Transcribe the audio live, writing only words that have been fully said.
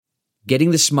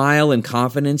Getting the smile and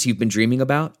confidence you've been dreaming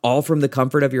about, all from the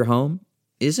comfort of your home,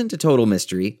 isn't a total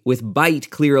mystery with Bite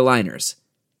clear aligners.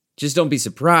 Just don't be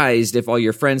surprised if all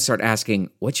your friends start asking,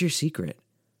 "What's your secret?"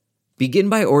 Begin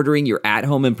by ordering your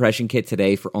at-home impression kit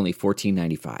today for only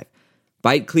 $14.95.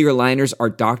 Bite clear aligners are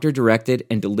doctor-directed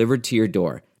and delivered to your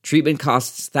door. Treatment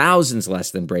costs thousands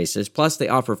less than braces, plus they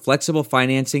offer flexible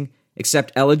financing,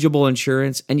 accept eligible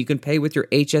insurance, and you can pay with your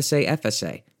HSA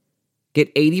FSA. Get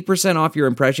 80% off your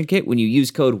impression kit when you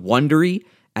use code WONDERY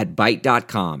at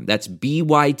Byte.com. That's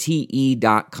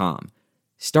BYTE.com.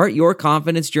 Start your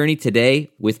confidence journey today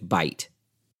with Byte.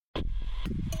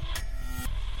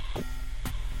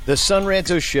 The Son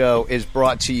Ranto Show is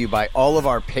brought to you by all of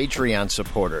our Patreon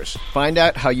supporters. Find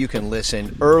out how you can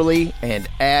listen early and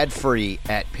ad-free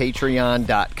at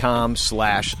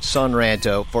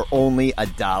patreon.com/sunranto for only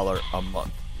 $1 a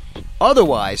month.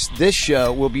 Otherwise, this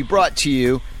show will be brought to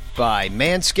you by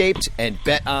Manscaped and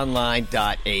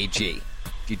betonline.ag.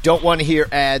 If you don't want to hear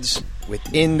ads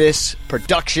within this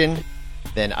production,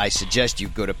 then I suggest you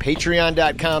go to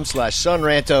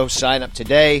patreon.com/sunranto, sign up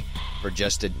today for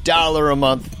just $1 a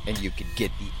month, and you can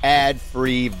get the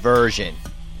ad-free version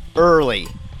early.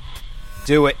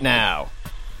 Do it now.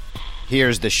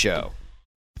 Here's the show.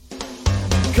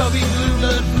 Cubby blue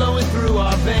blood flowing through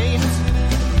our veins,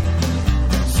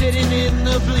 sitting in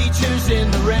the bleachers in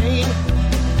the rain.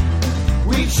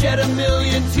 We've shed a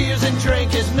million tears and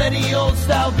drank as many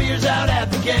old-style beers out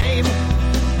at the game.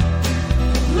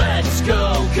 Let's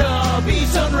go, Cubby,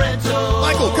 Sunranto.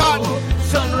 Michael Cotton.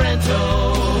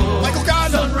 Sunranto. Michael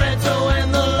Cotton. Sunranto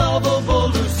and the lovable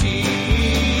Lucy.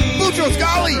 Mucho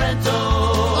Scali.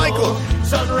 Sunranto. Michael.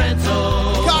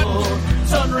 Sunranto. Cotton.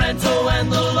 Sunranto and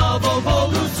the lovable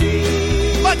Lucy.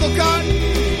 Michael Cotton.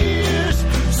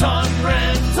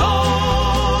 Sunranto.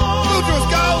 Mucho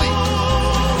Scali.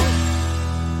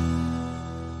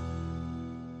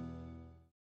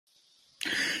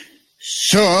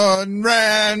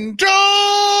 Sunranto.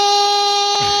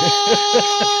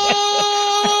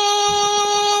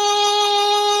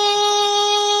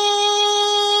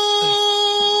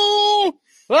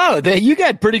 Wow, you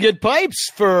got pretty good pipes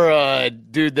for a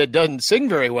dude that doesn't sing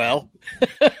very well.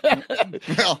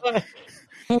 Well,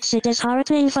 It's a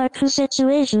disheartening fucking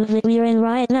situation that we're in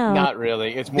right now. Not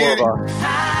really. It's more of a...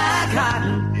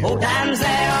 Old times they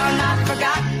are not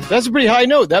forgotten. That's a pretty high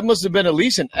note. That must have been at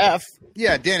least an F.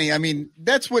 yeah, Danny, I mean,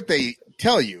 that's what they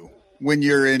tell you when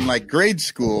you're in, like, grade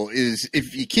school is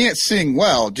if you can't sing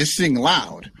well, just sing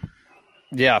loud.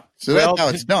 Yeah. So that's how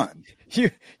it's done.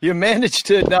 You managed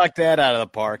to knock that out of the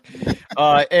park.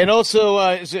 And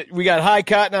also, we got High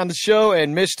Cotton on the show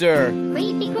and Mr.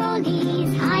 Creepy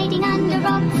crawlies hiding under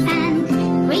rocks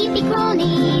and creepy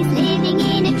crawlies living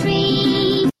in a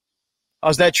tree.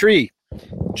 How's that tree?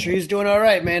 Tree's doing all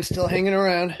right, man. Still hanging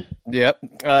around. Yep.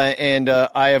 And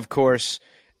I, of course,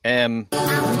 am...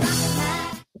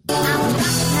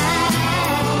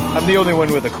 I'm the only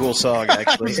one with a cool song, I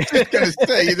actually. was just going to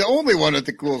say, you're the only one with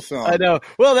the cool song. I know.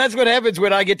 Well, that's what happens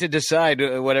when I get to decide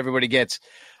what everybody gets.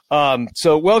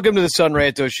 So welcome to the Son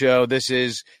Ranto Show. This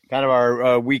is kind of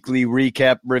our weekly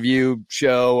recap review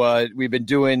show. We've been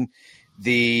doing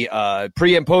the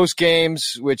pre and post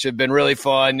games, which have been really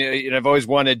fun. I've always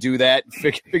wanted to do that.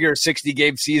 Figure a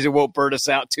 60-game season won't burn us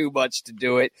out too much to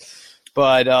do it.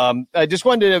 But I just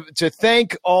wanted to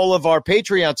thank all of our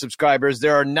Patreon subscribers.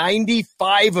 There are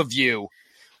 95 of you.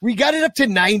 We got it up to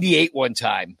 98 one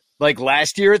time, like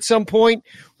last year at some point.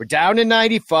 We're down to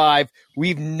 95.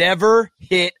 We've never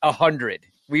hit 100.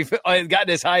 We've gotten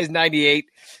as high as 98,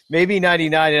 maybe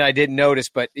 99, and I didn't notice.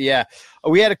 But, yeah,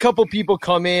 we had a couple people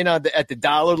come in at the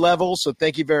dollar level, so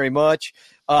thank you very much.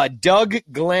 Doug,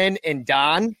 Glenn, and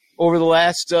Don over the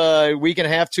last week and a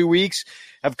half, 2 weeks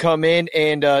have come in.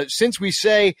 And since we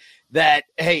say that,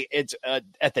 hey, it's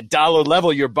at the dollar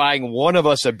level, you're buying one of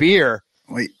us a beer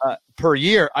per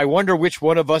year, I wonder which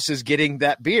one of us is getting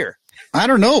that beer. I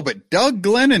don't know, but Doug,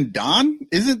 Glenn, and Don,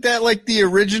 isn't that like the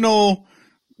original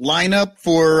lineup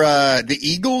for the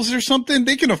Eagles or something?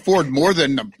 They can afford more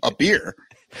than a beer.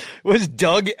 Was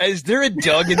Doug – is there a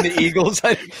Doug in the Eagles?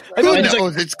 I Who don't knows? know.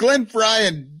 It's Glenn Fry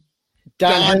and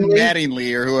Don Don Henley?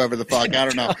 Mattingly or whoever the fuck. I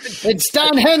don't know. It's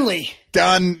Don Henley.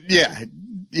 Don, yeah,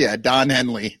 Don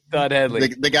Henley. Don Henley.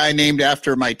 The guy named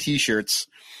after my T-shirts.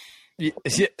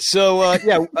 So,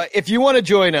 if you want to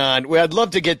join on, I'd love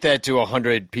to get that to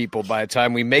 100 people by the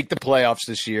time we make the playoffs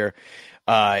this year.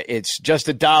 It's just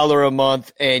 $1 a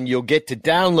month, and you'll get to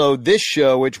download this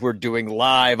show, which we're doing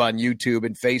live on YouTube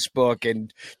and Facebook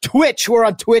and Twitch. We're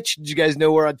on Twitch. Did you guys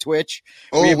know we're on Twitch?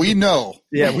 Oh, we know.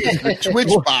 Yeah, The Twitch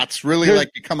bots really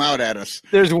like to come out at us.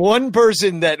 there's one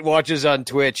person that watches on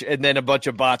Twitch and then a bunch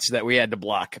of bots that we had to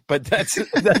block. But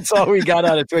that's all we got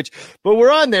out of Twitch. But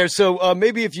we're on there, so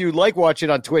maybe if you like watching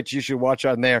on Twitch, you should watch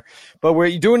on there. But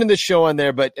we're doing this show on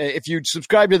there. But if you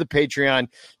subscribe to the Patreon,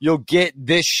 you'll get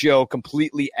this show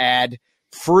completely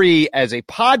ad-free as a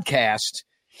podcast.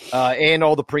 And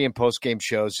all the pre and post game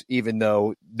shows, even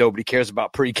though nobody cares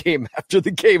about pre-game after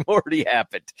the game already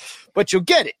happened. But you'll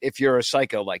get it if you're a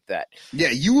psycho like that.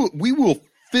 Yeah, we will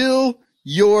fill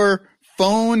your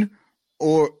phone,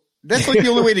 or that's like the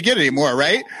only way to get it anymore,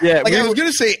 right? Yeah, like I was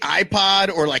gonna say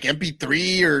iPod or like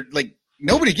MP3 or like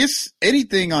nobody gets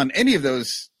anything on any of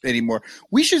those anymore.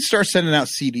 We should start sending out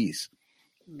CDs.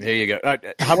 There you go.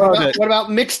 What about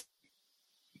mixed?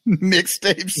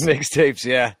 Mixtapes? Mixtapes?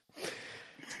 Yeah.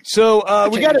 So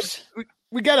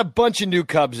we got a bunch of new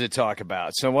Cubs to talk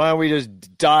about. So why don't we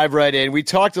just dive right in? We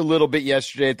talked a little bit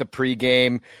yesterday at the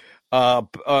pregame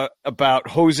about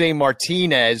Jose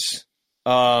Martinez.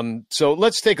 So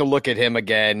let's take a look at him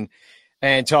again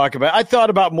and talk about. I thought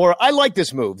about more. I like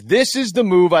this move. This is the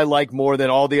move I like more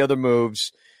than all the other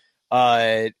moves.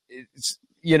 You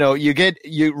get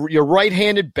your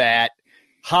right-handed bat,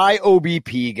 high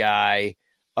OBP guy.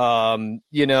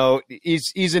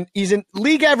 He's an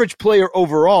league average player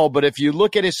overall, but if you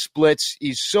look at his splits,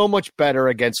 he's so much better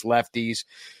against lefties.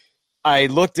 I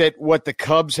looked at what the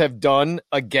Cubs have done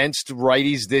against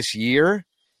righties this year,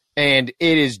 and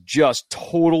it is just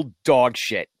total dog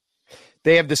shit.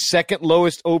 They have the second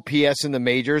lowest OPS in the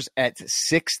majors at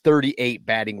 638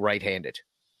 batting right-handed.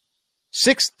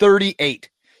 638.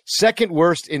 Second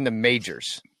worst in the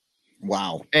majors.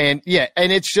 Wow. And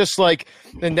it's just like,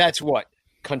 and that's what?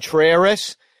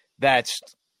 Contreras, that's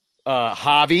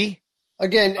Javi.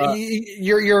 Again,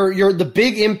 you're the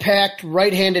big impact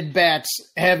right-handed bats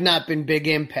have not been big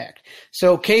impact.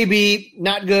 So KB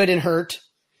not good and hurt.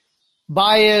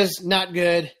 Baez not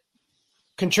good.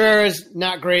 Contreras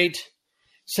not great.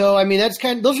 So I mean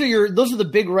those are the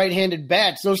big right-handed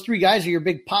bats. Those three guys are your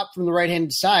big pop from the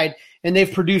right-handed side, and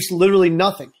they've produced literally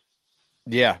nothing.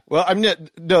 Yeah,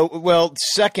 well,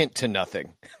 second to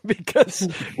nothing because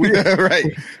right.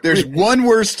 There's one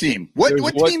worse team.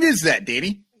 What team is that,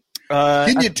 Danny?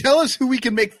 Can you tell us who we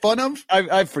can make fun of?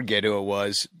 I forget who it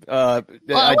was. I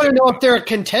want to know if they're a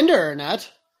contender or not.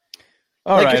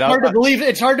 All right,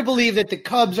 it's hard to believe that the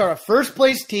Cubs are a first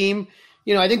place team.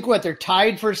 I think they're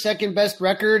tied for second best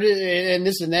record and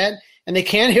this and that, and they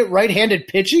can't hit right-handed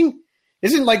pitching.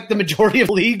 Isn't like the majority of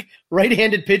the league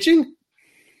right-handed pitching?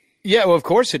 Yeah, well, of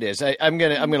course it is. I'm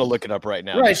gonna look it up right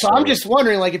now. Right. So I'm just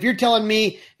wondering, like, if you're telling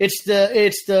me it's the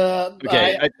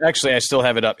okay. I still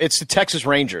have it up. It's the Texas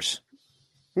Rangers.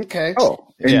 Okay. Oh,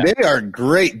 and they are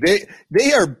great.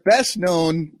 They are best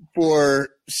known for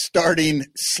starting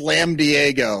Slam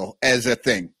Diego as a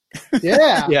thing.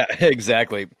 Yeah. Yeah.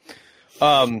 Exactly.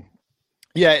 Then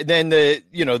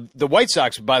the White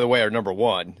Sox, by the way, are number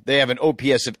one. They have an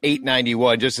OPS of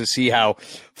 891. Just to see how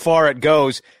far it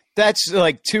goes. That's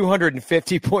like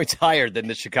 250 points higher than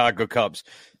the Chicago Cubs.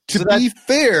 To be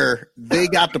fair, they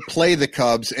got to play the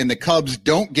Cubs, and the Cubs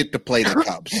don't get to play the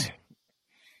Cubs.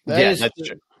 That's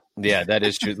true. Yeah, that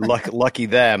is true. Lucky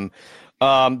them.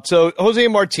 So Jose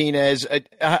Martinez,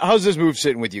 how's this move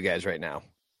sitting with you guys right now?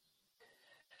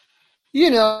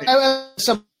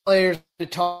 Some players to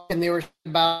talk, and they were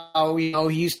about how,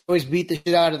 he used to always beat the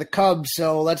shit out of the Cubs.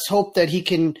 So let's hope that he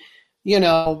can,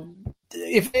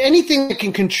 if anything that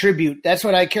can contribute, that's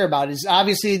what I care about. Is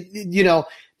obviously,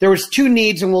 there was two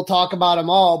needs, and we'll talk about them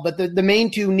all. But the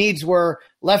main two needs were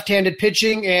left-handed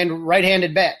pitching and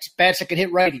right-handed bats that could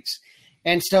hit righties.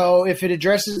 And so, if it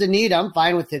addresses the need, I'm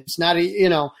fine with it. It's not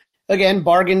again,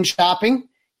 bargain shopping.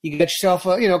 You get yourself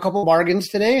a couple bargains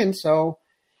today, and so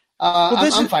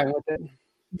I'm fine with it.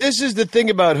 This is the thing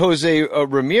about Jose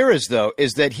Ramirez, though,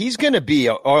 is that he's going to be,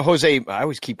 or Jose, I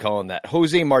always keep calling that,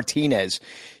 Jose Martinez.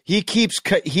 He's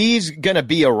going to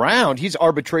be around. He's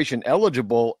arbitration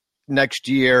eligible next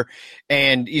year,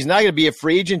 and he's not going to be a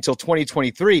free agent until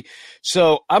 2023.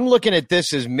 So I'm looking at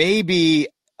this as maybe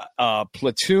a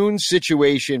platoon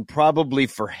situation, probably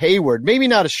for Hayward. Maybe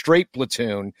not a straight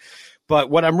platoon. But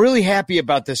what I'm really happy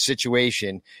about this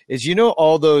situation is,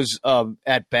 all those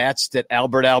at-bats that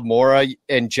Albert Almora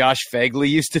and Josh Phegley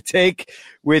used to take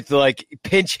with, like,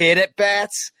 pinch hit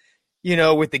at-bats,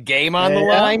 with the game on the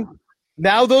line.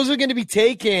 Now those are going to be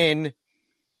taken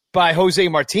by Jose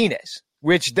Martinez,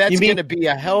 which that's going to be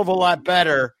a hell of a lot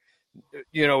better,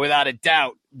 without a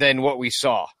doubt, than what we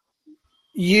saw.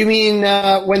 You mean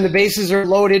when the bases are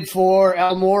loaded for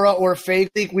Almora or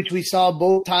Phegley, which we saw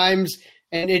both times,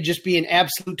 and it'd just be an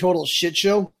absolute total shit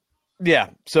show? Yeah,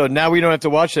 so now we don't have to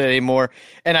watch that anymore.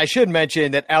 And I should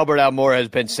mention that Albert Almora has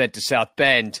been sent to South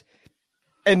Bend,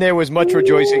 and there was much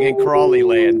rejoicing in Crawley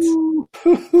lands.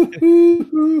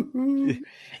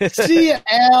 See ya,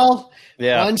 Al.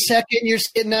 Yeah. 1 second you're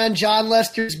sitting on John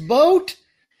Lester's boat,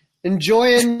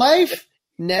 enjoying life.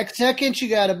 Next second you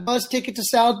got a bus ticket to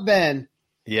South Bend.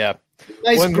 Yeah.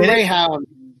 Nice Greyhound.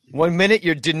 1 minute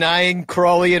you're denying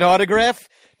Crawley an autograph.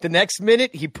 The next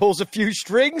minute he pulls a few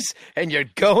strings, and you're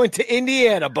going to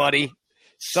Indiana, buddy.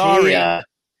 Sorry.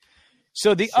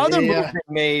 So the other move they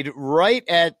made right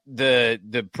at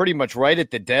the pretty much right at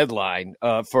the deadline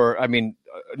for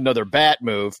another bat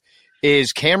move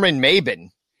is Cameron Maben.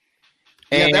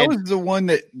 And that was the one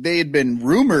that they had been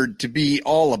rumored to be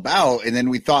all about, and then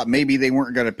we thought maybe they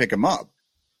weren't going to pick him up.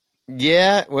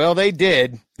 Yeah, well, they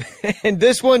did. And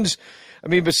this one's,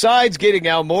 besides getting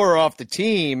Almora off the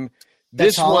team,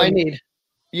 that's all I need.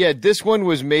 Yeah, this one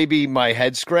was maybe my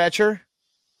head scratcher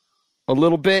a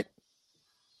little bit.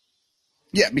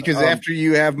 Yeah, because after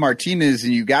you have Martinez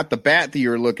and you got the bat that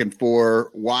you were looking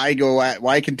for, why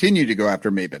continue to go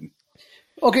after Maben?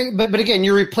 Okay, but again,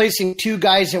 you're replacing two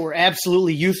guys that were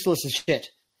absolutely useless as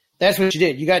shit. That's what you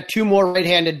did. You got two more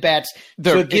right-handed bats,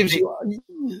 so it gives you.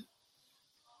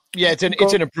 Yeah, it's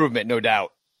an improvement, no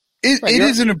doubt. It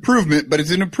is an improvement, but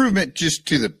it's an improvement just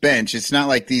to the bench. It's not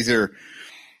like these are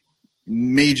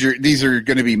major. These are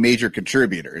going to be major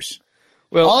contributors.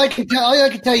 Well, all I can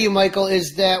tell you, Michael,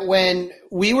 is that when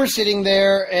we were sitting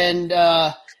there, and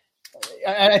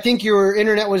I think your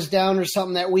internet was down or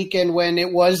something that weekend when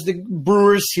it was the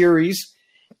Brewers series,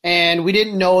 and we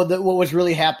didn't know what was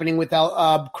really happening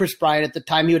without Chris Bryant at the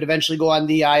time. He would eventually go on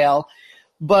the IL,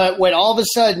 but when all of a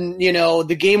sudden,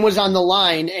 the game was on the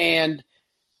line and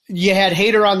you had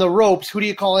Hader on the ropes, who do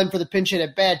you call in for the pinch hit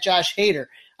at bat? Josh Hader.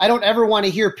 I don't ever want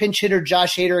to hear pinch hitter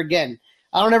Josh Hader again.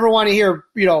 I don't ever want to hear,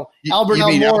 Albert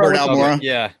Almora.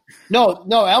 Yeah. No,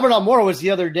 Albert Almora was the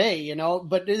other day,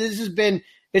 but it's been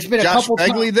a couple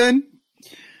times. Fagley then?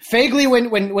 Fagley,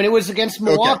 when it was against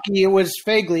Milwaukee, It was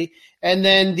Fagley. And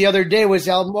then the other day was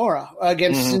Almora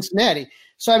against Cincinnati.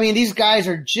 So, these guys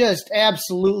are just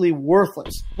absolutely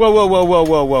worthless.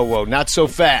 Whoa. Not so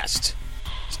fast.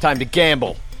 It's time to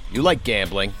gamble. You like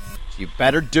gambling, so you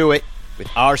better do it with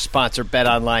our sponsor,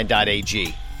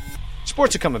 betonline.ag.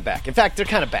 Sports are coming back. In fact, they're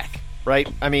kind of back, right?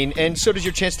 And so does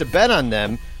your chance to bet on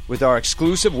them with our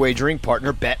exclusive wagering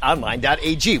partner,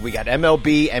 betonline.ag. We got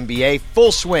MLB, NBA,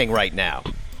 full swing right now.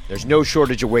 There's no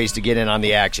shortage of ways to get in on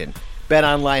the action.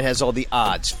 BetOnline has all the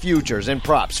odds, futures, and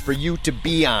props for you to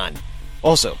be on.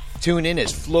 Also, tune in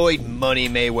as Floyd Money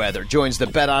Mayweather joins the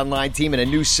BetOnline team in a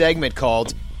new segment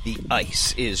called The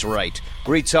Ice is Right,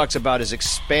 where he talks about his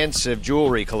expansive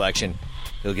jewelry collection.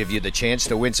 He'll give you the chance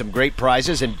to win some great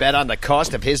prizes and bet on the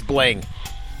cost of his bling.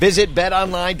 Visit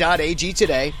betonline.ag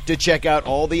today to check out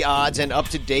all the odds and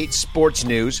up-to-date sports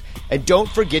news. And don't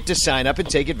forget to sign up and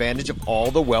take advantage of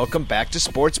all the welcome back to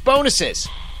sports bonuses.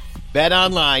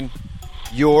 BetOnline,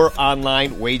 your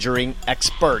online wagering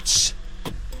experts.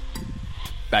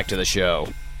 Back to the show.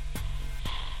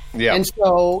 Yeah. And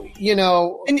so,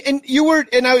 And you were,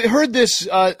 and I heard this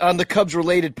on the Cubs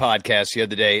related podcast the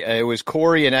other day. It was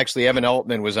Corey and actually Evan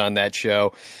Altman was on that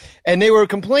show. And they were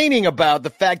complaining about the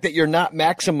fact that you're not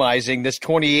maximizing this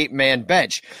 28-man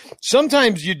bench.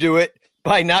 Sometimes you do it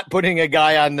by not putting a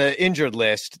guy on the injured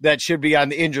list that should be on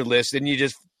the injured list, and you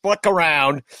just fuck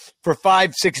around for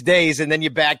 5-6 days, and then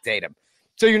you backdate him.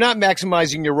 So you're not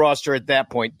maximizing your roster at that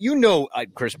point.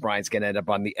 Chris Bryant's going to end up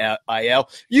on the IL.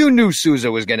 You knew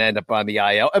Souza was going to end up on the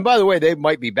IL. And by the way, they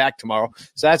might be back tomorrow.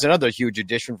 So that's another huge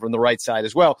addition from the right side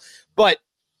as well. But,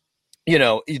 you're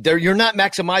not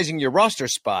maximizing your roster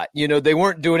spot. They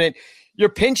weren't doing it. You're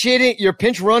pinch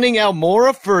running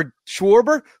Almora for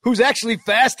Schwarber, who's actually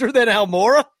faster than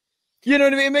Almora. You know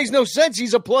what I mean? It makes no sense.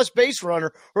 He's a plus base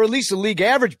runner, or at least a league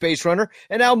average base runner,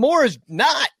 and Almora's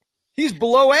not. He's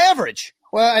below average.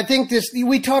 Well, I think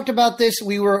we talked about this.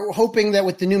 We were hoping that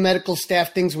with the new medical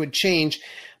staff, things would change.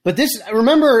 But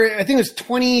remember, I think it was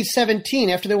 2017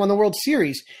 after they won the World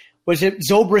Series, was it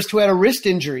Zobrist who had a wrist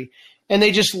injury? And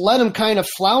they just let him kind of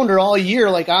flounder all year,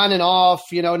 like on and off,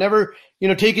 never,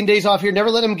 taking days off here, never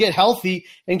let him get healthy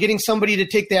and getting somebody to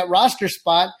take that roster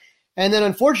spot. And then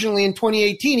unfortunately in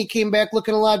 2018, he came back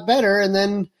looking a lot better. And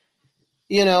then,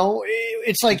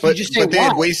 it's like you just say, but they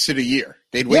had wasted a year.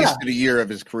 They'd wasted a year of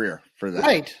his career for that.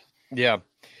 Right. Yeah.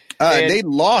 They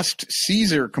lost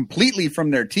Caesar completely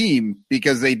from their team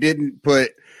because they didn't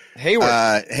put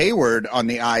Hayward on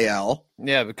the IL.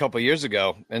 Yeah, a couple of years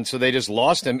ago, and so they just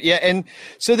lost him. Yeah, and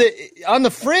so on the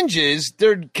fringes,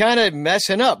 they're kind of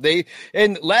messing up.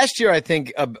 And last year, I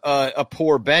think a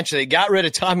poor bench. They got rid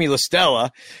of Tommy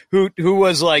LaStella, who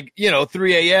was like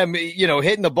 3 a.m.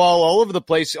 Hitting the ball all over the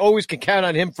place. Always can count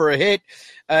on him for a hit.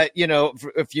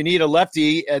 If you need a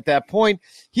lefty at that point,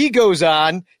 he goes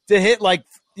on to hit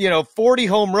 40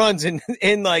 home runs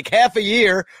in like half a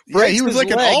year. Yeah, he was like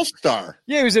an all-star.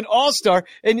 Yeah, he was an all-star.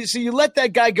 And so you let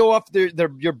that guy go off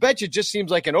your bench, it just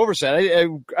seems like an oversight.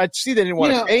 I see they didn't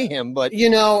want to pay him, but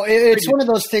it's one of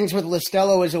those things with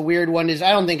LaStella is a weird one. Is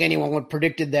I don't think anyone would have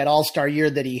predicted that all-star year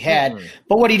that he had.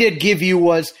 But what he did give you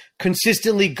was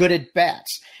consistently good at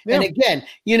bats. Yeah. And again,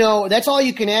 that's all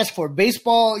you can ask for.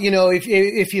 Baseball,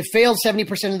 if you fail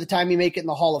 70% of the time, you make it in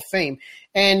the Hall of Fame.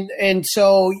 And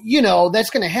so, that's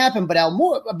going to happen. But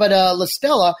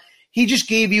LaStella, he just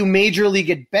gave you major league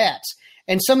at bats.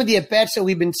 And some of the at bats that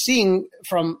we've been seeing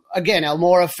from, again,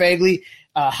 Almora, Fagley,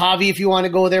 Javi, if you want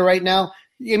to go there right now.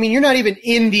 I mean, you're not even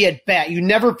in the at bat. You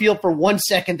never feel for 1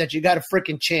 second that you got a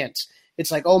freaking chance.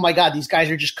 It's like, oh my God, these guys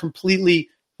are just completely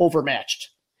overmatched.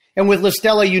 And with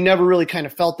LaStella, you never really kind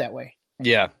of felt that way.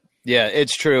 Yeah,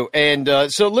 it's true. And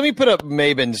so let me put up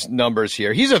Maben's numbers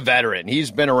here. He's a veteran.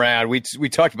 He's been around. We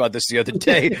talked about this the other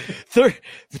day.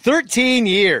 13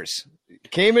 years.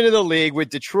 Came into the league with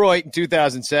Detroit in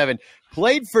 2007.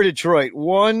 Played for Detroit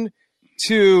 1,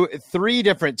 2, 3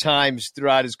 different times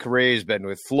throughout his career. He's been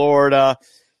with Florida.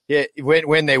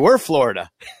 When they were Florida.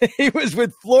 He was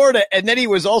with Florida, and then he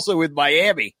was also with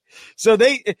Miami. So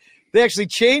they actually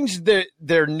changed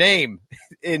their name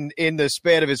in the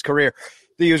span of his career.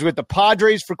 He was with the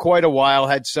Padres for quite a while,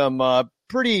 had some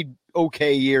pretty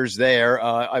okay years there,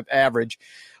 average.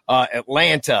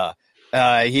 Atlanta.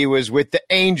 He was with the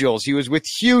Angels. He was with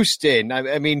Houston.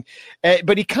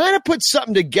 But he kind of put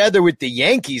something together with the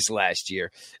Yankees last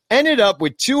year. Ended up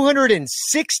with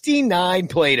 269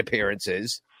 plate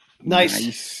appearances.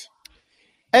 Nice.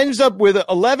 Ends up with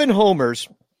 11 homers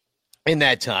in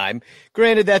that time.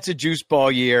 Granted, that's a juice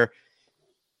ball year.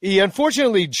 He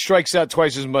unfortunately strikes out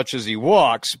twice as much as he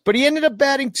walks, but he ended up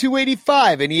batting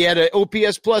 .285, and he had an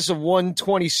OPS plus of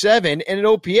 127 and an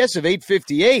OPS of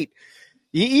 858.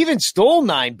 He even stole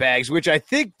 9 bags, which I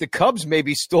think the Cubs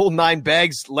maybe stole 9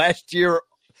 bags last year.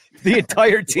 The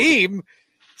entire team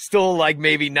stole like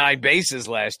maybe 9 bases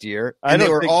last year. And they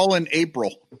were all in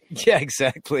April. Yeah,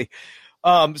 exactly.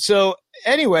 So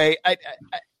anyway,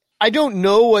 I don't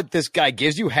know what this guy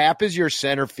gives you. Hap is your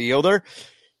center fielder.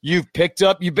 You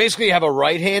basically have a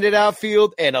right-handed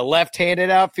outfield and a left-handed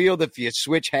outfield if you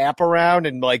switch Hap around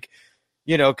and but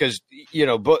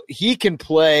he can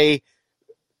play.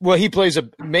 Well,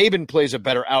 Maben plays a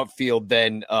better outfield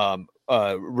than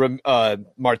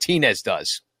Martinez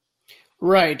does.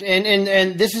 Right.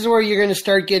 And this is where you're going to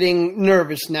start getting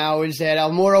nervous now is that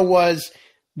Almora was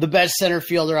the best center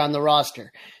fielder on the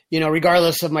roster.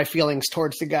 Regardless of my feelings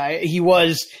towards the guy, he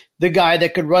was the guy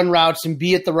that could run routes and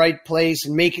be at the right place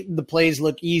and make the plays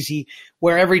look easy.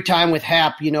 Where every time with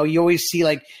Hap, you always see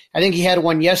I think he had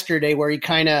one yesterday where he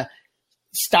kind of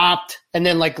stopped and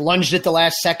then lunged at the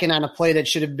last second on a play that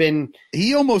should have been.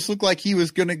 He almost looked like he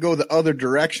was going to go the other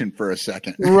direction for a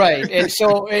second. Right. And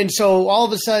so all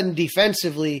of a sudden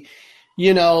defensively,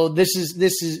 this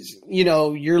is,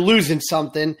 you're losing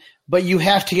something, but you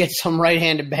have to get some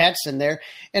right-handed bats in there.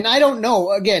 And I don't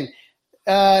know, again,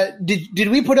 did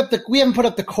we we haven't put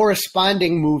up the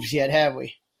corresponding moves yet, have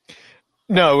we?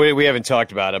 No, we haven't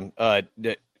talked about them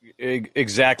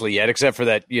exactly yet, except for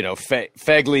that,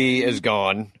 Fagley is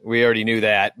gone. We already knew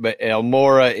that, but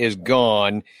Almora is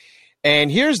gone.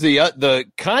 And here's the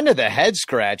kind of the head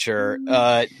scratcher.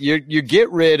 You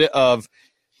get rid of,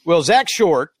 Zach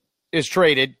Short is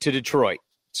traded to Detroit.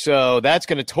 So that's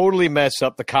going to totally mess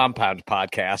up the Compound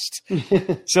podcast.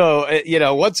 So,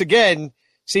 once again,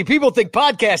 see, people think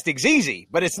podcasting's easy,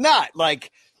 but it's not.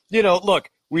 Look,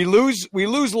 we lose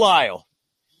Lyle,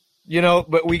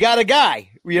 but we got a guy.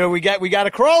 We got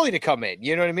a Crawley to come in.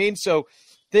 You know what I mean? So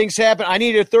things happen. I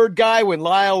needed a third guy when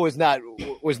Lyle was not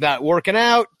working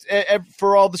out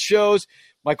for all the shows.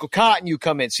 Michael Cotton, you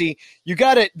come in. See, you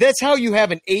got to – that's how you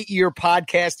have an 8-year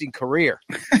podcasting career.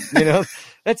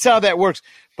 That's how that works.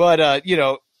 But,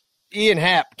 Ian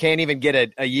Happ can't even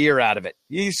get a year out of it.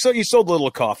 You sold a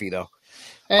little coffee, though.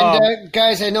 And,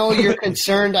 guys, I know you're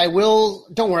concerned.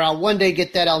 Don't worry, I'll one day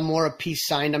get that Almora piece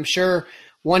signed. I'm sure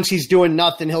once he's doing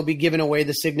nothing, he'll be giving away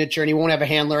the signature, and he won't have a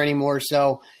handler anymore.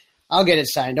 So I'll get it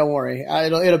signed. Don't worry.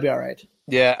 It'll be all right.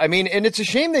 Yeah, and it's a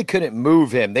shame they couldn't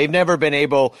move him. They've never been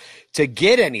able to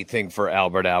get anything for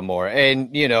Albert Almora.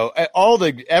 And,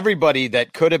 everybody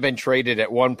that could have been traded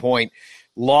at one point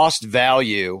lost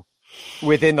value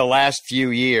within the last few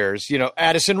years.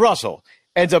 Addison Russell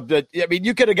ends up.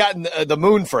 You could have gotten the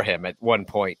moon for him at one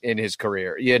point in his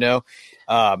career.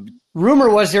 Rumor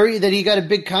was there that he got a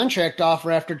big contract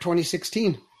offer after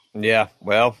 2016. Yeah.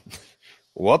 Well,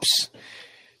 whoops.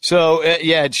 So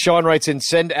Sean writes in,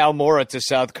 send Almora to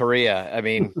South Korea. I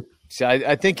mean,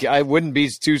 I think I wouldn't be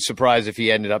too surprised if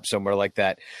he ended up somewhere like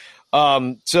that.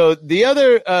 So the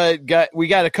other guy, we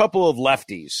got a couple of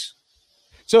lefties.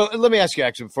 So let me ask you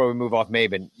actually before we move off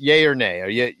Maben, yay or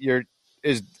nay?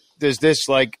 Does this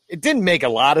like, it didn't make a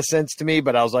lot of sense to me,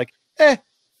 but I was like,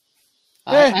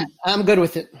 I'm good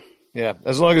with it. Yeah,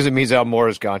 as long as it means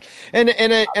Almora's gone. And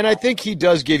I think he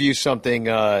does give you something,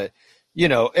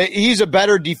 he's a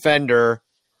better defender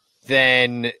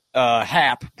than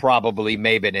Hap probably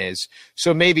Maben is.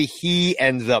 So maybe he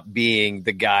ends up being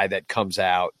the guy that comes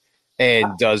out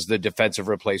and does the defensive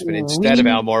replacement instead of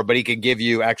Almora, but he can give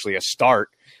you actually a start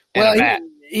and a bat.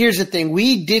 Here's the thing.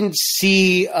 We didn't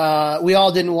see we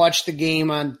all didn't watch the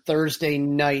game on Thursday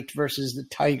night versus the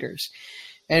Tigers.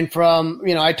 And from,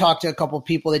 I talked to a couple of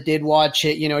people that did watch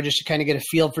it, just to kind of get a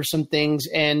feel for some things.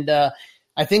 And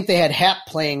I think they had Hap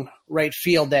playing right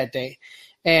field that day.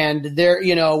 And there,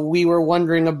 we were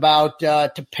wondering about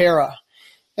Tepera.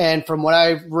 And from what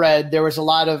I've read, there was a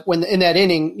lot of, when in that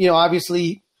inning,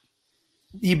 obviously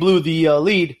he blew the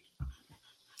lead.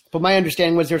 But my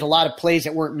understanding was there's a lot of plays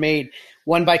that weren't made.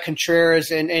 One by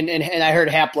Contreras, and I heard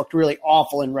Hap looked really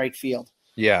awful in right field.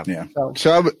 Yeah.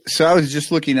 So I was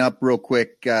just looking up real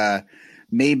quick,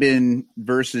 Maben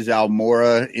versus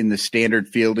Almora in the standard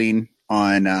fielding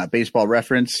on Baseball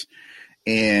Reference,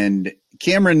 and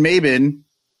Cameron Maben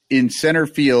in center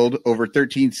field over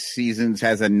 13 seasons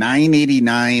has a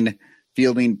 989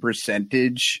 fielding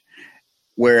percentage,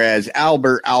 whereas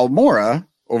Albert Almora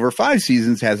over 5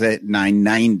 seasons has a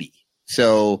 990.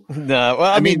 So no,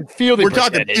 well, I mean fielding. We're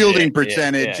talking fielding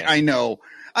percentage. Yeah. I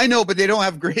know, but they don't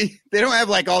have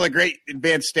like all the great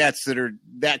advanced stats that are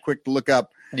that quick to look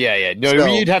up. Yeah. No,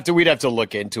 we'd have to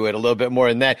look into it a little bit more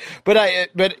than that.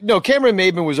 But no, Cameron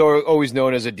Maben was always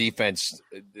known as a defense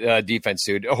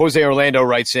dude. Jose Orlando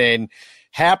writes in,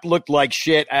 Hap looked like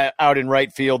shit out in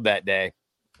right field that day.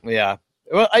 Yeah.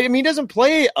 Well, I mean, he doesn't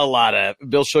play a lot of.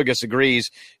 Bill Sugas agrees.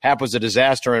 Hap was a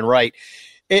disaster in right.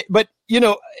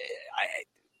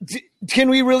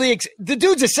 Can we really the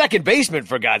dude's a second baseman,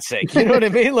 for God's sake. You know what I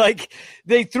mean? Like,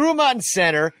 they threw him out in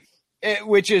center,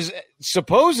 which is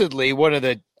supposedly one of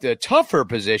the tougher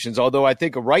positions, although I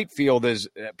think a right field is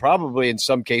probably in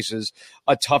some cases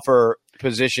a tougher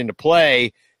position to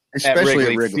play, especially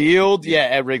at Wrigley Field. Yeah,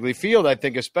 at Wrigley Field, I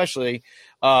think especially.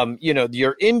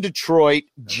 You're in Detroit,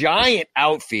 giant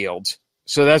outfield.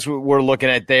 So that's what we're looking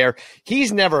at there.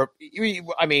 He's never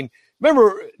 – I mean,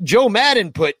 remember Joe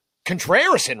Madden put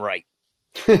Contreras in right.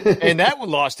 And that one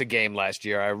lost a game last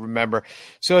year, I remember.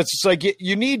 So it's just like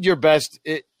you need your best.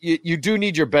 You do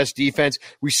need your best defense.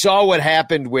 We saw what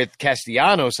happened with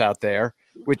Castellanos out there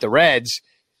with the Reds.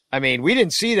 I mean, we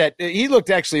didn't see that. He looked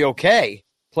actually okay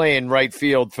playing right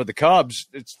field for the Cubs.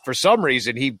 For some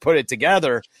reason, he put it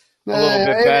together a little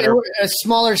bit better. A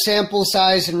smaller sample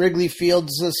size in Wrigley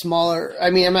Field's a smaller. I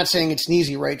mean, I'm not saying it's an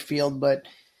easy right field, but.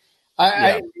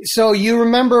 So you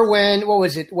remember when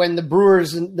the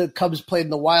Brewers and the Cubs played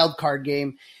in the wild card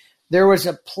game, there was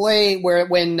a play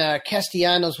when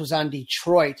Castellanos was on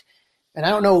Detroit, and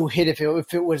I don't know who hit if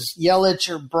it was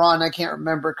Yelich or Braun, I can't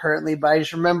remember currently, but I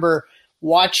just remember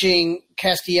watching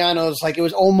Castellanos like it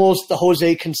was almost the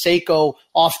Jose Canseco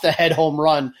off the head home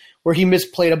run where he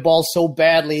misplayed a ball so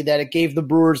badly that it gave the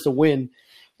Brewers the win,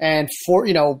 and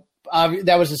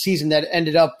that was the season that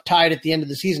ended up tied at the end of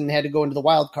the season and had to go into the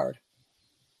wild card.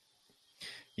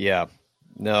 Yeah,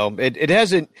 no, it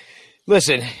hasn't.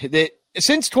 Listen,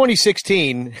 since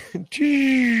 2016,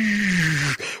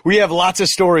 we have lots of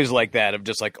stories like that of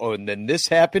just like, oh, and then this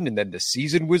happened, and then the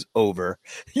season was over,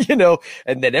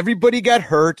 and then everybody got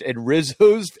hurt, and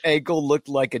Rizzo's ankle looked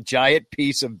like a giant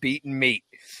piece of beaten meat.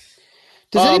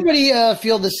 Does anybody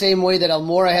feel the same way that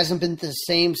Almora hasn't been the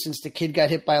same since the kid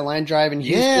got hit by a line drive in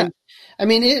Houston? Yeah. I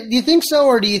mean, do you think so,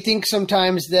 or do you think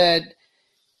sometimes that –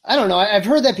 I don't know. I've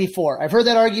heard that before. I've heard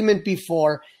that argument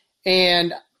before,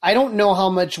 and I don't know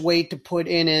how much weight to put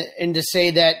in it and to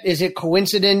say that is it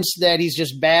coincidence that he's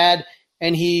just bad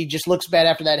and he just looks bad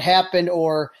after that happened,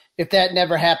 or if that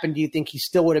never happened, do you think he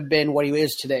still would have been what he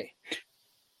is today?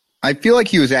 I feel like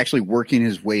he was actually working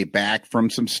his way back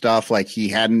from some stuff. Like he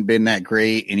hadn't been that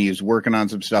great, and he was working on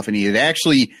some stuff, and he had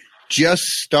actually just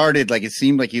started. Like it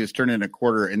seemed like he was turning a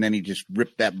quarter, and then he just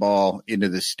ripped that ball into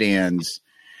the stands.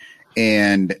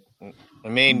 And I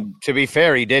mean, to be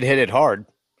fair, he did hit it hard.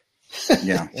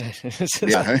 Yeah. Yeah.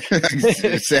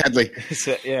 Sadly.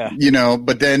 Yeah.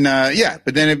 But then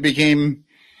it became,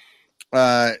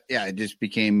 it just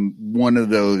became one of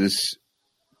those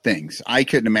things. I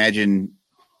couldn't imagine,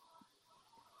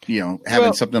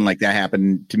 having something like that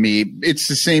happen to me. It's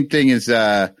the same thing as,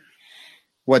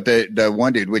 what the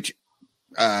one dude, which,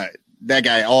 that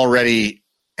guy already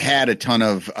had a ton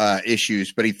of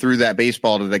issues, but he threw that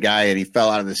baseball to the guy and he fell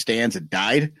out of the stands and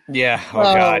died. Yeah. Oh,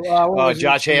 God.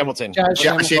 Josh Hamilton.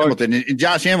 Josh Hamilton. And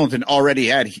Josh Hamilton already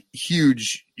had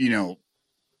huge,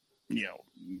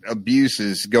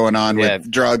 abuses going on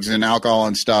with drugs and alcohol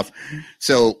and stuff.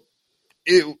 So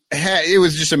it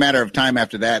was just a matter of time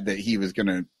after that he was going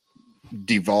to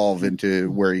devolve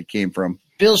into where he came from.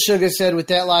 Bill Sugar said, with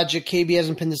that logic, KB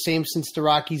hasn't been the same since the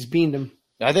Rockies beamed him.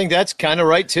 I think that's kind of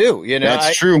right too.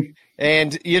 That's true.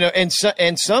 And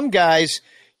and some guys,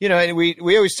 and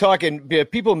we always talk, and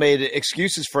people made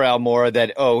excuses for Almora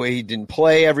that he didn't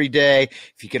play every day.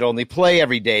 If he could only play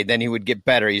every day, then he would get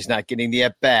better. He's not getting the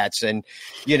at bats, and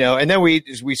and then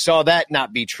we saw that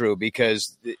not be true,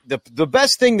 because the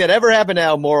best thing that ever happened to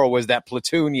Almora was that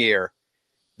platoon year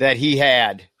that he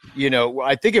had.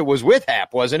 I think it was with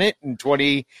Hap, wasn't it, in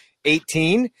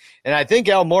 2018? And I think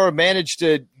Almora managed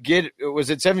to get, was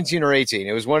it 17 or 18?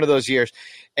 It was one of those years.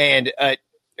 And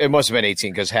it must have been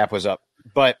 18 because Hap was up.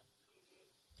 But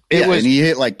it was, and he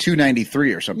hit like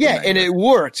 293 or something. Yeah, and it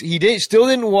worked. He still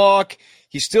didn't walk.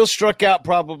 He still struck out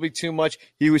probably too much.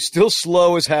 He was still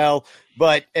slow as hell,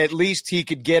 but at least he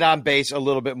could get on base a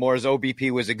little bit more. His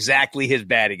OBP was exactly his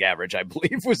batting average, I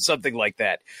believe, was something like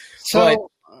that.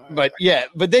 But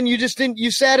then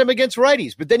you sat him against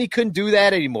righties, but then he couldn't do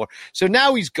that anymore. So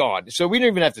now he's gone. So we don't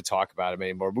even have to talk about him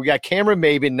anymore. We got Cameron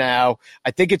Maybin now.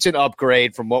 I think it's an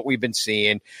upgrade from what we've been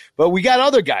seeing, but we got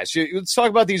other guys. So let's talk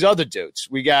about these other dudes.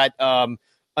 We got an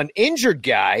injured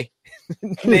guy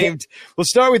named, we'll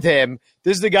start with him.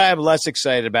 This is the guy I'm less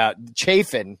excited about.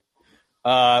 Chafin.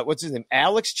 What's his name?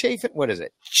 Alex Chafin? What is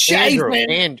it?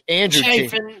 Chafin. Andrew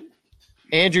Chafin.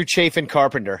 Andrew Chafin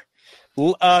Carpenter.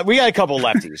 We got a couple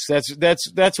lefties.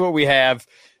 That's what we have.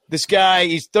 This guy,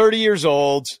 he's 30 years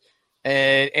old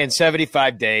and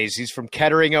 75 days. He's from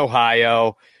Kettering,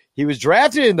 Ohio. He was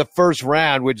drafted in the first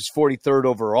round, which is 43rd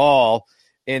overall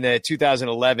in the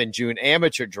 2011 June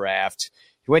amateur draft.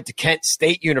 He went to Kent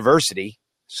State University,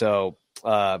 so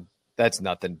that's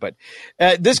nothing. But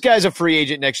this guy's a free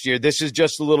agent next year. This is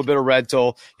just a little bit of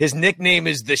rental. His nickname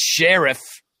is the Sheriff.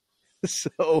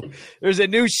 So there's a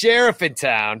new sheriff in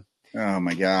town. Oh,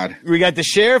 my God. We got the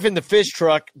sheriff in the fish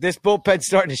truck. This bullpen's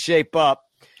starting to shape up.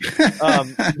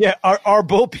 Our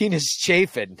bullpen is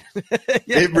chafing.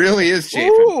 It really is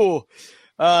chafing. Ooh.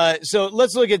 So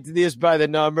let's look at this by the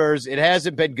numbers. It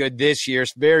hasn't been good this year.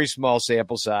 It's very small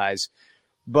sample size.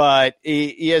 But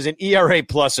he has an ERA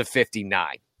plus of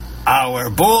 59. Our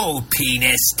bullpen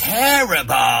is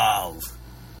terrible.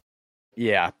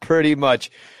 Yeah, pretty much.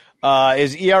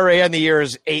 His ERA on the year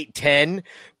is 8.10,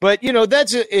 but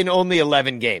that's in only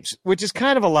 11 games, which is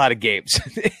kind of a lot of games.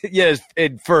 Yes,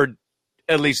 and for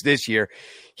at least this year,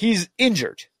 he's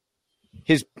injured.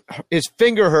 His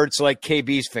finger hurts like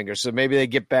KB's finger, so maybe they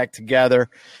get together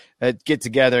and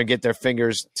get their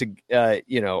fingers to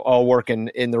all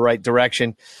working in the right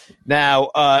direction.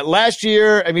 Now, last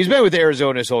year, he's been with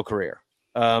Arizona his whole career.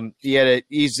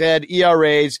 He's had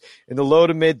ERAs in the low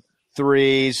to mid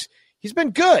threes. He's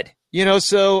been good,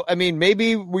 so,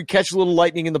 maybe we catch a little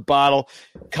lightning in the bottle.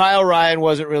 Kyle Ryan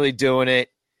wasn't really doing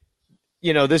it.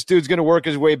 This dude's going to work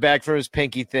his way back from his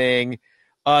pinky thing.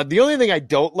 The only thing I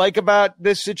don't like about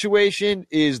this situation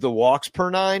is the walks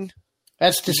per nine.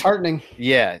 That's disheartening.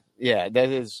 Yeah, that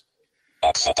is.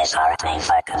 It's a disheartening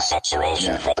fucking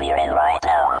situation that we're in right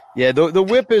now. Yeah, the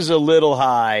whip is a little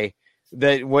high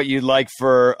than what you'd like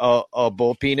for a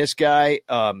bullpenist guy.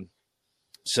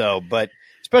 But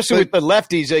especially with the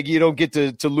lefties, you don't get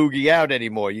to loogie out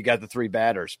anymore. You got the three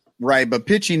batters. Right, but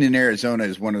pitching in Arizona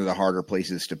is one of the harder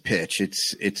places to pitch.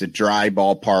 It's a dry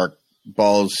ballpark.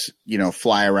 Balls,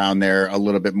 fly around there a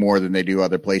little bit more than they do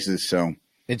other places. So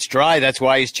it's dry. That's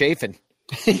why he's chafing.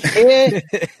 Chafing.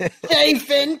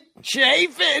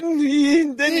 Then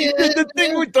he did the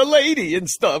thing with the lady and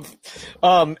stuff.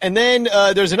 And then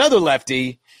there's another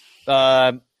lefty,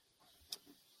 and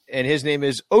his name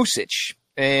is Osich.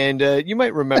 And you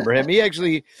might remember him.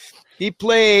 He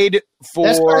played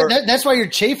for. That's why you're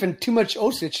chafing too much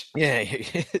Osich. Yeah,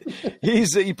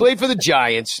 he played for the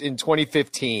Giants in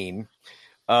 2015,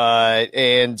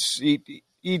 and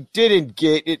he didn't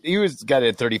get it. He got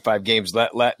in 35 games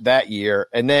that year,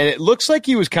 and then it looks like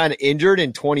he was kind of injured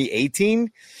in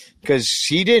 2018 because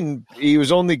he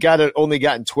was only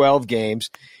gotten 12 games.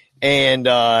 And,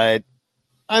 I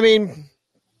mean,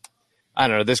 I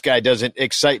don't know. This guy doesn't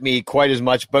excite me quite as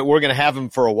much, but we're going to have him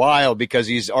for a while because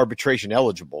he's arbitration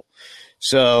eligible.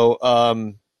 So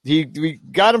we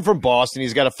got him from Boston.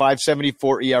 He's got a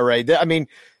 5.74 ERA. I mean,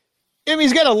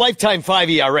 he's got a lifetime 5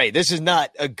 ERA. This is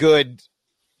not a good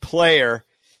player.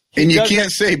 And you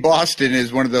can't say Boston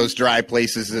is one of those dry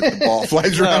places that the ball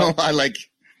flies around a lot. Like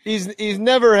he's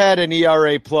never had an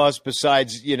ERA plus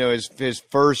besides his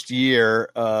first year.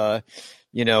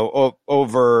 Over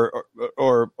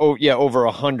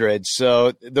 100.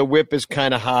 So the whip is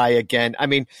kind of high again. I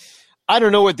mean, I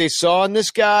don't know what they saw in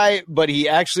this guy, but he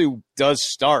actually does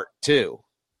start too.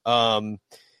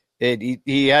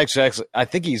 He actually, I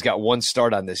think he's got one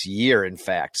start on this year, in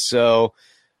fact. So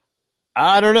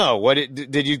I don't know.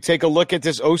 Did you take a look at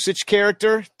this Osich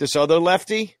character, this other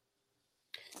lefty?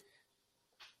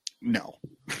 No.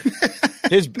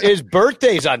 His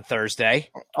birthday's on Thursday.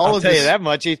 I'll tell you that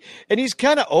much. He's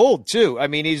kind of old too. I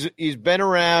mean, he's been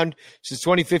around since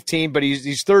 2015, but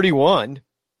he's 31.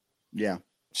 Yeah.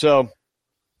 So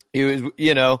he was,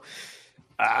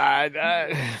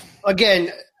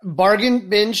 again, bargain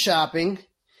bin shopping.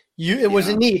 It was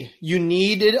a need. You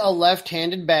needed a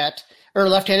left-handed bat or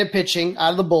left-handed pitching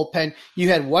out of the bullpen. You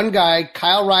had one guy,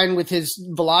 Kyle Ryan, with his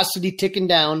velocity ticking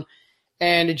down.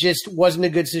 And it just wasn't a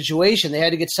good situation. They had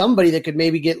to get somebody that could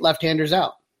maybe get left-handers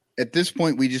out. At this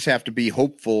point, we just have to be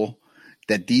hopeful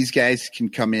that these guys can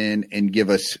come in and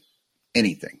give us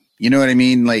anything. You know what I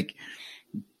mean? Like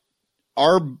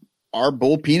our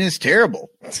bullpen is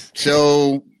terrible.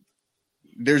 So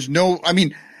there's no – I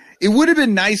mean, it would have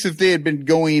been nice if they had been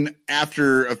going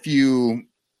after a few,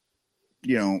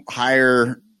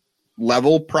 higher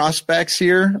level prospects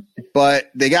here.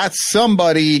 But they got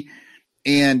somebody –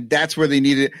 and that's where they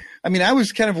needed it. I mean, I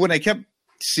was kind of, when I kept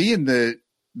seeing the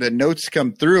notes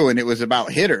come through and it was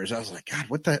about hitters, I was like, God,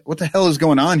 what the hell is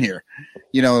going on here?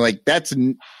 Like that's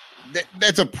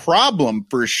a problem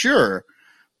for sure,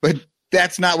 but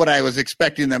that's not what I was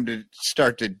expecting them to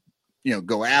start to,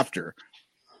 go after.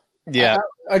 Yeah.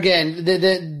 Again,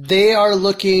 they are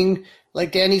looking,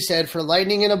 like Danny said, for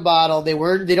lightning in a bottle. They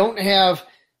don't have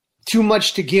too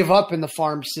much to give up in the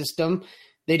farm system.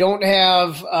 They don't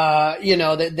have,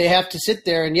 they have to sit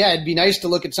there and, it'd be nice to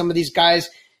look at some of these guys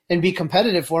and be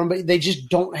competitive for them, but they just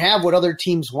don't have what other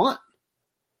teams want.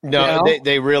 No,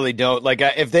 they really don't. Like,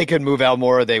 if they could move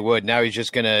Almora, they would. Now he's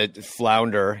just going to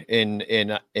flounder in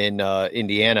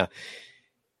Indiana.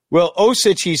 Well,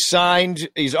 Osich, he's signed.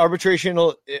 He's arbitration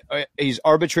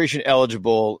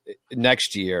eligible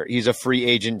next year. He's a free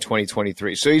agent in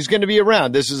 2023, so he's going to be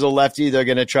around. This is a lefty they're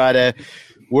going to try to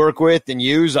work with and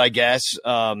use, I guess.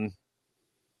 I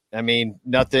mean,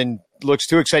 nothing looks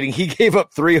too exciting. He gave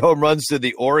up 3 home runs to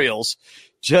the Orioles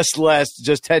just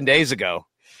 10 days ago.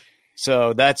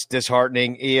 So that's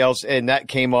disheartening. And that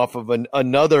came off of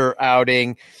another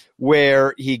outing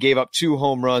where he gave up 2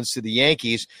 home runs to the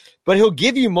Yankees. But he'll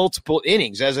give you multiple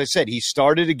innings. As I said, he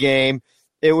started a game.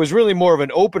 It was really more of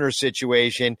an opener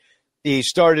situation. He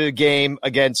started a game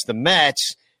against the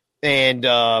Mets,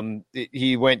 and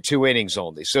he went 2 innings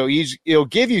only. So he'll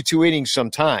give you 2 innings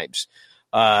sometimes.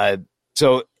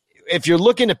 So if you're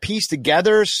looking to piece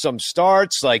together some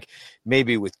starts, like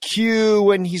maybe with Q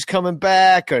when he's coming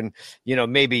back, and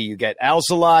maybe you get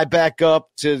Alzolay back up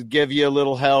to give you a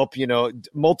little help.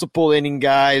 Multiple inning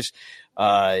guys.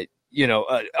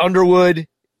 Underwood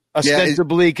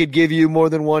ostensibly could give you more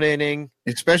than 1 inning,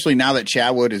 especially now that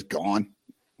Chatwood is gone.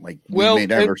 Like we may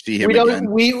never see him again.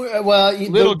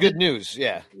 Good news,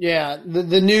 yeah. Yeah,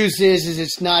 the news is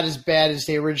it's not as bad as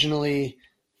they originally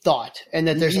thought, and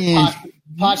that there's a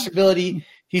possibility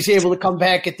he's able to come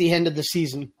back at the end of the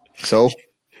season. So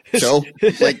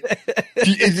like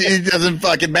it doesn't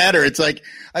fucking matter. It's like,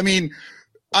 I mean,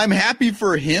 I'm happy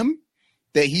for him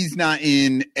that he's not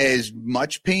in as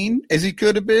much pain as he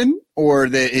could have been, or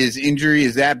that his injury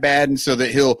is that bad, and so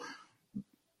that he'll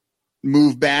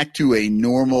move back to a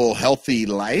normal, healthy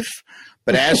life.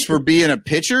 But as for being a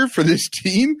pitcher for this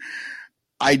team,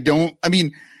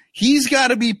 he's got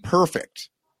to be perfect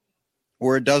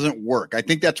or it doesn't work. I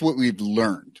think that's what we've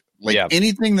learned.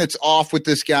 Anything that's off with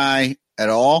this guy at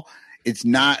all, it's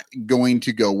not going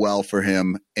to go well for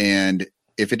him. And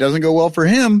if it doesn't go well for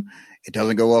him, it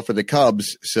doesn't go well for the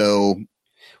Cubs. So,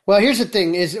 well, here's the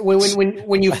thing: is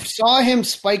when you saw him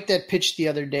spike that pitch the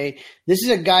other day, this is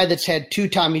a guy that's had 2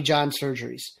 Tommy John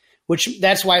surgeries,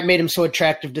 that's why it made him so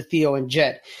attractive to Theo and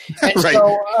Jet. And right.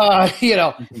 So,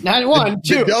 not 1,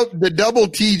 2. The double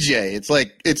TJ.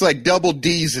 It's like double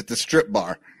D's at the strip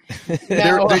bar.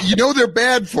 Now, they're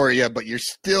bad for you, but you're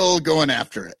still going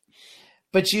after it.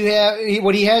 But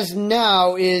what he has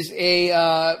now is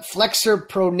a flexor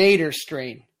pronator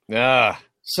strain.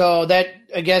 So that,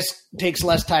 I guess, takes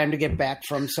less time to get back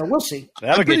from. So we'll see.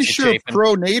 I'm pretty sure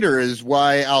pronator is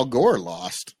why Al Gore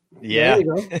lost. Yeah. There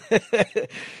you go.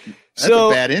 That's a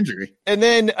bad injury. And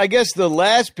then I guess the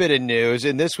last bit of news,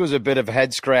 and this was a bit of a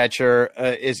head scratcher,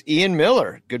 is Ian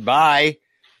Miller. Goodbye.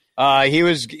 He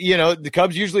was, the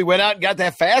Cubs usually went out and got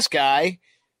that fast guy.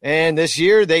 And this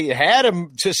year they had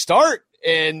him to start,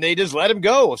 and they just let him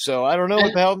go. So I don't know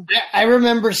what the hell. I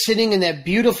remember sitting in that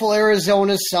beautiful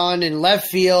Arizona sun in left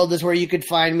field is where you could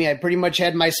find me. I pretty much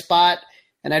had my spot,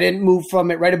 and I didn't move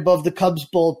from it, right above the Cubs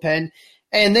bullpen.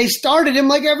 And they started him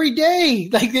like every day.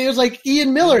 Like it was like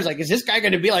Ian Miller's like, is this guy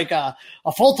going to be like a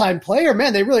full-time player?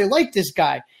 Man, they really like this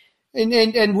guy.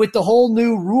 And with the whole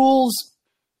new rules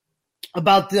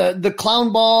about the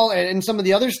clown ball and some of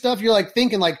the other stuff, you're like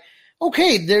thinking like,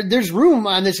 okay, there's room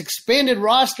on this expanded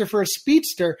roster for a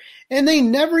speedster, and they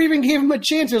never even gave him a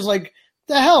chance. It was like,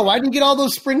 the hell? Why didn't get all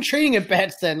those spring training at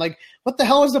bats then? Like, what the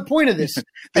hell is the point of this?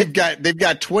 They've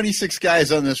got 26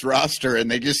 guys on this roster, and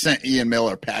they just sent Ian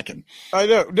Miller packing. I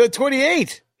know, no,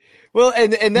 28. Well,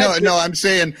 and that's no, I'm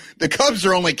saying the Cubs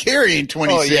are only carrying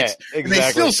 26, oh, yeah, exactly. And they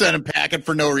still sent him packing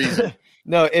for no reason.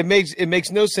 No, it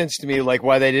makes no sense to me, like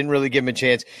why they didn't really give him a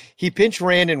chance. He pinch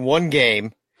ran in one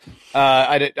game.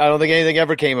 I don't think anything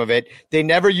ever came of it. They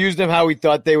never used him how we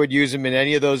thought they would use him in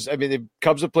any of those. I mean, the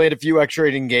Cubs have played a few extra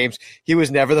inning games. He was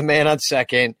never the man on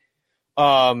second.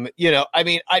 I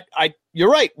mean, you're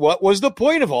right. What was the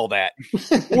point of all that?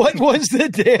 What was the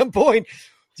damn point?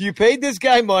 You paid this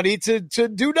guy money to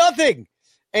do nothing.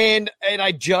 And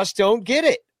I just don't get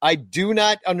it. I do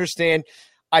not understand.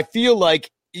 I feel like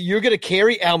you're going to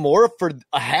carry Almora for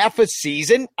a half a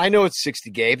season. I know it's 60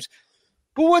 games.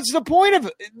 But what's the point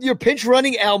of your pinch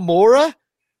running Almora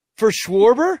for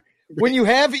Schwarber when you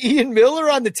have Ian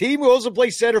Miller on the team who also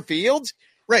plays center field?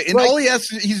 Right, and all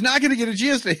he's not going to get a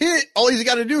chance to hit. All he's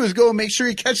got to do is go and make sure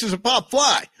he catches a pop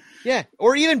fly. Yeah,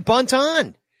 or even bunt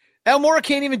on. Almora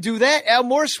can't even do that.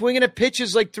 Almora's swinging at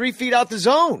pitches like 3 feet out the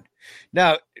zone.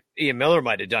 Now, Ian Miller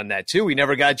might have done that too. We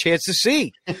never got a chance to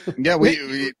see. Yeah,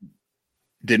 we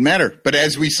didn't matter. But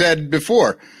as we said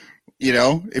before,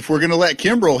 if we're going to let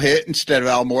Kimbrel hit instead of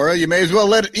Almora, you may as well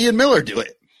let Ian Miller do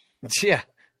it. Yeah.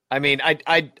 I mean,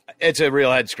 it's a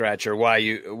real head scratcher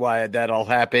why that all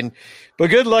happened, but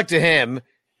good luck to him.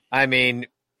 I mean,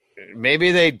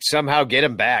 maybe they somehow get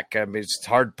him back. I mean, it's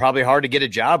probably hard to get a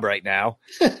job right now.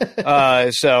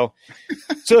 So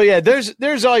yeah,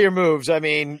 there's all your moves. I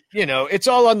mean, it's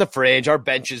all on the fringe. Our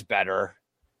bench is better,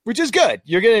 which is good.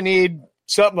 You're going to need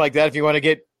something like that if you want to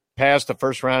get past the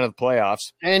first round of the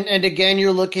playoffs. And again,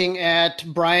 you're looking at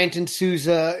Bryant and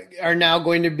Souza are now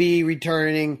going to be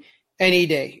returning any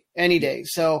day.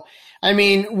 So, I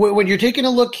mean, when you're taking a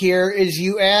look here is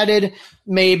you added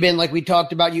Maben, like we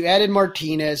talked about, you added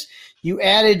Martinez, you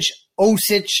added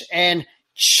Osich and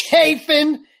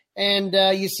Chafin, and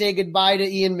you say goodbye to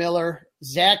Ian Miller,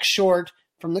 Zach Short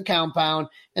from the compound,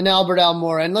 and Albert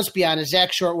Almora. And let's be honest,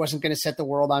 Zach Short wasn't going to set the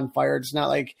world on fire. It's not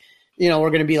like, we're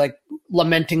going to be like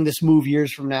lamenting this move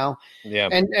years from now. Yeah.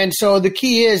 And so the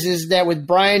key is that with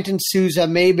Bryant and Souza,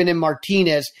 Maben and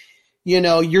Martinez,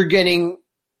 you're getting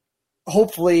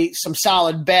hopefully some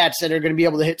solid bats that are going to be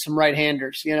able to hit some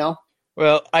right-handers,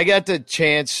 Well, I got the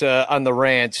chance on the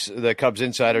Rants, the Cubs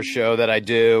Insider show that I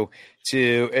do,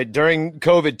 to during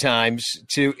COVID times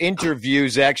to interview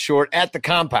Zach Short at the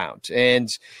compound. And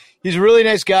he's a really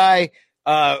nice guy.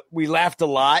 We laughed a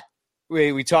lot.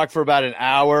 We talked for about an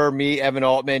hour, me, Evan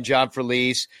Altman, John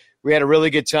Felice. We had a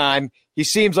really good time. He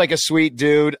seems like a sweet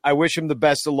dude. I wish him the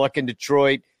best of luck in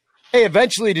Detroit. Hey,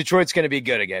 eventually Detroit's going to be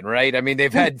good again, right? I mean,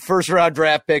 they've had first-round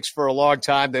draft picks for a long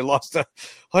time. They lost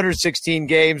 116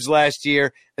 games last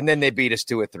year, and then they beat us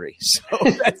 2-3. So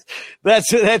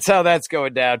that's how that's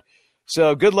going down.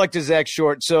 So good luck to Zach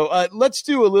Short. So let's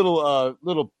do a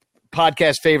little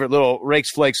podcast favorite, little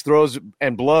rakes, flakes, throws,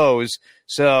 and blows.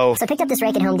 So picked up this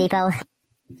rake at Home Depot.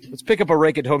 Let's pick up a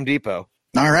rake at Home Depot.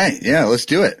 All right. Yeah, let's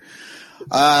do it.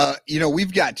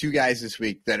 We've got two guys this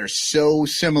week that are so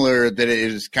similar that it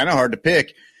is kind of hard to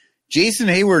pick. Jason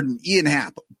Hayward and Ian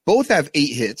Happ both have 8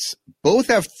 hits, both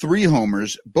have 3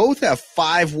 homers, both have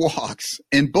 5 walks,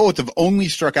 and both have only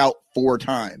struck out 4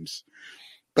 times.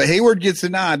 But Hayward gets a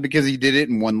nod because he did it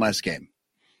in one less game,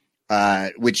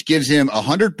 which gives him a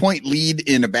 100-point lead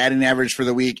in a batting average for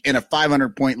the week and a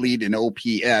 500-point lead in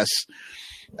OPS.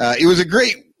 It was a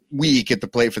great week at the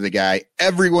plate for the guy.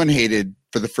 Everyone hated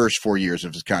for the first 4 years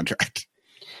of his contract.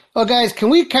 Well, guys, can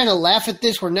we kind of laugh at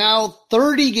this? We're now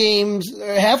 30 games,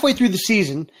 halfway through the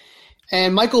season,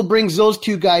 and Michael brings those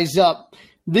two guys up.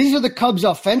 These are the Cubs'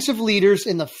 offensive leaders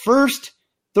in the first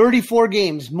 34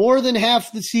 games, more than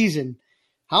half the season.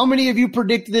 How many of you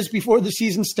predicted this before the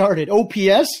season started?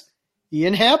 OPS,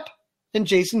 Ian Happ, and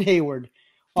Jason Hayward.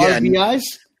 Yeah, RBIs,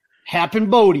 Happ and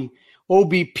Bodie.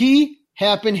 OBP,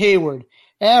 Happ and Hayward.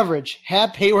 Average,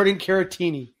 Happ, Hayward, and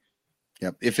Caratini.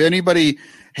 Yep. If anybody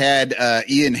had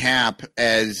Ian Happ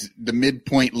as the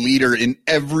midpoint leader in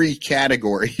every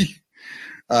category,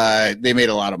 they made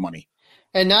a lot of money.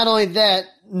 And not only that,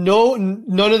 none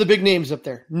of the big names up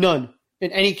there. None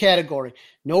in any category.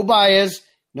 No Baez,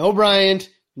 no Bryant,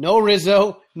 no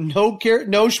Rizzo, no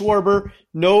Schwarber,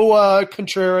 no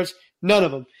Contreras, none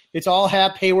of them. It's all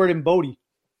Happ, Hayward, and Bodie.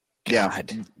 Yeah,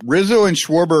 Rizzo and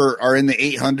Schwarber are in the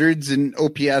 800s in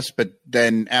OPS, but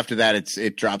then after that,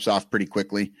 it drops off pretty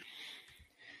quickly.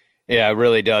 Yeah, it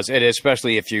really does, and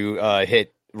especially if you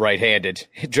hit right-handed,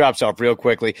 it drops off real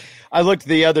quickly. I looked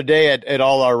the other day at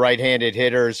all our right-handed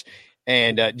hitters,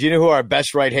 and do you know who our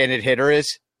best right-handed hitter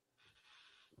is?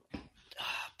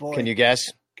 Boy, can you guess?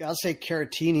 I'll say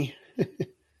Caratini.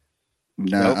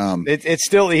 No, nope. It's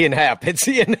still Ian Happ. It's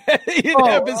Ian Happ.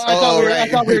 I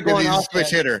thought we were going off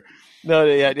switch hitter.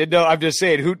 No, I'm just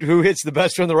saying who hits the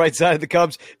best from the right side of the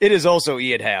Cubs. It is also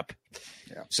Ian Happ.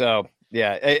 Yeah. So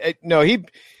no,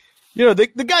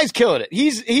 the guy's killing it.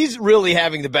 He's really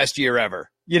having the best year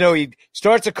ever. He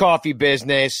starts a coffee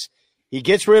business. He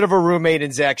gets rid of a roommate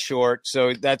in Zach Short,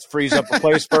 so that frees up a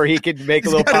place where he can make a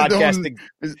little podcasting.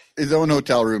 His own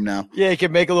hotel room now. Yeah, he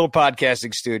can make a little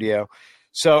podcasting studio.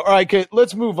 So, all right,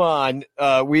 let's move on.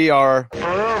 We are. I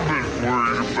haven't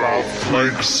worried about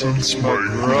Flake since my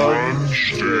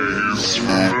grunge days.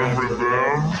 Remember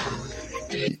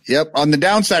them? Yep. On the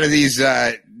downside of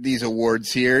these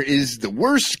awards here is the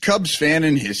worst Cubs fan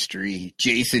in history,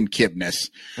 Jason Kipnis.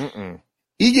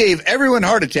 He gave everyone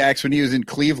heart attacks when he was in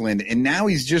Cleveland, and now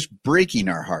he's just breaking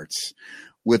our hearts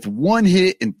with 1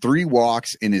 hit and 3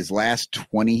 walks in his last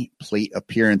 20 plate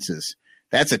appearances.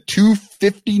 That's a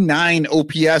 259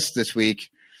 OPS this week.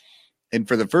 And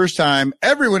for the first time,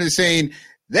 everyone is saying,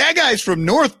 that guy's from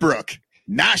Northbrook,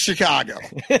 not Chicago.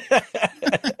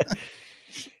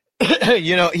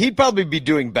 He'd probably be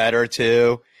doing better,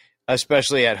 too,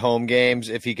 especially at home games,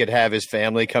 if he could have his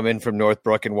family come in from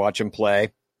Northbrook and watch him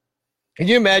play. Can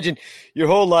you imagine your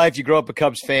whole life, you grow up a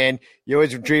Cubs fan, you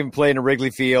always dream of playing at Wrigley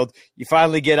Field, you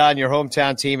finally get on your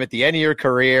hometown team at the end of your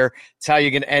career, it's how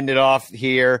you're going to end it off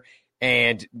here,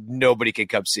 and nobody can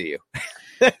come see you.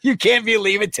 You can't be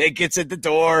leaving tickets at the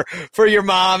door for your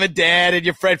mom and dad and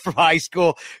your friend from high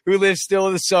school who lives still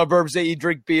in the suburbs that you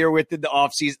drink beer with in the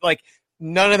offseason. Like,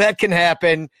 none of that can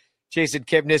happen. Jason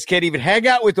Kipnis can't even hang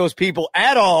out with those people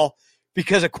at all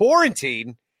because of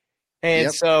quarantine.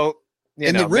 And so,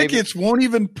 the Ricketts won't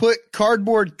even put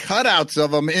cardboard cutouts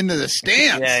of them into the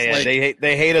stands. Yeah,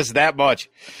 they hate us that much.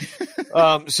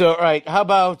 All right, how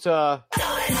about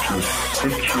Just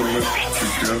put your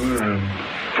lips together and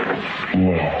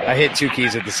blow. I hit 2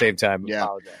 keys at the same time. Yeah.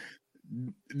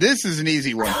 This is an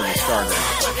easy one for the starter.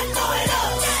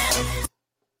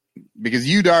 Because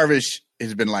Yu Darvish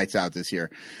has been lights out this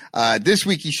year. This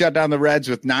week he shut down the Reds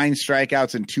with 9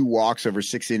 strikeouts and 2 walks over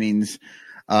 6 innings.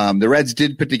 The Reds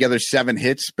did put together 7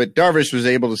 hits, but Darvish was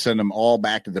able to send them all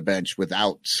back to the bench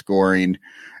without scoring.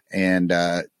 And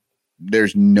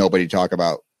there's nobody to talk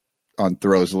about on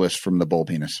throws list from the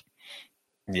bullpenis.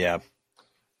 Yeah.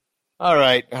 All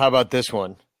right. How about this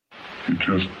one? You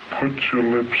just put your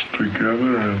lips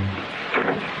together and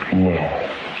blow.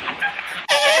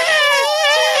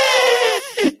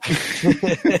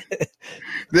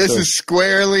 This is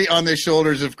squarely on the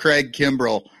shoulders of Craig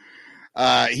Kimbrell.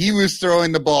 He was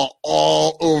throwing the ball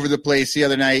all over the place the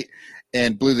other night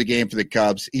and blew the game for the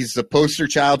Cubs. He's the poster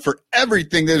child for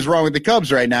everything that is wrong with the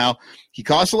Cubs right now. He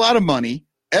costs a lot of money.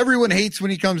 Everyone hates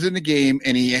when he comes in the game,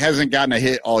 and he hasn't gotten a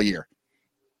hit all year.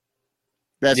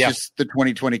 That's just the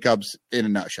 2020 Cubs in a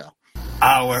nutshell.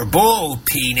 Our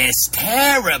bullpen is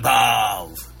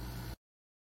terrible.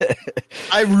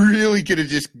 I really could have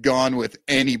just gone with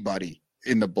anybody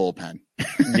in the bullpen.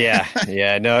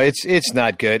 No, it's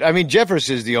not good. I mean,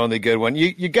 Jefferson is the only good one.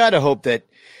 You got to hope that.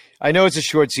 I know it's a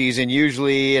short season.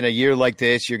 Usually in a year like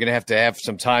this, you're going to have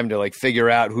some time to figure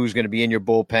out who's going to be in your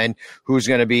bullpen, who's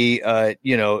going to be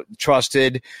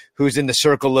trusted, who's in the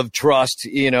circle of trust.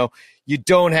 You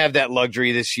don't have that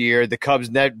luxury this year. The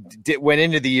Cubs went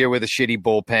into the year with a shitty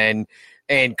bullpen,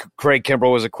 and Craig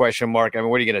Kimbrell was a question mark. I mean,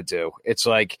 what are you going to do? It's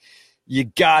like you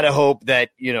got to hope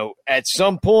that at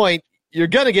some point you're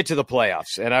going to get to the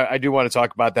playoffs, and I do want to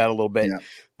talk about that a little bit. Yeah.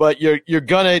 But we're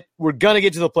gonna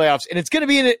get to the playoffs, and it's gonna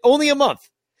be in only a month.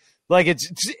 Like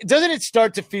doesn't it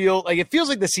start to feel like it feels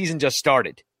like the season just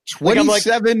started? Like,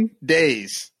 27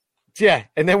 days. Yeah,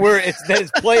 and then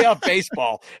it's playoff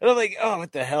baseball. And I'm like, oh,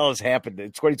 what the hell has happened?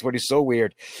 2020 is so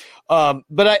weird.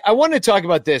 But I want to talk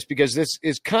about this because this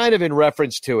is kind of in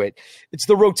reference to it. It's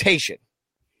the rotation.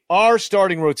 Our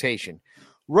starting rotation.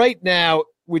 Right now,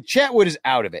 with Chatwood is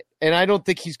out of it, and I don't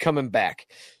think he's coming back.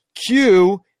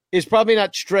 Q is probably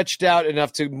not stretched out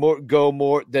enough to go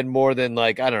more than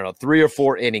like, I don't know, 3 or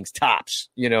 4 innings tops.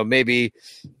 Maybe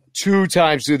 2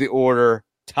 times through the order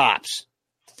tops.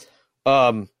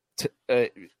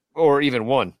 Or even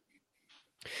 1.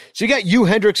 So you got you,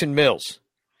 Hendricks, and Mills.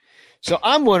 So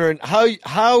I'm wondering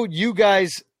how you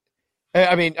guys.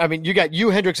 I mean, you got you,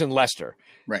 Hendricks, and Lester.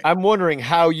 Right. I'm wondering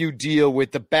how you deal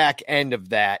with the back end of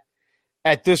that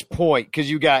at this point, because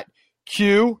you got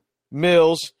Q,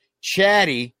 Mills,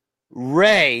 Chatty,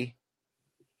 Ray,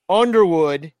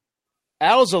 Underwood,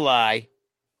 Alzolay,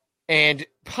 and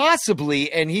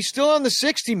possibly, and he's still on the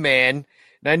 60-man.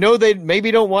 And I know they maybe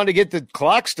don't want to get the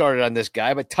clock started on this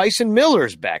guy, but Tyson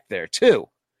Miller's back there too.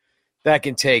 That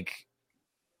can take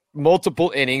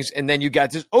multiple innings. And then you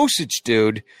got this Osich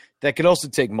dude that can also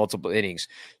take multiple innings.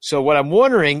 So what I'm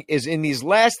wondering is in these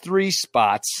last 3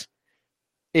 spots,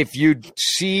 if you'd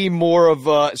see more of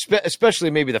especially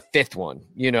maybe the 5th one,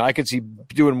 I could see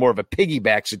doing more of a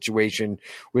piggyback situation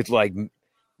with like,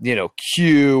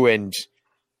 Q and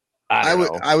I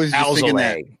was just thinking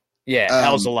that. Yeah,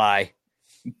 Alzolay.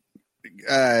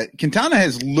 Quintana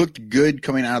has looked good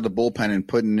coming out of the bullpen and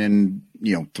putting in,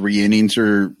 3 innings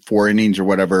or 4 innings or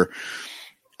whatever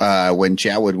when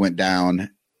Chatwood went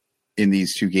down in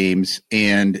these 2 games.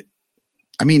 And,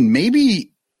 I mean,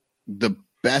 maybe the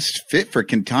best fit for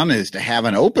Quintana is to have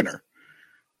an opener.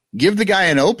 Give the guy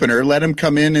an opener, let him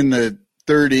come in the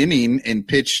 3rd inning and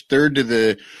pitch 3rd to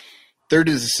the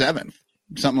 7th,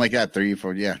 something like that, 3 or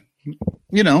 4, yeah.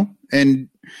 And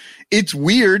it's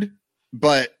weird,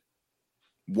 but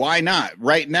why not?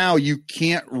 Right now, you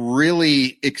can't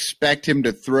really expect him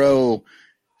to throw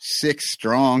 6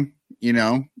 strong,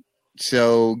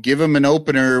 So give him an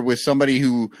opener with somebody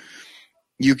who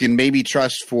you can maybe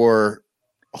trust for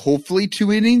hopefully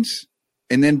 2 innings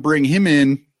and then bring him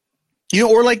in,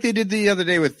 or like they did the other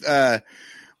day with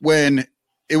when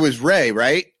it was Ray,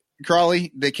 right?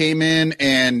 Crawley, they came in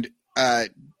and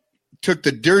took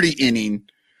the dirty inning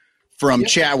from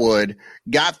Chatwood,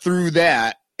 got through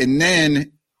that, and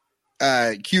then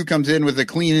Q comes in with a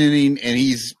clean inning, and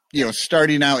he's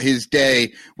starting out his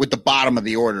day with the bottom of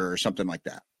the order or something like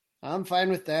that. I'm fine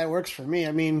with that. Works for me.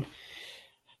 I mean,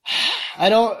 I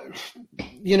don't,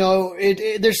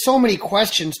 there's so many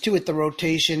questions too with the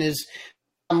rotation. Is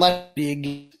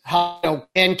how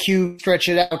can Q stretch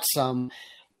it out some?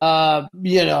 And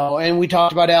we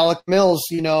talked about Alec Mills.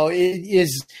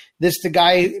 Is this the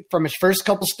guy from his first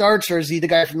couple starts, or is he the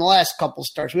guy from the last couple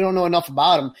starts? We don't know enough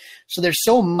about him. So there's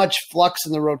so much flux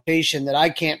in the rotation that I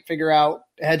can't figure out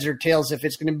heads or tails if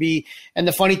it's going to be. And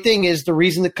the funny thing is, the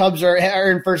reason the Cubs are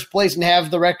in first place and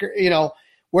have the record,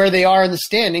 where they are in the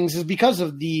standings, is because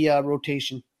of the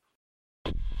rotation.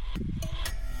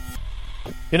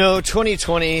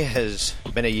 2020 has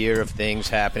been a year of things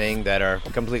happening that are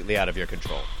completely out of your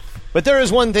control. But there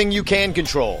is one thing you can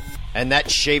control, and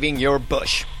that's shaving your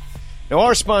bush. Now,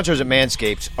 our sponsors at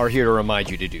Manscaped are here to remind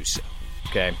you to do so,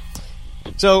 okay?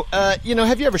 So, have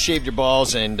you ever shaved your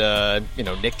balls and,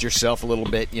 nicked yourself a little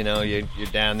bit? You're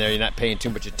down there, you're not paying too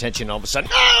much attention, all of a sudden,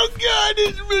 oh, God,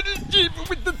 it's really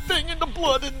with the thing and the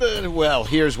blood and the... Well,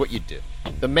 here's what you do.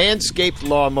 The Manscaped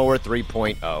Lawnmower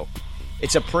 3.0.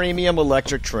 It's a premium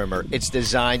electric trimmer. It's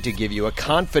designed to give you a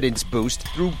confidence boost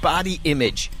through body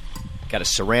image. Got a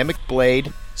ceramic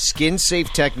blade,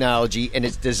 skin-safe technology, and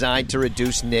it's designed to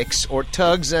reduce nicks or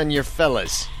tugs on your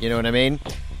fellas. You know what I mean?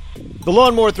 The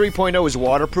Lawnmower 3.0 is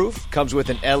waterproof, comes with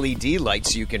an LED light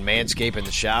so you can manscape in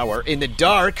the shower, in the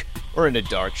dark, or in a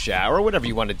dark shower, whatever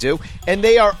you want to do. And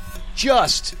they are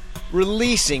just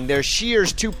releasing their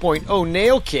Shears 2.0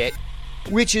 nail kit,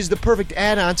 which is the perfect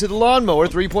add-on to the Lawnmower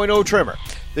 3.0 trimmer.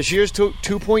 The Shears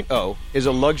 2.0 is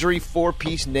a luxury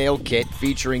 4-piece nail kit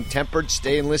featuring tempered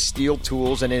stainless steel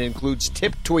tools, and it includes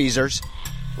tipped tweezers,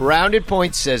 rounded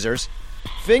point scissors,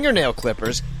 fingernail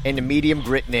clippers, and a medium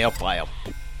grit nail file.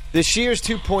 The Shears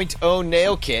 2.0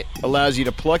 nail kit allows you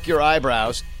to pluck your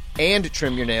eyebrows and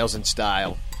trim your nails in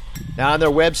style. Now, on their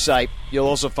website, you'll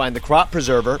also find the Crop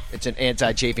Preserver. It's an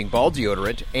anti-chafing ball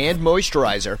deodorant and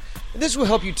moisturizer. And this will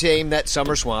help you tame that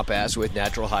summer swamp ass with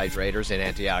natural hydrators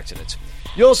and antioxidants.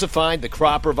 You'll also find the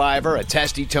Crop Reviver, a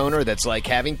testy toner that's like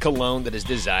having cologne that is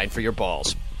designed for your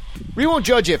balls. We won't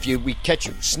judge if we catch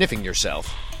you sniffing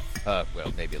yourself. Well,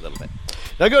 maybe a little bit.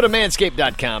 Now go to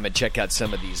manscaped.com and check out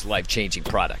some of these life-changing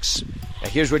products. Now,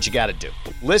 here's what you got to do.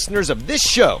 Listeners of this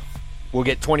show will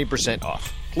get 20%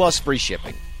 off, plus free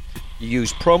shipping. You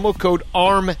use promo code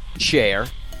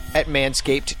ARMCHAIR at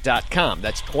manscaped.com.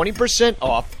 That's 20%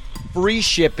 off, free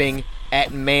shipping at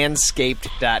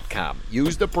manscaped.com.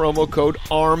 Use the promo code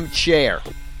ARMCHAIR.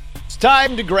 It's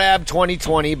time to grab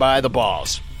 2020 by the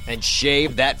balls and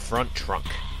shave that front trunk.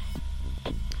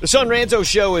 The Son Ranto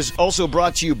Show is also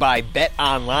brought to you by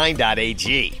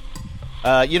betonline.ag.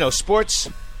 Sports,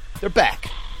 they're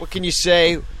back. What can you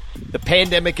say? The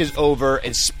pandemic is over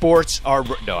and sports are...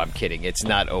 No, I'm kidding. It's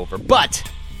not over. But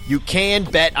you can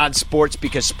bet on sports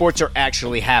because sports are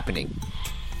actually happening.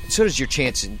 So does your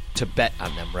chance to bet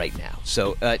on them right now.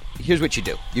 So here's what you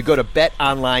do. You go to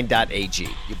betonline.ag.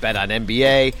 You bet on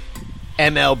NBA,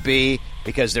 MLB,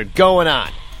 because they're going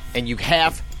on. And you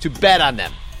have to bet on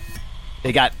them.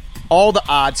 They got all the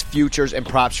odds, futures, and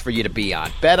props for you to be on.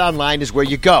 BetOnline is where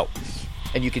you go.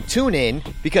 And you can tune in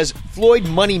because Floyd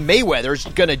Money Mayweather is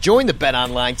going to join the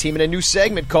BetOnline team in a new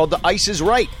segment called The Ice is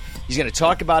Right. He's going to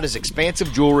talk about his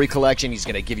expansive jewelry collection. He's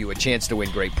going to give you a chance to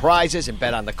win great prizes and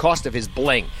bet on the cost of his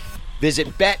bling. Visit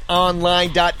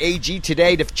betonline.ag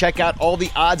today to check out all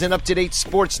the odds and up-to-date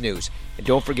sports news. And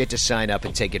don't forget to sign up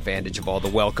and take advantage of all the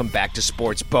welcome back to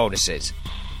sports bonuses.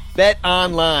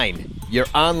 BetOnline, your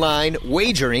online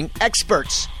wagering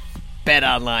experts.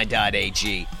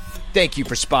 BetOnline.ag. Thank you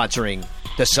for sponsoring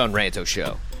the Son Ranto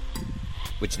Show,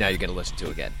 which now you're going to listen to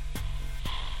again.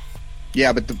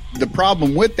 Yeah, but the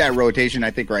problem with that rotation,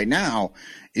 I think, right now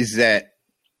is that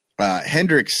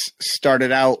Hendricks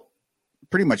started out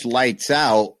pretty much lights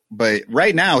out, but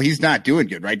right now he's not doing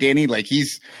good, right, Danny? Like,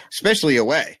 he's especially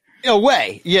away.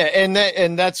 Away, yeah,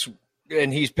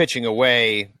 and he's pitching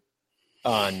away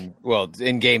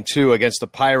in game 2 against the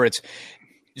Pirates.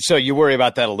 So you worry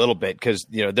about that a little bit because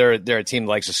they're a team that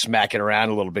likes to smack it around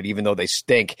a little bit, even though they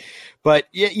stink. But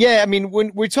yeah, I mean,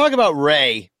 when we talk about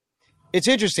Ray, it's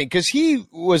interesting because he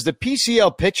was the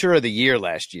PCL pitcher of the year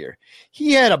last year.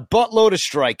 He had a buttload of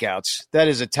strikeouts. That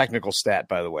is a technical stat,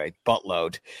 by the way,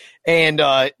 buttload. And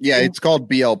it's called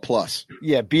BL plus.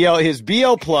 Yeah, his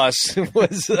BL plus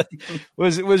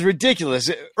was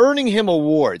ridiculous, earning him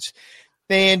awards.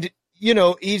 And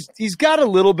he's got a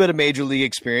little bit of major league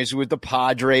experience with the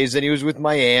Padres, and he was with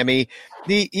Miami.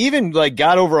 He even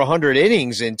got over 100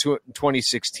 innings in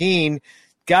 2016,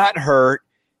 got hurt,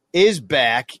 is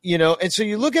back, and so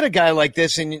you look at a guy like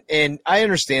this, and I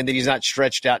understand that he's not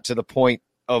stretched out to the point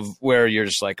of where you're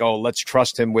just like, oh, let's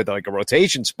trust him with a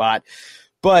rotation spot.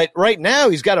 But right now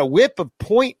he's got a whip of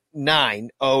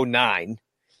 .909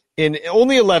 in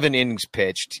only 11 innings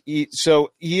pitched.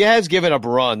 So he has given up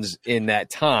runs in that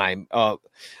time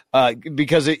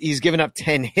because he's given up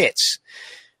 10 hits.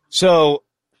 So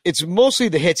it's mostly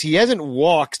the hits. He hasn't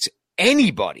walked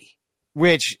anybody,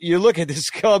 which you look at this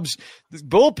Cubs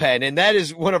bullpen, and that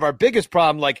is one of our biggest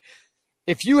problems. Like,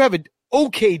 if you have an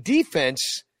okay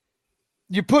defense,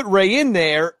 you put Ray in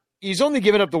there, he's only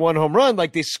given up the one home run.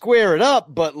 Like, they square it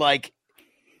up, but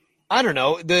I don't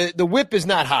know. The whip is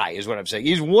not high, is what I'm saying.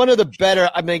 He's one of the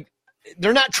better. I mean,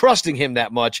 they're not trusting him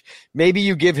that much. Maybe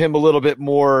you give him a little bit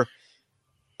more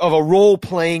of a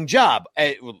role-playing job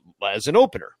as an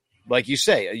opener. Like you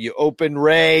say, you open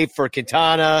Ray for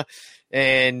Quintana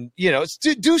and,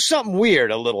 do something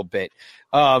weird a little bit.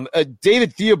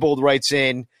 David Theobald writes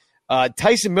in,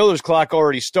 Tyson Miller's clock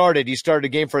already started. He started a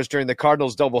game for us during the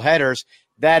Cardinals doubleheaders.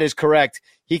 That is correct.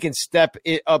 He can step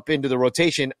it up into the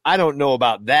rotation. I don't know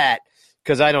about that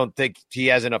because I don't think he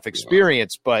has enough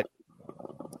experience, but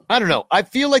I don't know. I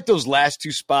feel like those last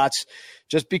 2 spots,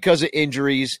 just because of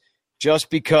injuries, just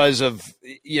because of,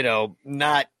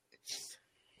 not –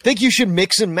 I think you should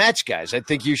mix and match, guys. I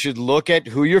think you should look at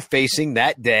who you're facing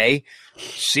that day,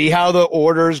 see how the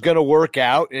order is going to work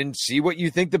out, and see what you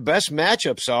think the best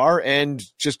matchups are, and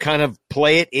just kind of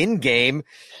play it in game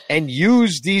and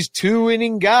use these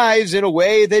 2-inning guys in a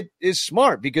way that is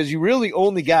smart because you really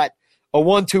only got a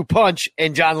 1-2 punch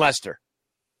and John Lester.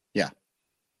 Yeah.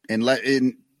 And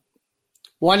in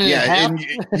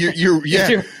 1.5. You're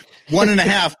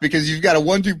 1.5 because you've got a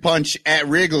 1-2 punch at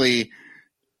Wrigley.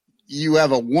 You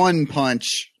have a 1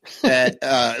 punch at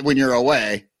when you're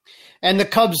away. And the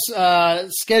Cubs'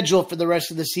 schedule for the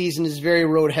rest of the season is very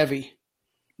road heavy.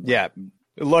 Yeah.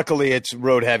 Luckily, it's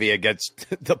road heavy against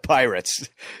the Pirates.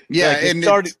 Yeah. And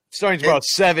starting to about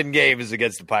 7 games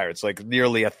against the Pirates,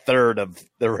 nearly a third of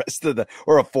the rest of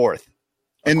or a fourth.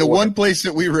 And the one place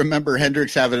that we remember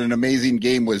Hendricks having an amazing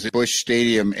game was at Busch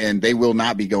Stadium, and they will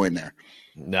not be going there.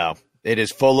 No, it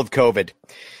is full of COVID.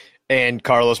 And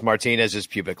Carlos Martinez's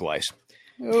pubic lice.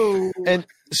 Oh. And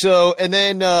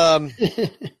then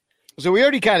So we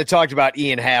already kind of talked about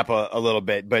Ian Happ a little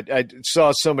bit, but I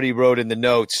saw somebody wrote in the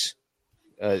notes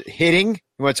hitting.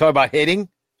 You want to talk about hitting?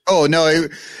 Oh, no.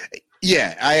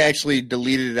 Yeah, I actually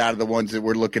deleted it out of the ones that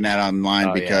we're looking at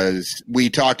online because we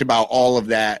talked about all of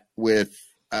that with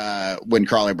when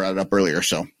Crawley brought it up earlier.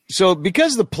 So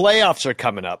because the playoffs are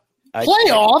coming up.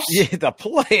 Playoffs? Yeah, the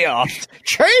playoffs.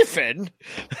 Chafin.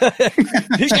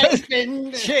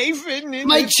 Chafin.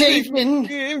 Mike Chafin.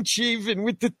 I'm chafing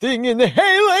with the thing in the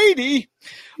hey lady.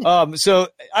 So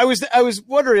I was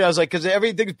wondering, I was like, because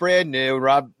everything's brand new.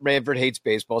 Rob Ranford hates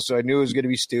baseball, so I knew it was going to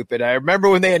be stupid. I remember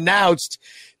when they announced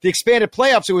the expanded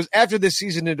playoffs, it was after the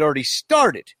season had already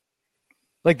started.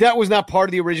 Like that was not part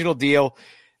of the original deal.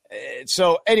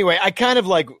 So anyway, I kind of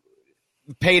like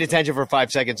paid attention for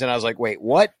 5 seconds and I was like, wait,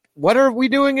 what? What are we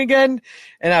doing again?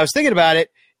 And I was thinking about it,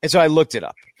 and so I looked it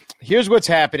up. Here's what's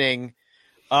happening.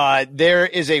 There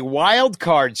is a wild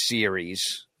card series,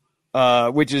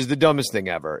 which is the dumbest thing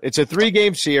ever. It's a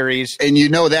 3-game series. And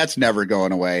that's never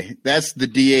going away. That's the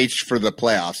DH for the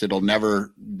playoffs. It'll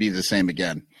never be the same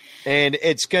again. And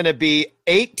it's going to be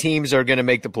 8 teams are going to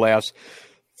make the playoffs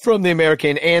from the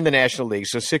American and the National League.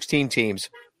 So 16 teams,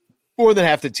 more than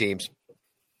half the teams.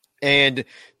 And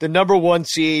the number 1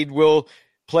 seed will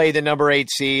play the number 8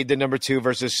 seed, the number 2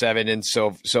 versus 7, and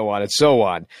so on and so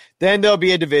on. Then there'll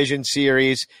be a division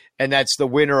series, and that's the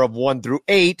winner of 1 through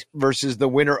 8 versus the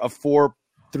winner of 4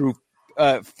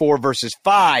 versus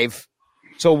 5.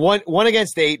 So one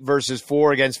against 8 versus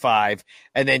 4 against 5,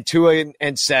 and then 2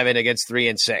 and 7 against 3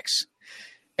 and 6.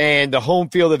 And the home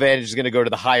field advantage is going to go to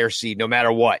the higher seed, no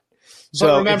matter what.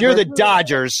 So remember, if you're the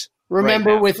Dodgers.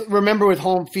 Remember with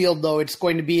home field though, it's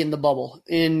going to be in the bubble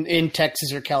in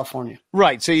Texas or California.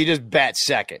 Right. So you just bat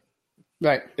second.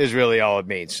 Right. Is really all it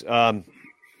means. And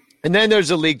then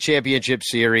there's a league championship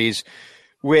series,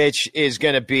 which is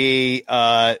going to be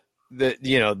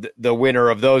the winner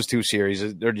of those 2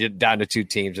 series. They're down to 2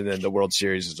 teams, and then the World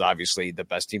Series is obviously the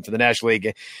best team for the National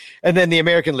League, and then the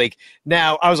American League.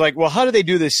 Now I was like, well, how do they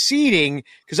do the seeding?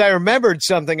 Because I remembered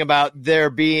something about there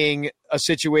being a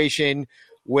situation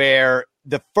where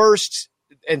the first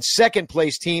and second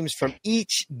place teams from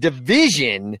each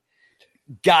division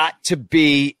got to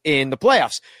be in the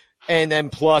playoffs. And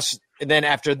then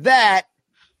after that,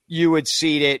 you would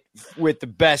seed it with the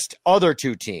best other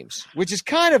 2 teams, which is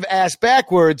kind of ass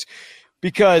backwards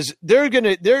because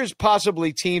there's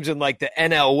possibly teams in like the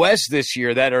NL West this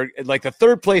year that are like the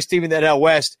 3rd place team in the NL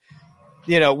West,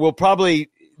 will probably,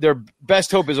 their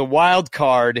best hope is a wild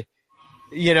card,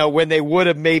 when they would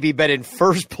have maybe been in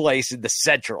first place in the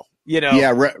Central,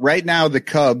 Yeah, right now the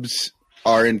Cubs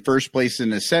are in first place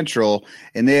in the Central,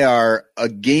 and they are a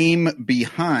game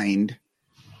behind.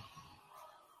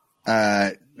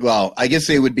 I guess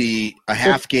they would be a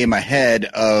half game ahead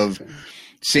of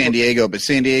San Diego, but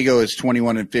San Diego is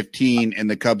 21-15, and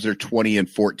the Cubs are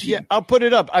 20-14. Yeah, I'll put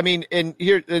it up. I mean,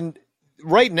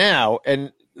 right now,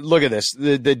 and look at this: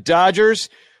 the Dodgers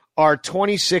are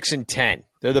 26-10.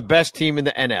 They're the best team in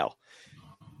the NL.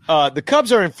 The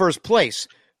Cubs are in first place,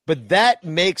 but that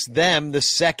makes them the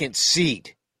 2nd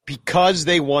seed because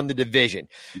they won the division.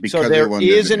 So there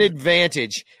is an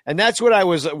advantage, and that's what I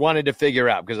wanted to figure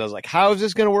out because I was like, how is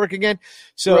this going to work again?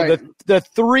 So the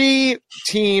 3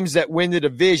 teams that win the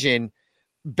division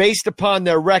based upon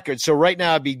their record. So right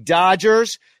now it'd be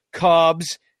Dodgers,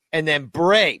 Cubs, and then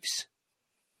Braves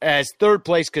as 3rd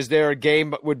place because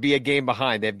would be a game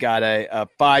behind. They've got a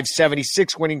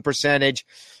 576 winning percentage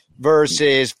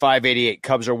versus 588.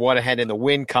 Cubs are 1 ahead in the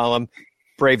win column.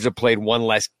 Braves have played 1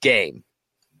 less game.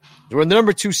 We're in the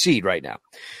number 2 seed right now.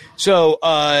 So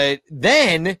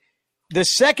then the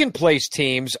 2nd place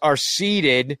teams are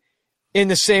seeded in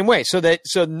the same way. So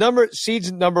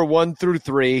seeds number 1 through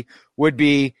 3 would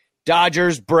be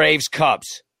Dodgers, Braves,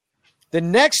 Cubs. The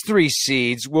next 3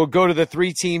 seeds will go to the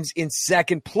 3 teams in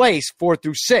 2nd place, 4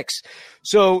 through 6.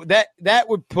 So that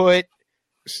would put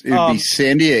it would be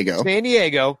San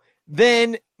Diego.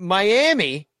 Then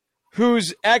Miami,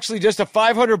 who's actually just a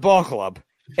 500 ball club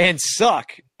and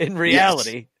suck in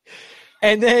reality. Yes.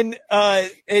 And then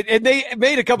and they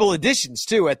made a couple additions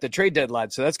too at the trade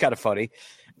deadline, so that's kind of funny.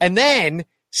 And then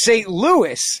St.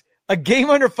 Louis, a game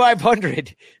under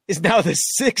 500, is now the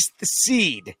 6th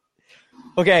seed.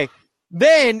 Okay.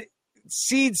 Then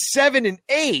seeds 7 and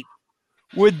 8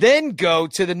 would then go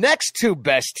to the next 2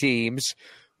 best teams,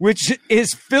 which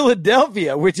is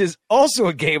Philadelphia, which is also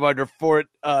a game under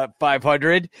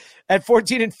 500 at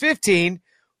 14 and 15.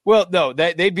 Well, no,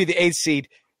 they'd be the 8th seed.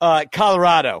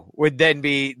 Colorado would then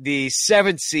be the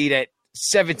 7th seed at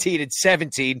 17 and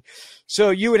 17. So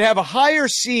you would have a higher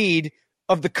seed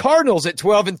of the Cardinals at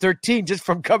 12-13 just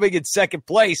from coming in second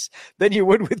place than you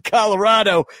would with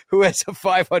Colorado, who has a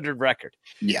 500 record.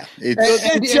 Yeah.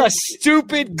 It's just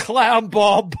stupid clown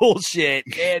ball bullshit.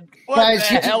 And what Guys,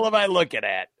 the hell am I looking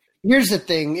at? Here's the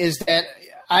thing: is that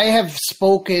I have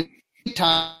spoken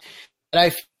time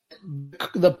that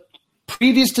the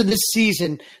previous to this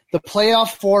season, the playoff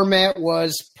format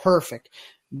was perfect.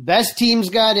 Best teams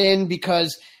got in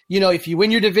because, if you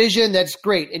win your division, that's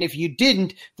great. And if you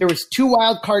didn't, there was 2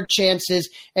 wild card chances,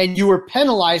 and you were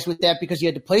penalized with that because you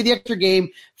had to play the extra game,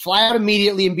 fly out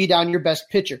immediately, and be down your best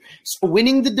pitcher. So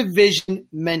winning the division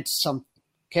meant something.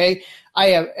 Okay,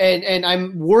 and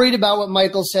I'm worried about what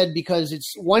Michael said because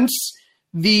it's once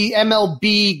the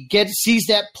MLB sees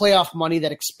that playoff money,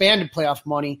 that expanded playoff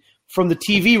money from the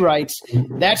TV rights,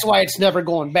 that's why it's never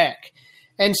going back.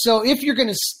 And so if you're going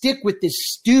to stick with this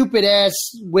stupid ass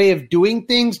way of doing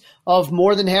things of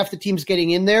more than half the teams getting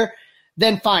in there,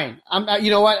 then fine.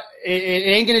 You know what? It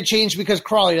ain't going to change because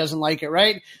Crawley doesn't like it,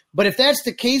 right? But if that's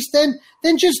the case, then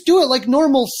just do it like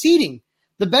normal seeding.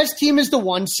 The best team is the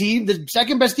 1 seed. The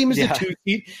second best team is the 2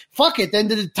 seed. Fuck it. Then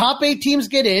the top 8 teams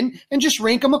get in and just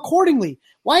rank them accordingly.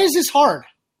 Why is this hard?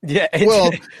 Yeah.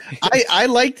 Well, I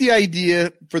like the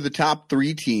idea for the top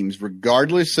 3 teams,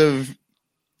 regardless of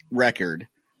record.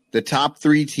 The top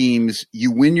 3 teams,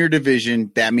 you win your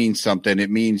division. That means something. It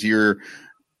means you're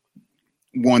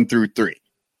 1 through 3.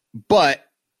 But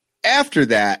after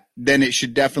that, then it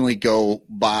should definitely go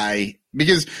by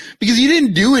because you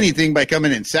didn't do anything by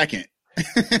coming in second.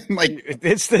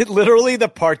 It's literally the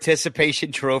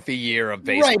participation trophy year of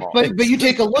baseball. Right, but you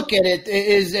take a look at it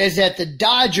is that the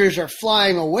Dodgers are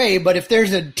flying away, but if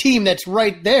there's a team that's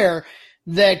right there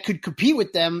that could compete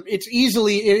with them, it's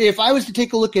easily. If I was to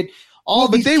take a look at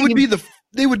all, but they would be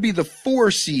the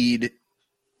 4 seed,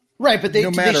 right? But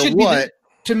no matter what,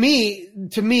 to me,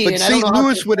 but and St.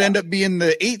 Louis would end up being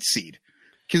the 8th seed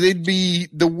because they'd be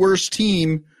the worst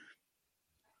team.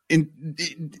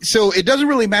 So it doesn't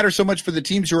really matter so much for the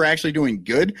teams who are actually doing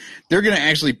good. They're going to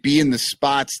actually be in the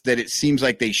spots that it seems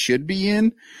like they should be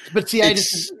in. But see,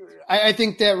 I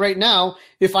think that right now,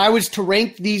 if I was to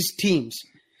rank these teams,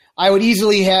 I would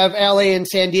easily have LA and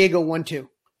San Diego 1-2.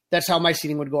 That's how my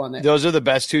seeding would go on that. Those are the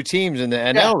best 2 teams in the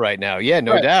NL right now. Yeah,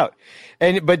 no doubt.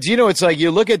 But it's like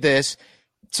you look at this.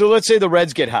 So let's say the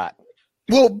Reds get hot.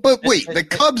 Well, but wait, the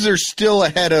Cubs are still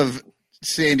ahead of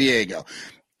San Diego.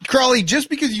 Crawley, just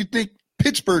because you think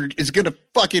Pittsburgh is going to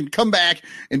fucking come back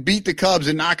and beat the Cubs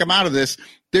and knock them out of this,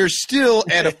 they're still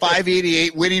at a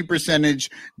 588 winning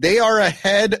percentage. They are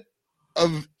ahead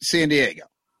of San Diego.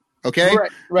 Okay?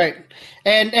 Right.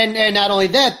 And not only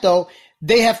that though,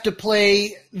 they have to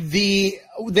play the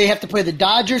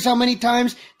Dodgers how many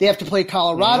times? They have to play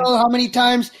Colorado how many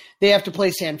times? They have to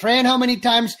play San Fran how many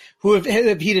times? Who have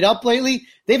heated up lately?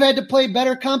 They've had to play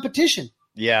better competition.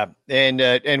 Yeah,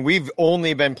 and we've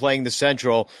only been playing the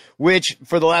Central, which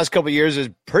for the last couple of years has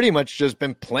pretty much just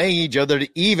been playing each other to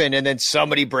even, and then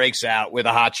somebody breaks out with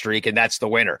a hot streak, and that's the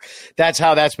winner. That's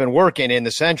how that's been working in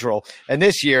the Central, and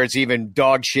this year it's even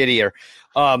dog shittier.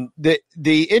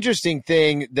 The interesting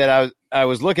thing that I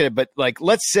was looking at, but like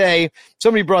let's say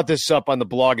somebody brought this up on the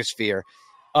blogosphere,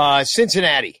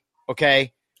 Cincinnati.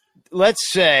 Okay, let's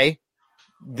say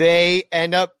they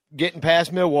end up getting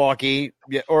past Milwaukee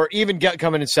or even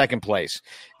coming in second place.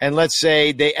 And let's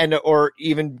say they end up or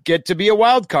even get to be a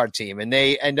wild card team and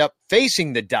they end up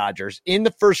facing the Dodgers in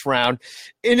the first round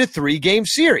in a 3-game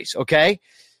series. Okay.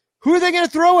 Who are they going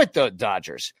to throw at the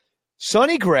Dodgers?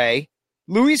 Sonny Gray,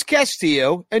 Luis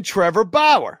Castillo, and Trevor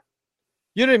Bauer.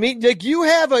 You know what I mean? Like you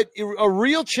have a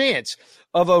real chance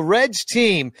of a Reds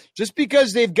team just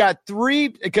because they've got 3,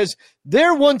 because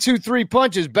their 1-2-3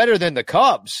 punch is better than the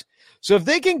Cubs. So if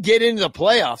they can get into the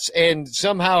playoffs and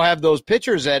somehow have those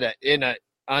pitchers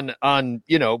on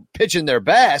pitching their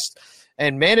best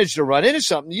and manage to run into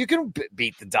something, you can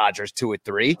beat the Dodgers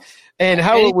 2-3. And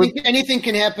anything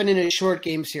can happen in a short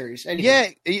game series. Anything.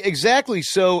 Yeah, exactly.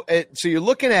 So you're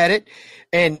looking at it,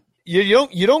 and you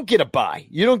don't get a bye.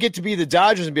 You don't get to be the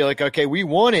Dodgers and be like, okay, we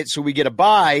won it, so we get a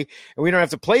bye, and we don't have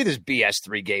to play this BS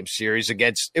 3-game series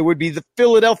against. It would be the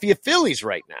Philadelphia Phillies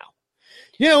right now.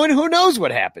 And who knows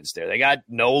what happens there? They got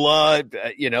Nola,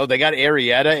 they got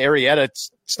Arrieta. Arrieta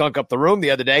stunk up the room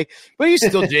the other day, but he's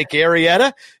still Jake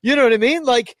Arrieta. You know what I mean?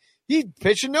 Like, he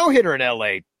pitched a no-hitter in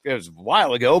L.A. It was a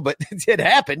while ago, but it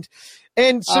happened.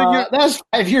 And so that was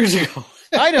 5 years ago.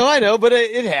 I know, but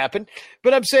it happened.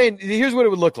 But I'm saying, here's what it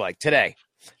would look like today.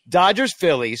 Dodgers,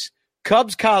 Phillies,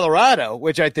 Cubs, Colorado,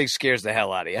 which I think scares the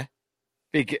hell out of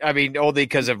you. Only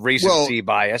because of recency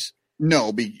bias.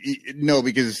 No,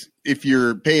 because if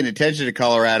you're paying attention to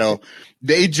Colorado,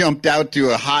 they jumped out to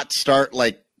a hot start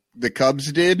like the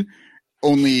Cubs did,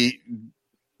 only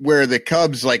where the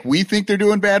Cubs, like we think they're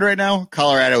doing bad right now,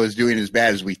 Colorado is doing as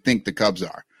bad as we think the Cubs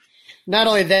are. Not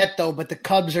only that, though, but the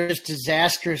Cubs are just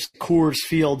disastrous Coors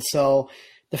Field. So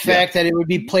the fact that it would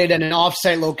be played at an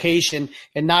off-site location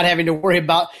and not having to worry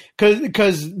about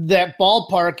because that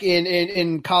ballpark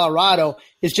in Colorado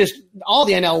is just all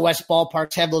the NL West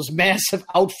ballparks have those massive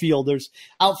outfield,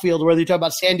 whether you talk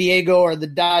about San Diego or the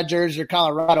Dodgers or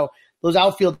Colorado, those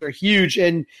outfielders are huge.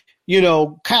 And,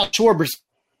 Kyle Schwarber's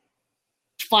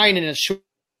fine in a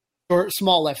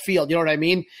small left field. You know what I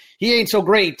mean? He ain't so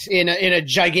great in a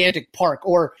gigantic park,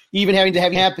 or even having to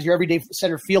have happen your everyday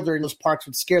center fielder in those parks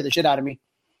would scare the shit out of me.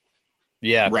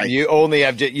 Yeah, right. You only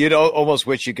have you'd almost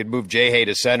wish you could move J-Hay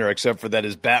to center, except for that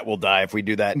his bat will die if we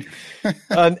do that.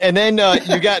 And then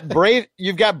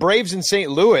you've got Braves in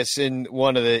St. Louis in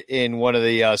one of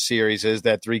the series,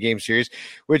 that 3-game series,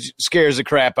 which scares the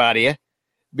crap out of you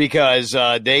because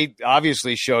they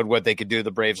obviously showed what they could do to the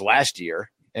Braves last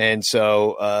year, and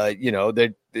so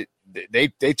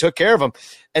they took care of them.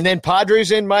 And then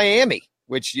Padres in Miami,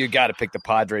 which you got to pick the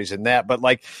Padres in that, but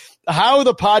like. How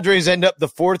the Padres end up the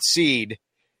 4th seed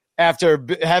after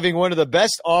having one of the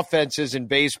best offenses in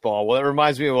baseball. Well, it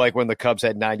reminds me of like when the Cubs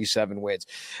had 97 wins.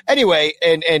 Anyway,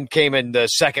 and came in the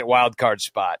second wild card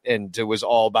spot, and it was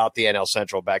all about the NL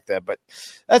Central back then. But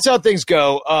that's how things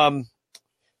go.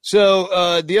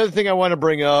 So the other thing I want to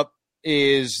bring up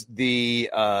is the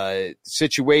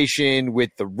situation with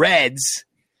the Reds.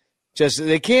 Just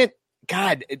they can't.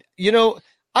 God,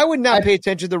 I would not pay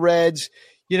attention to the Reds.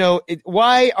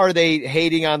 Why are they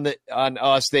hating on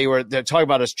us? They're talking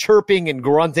about us chirping and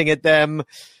grunting at them,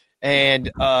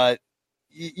 and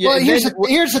here's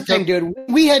the thing, dude.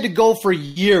 We had to go for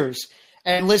years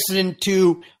and listening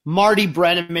to Marty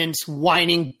Brenneman's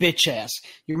whining bitch ass.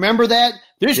 You remember that?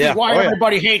 This is why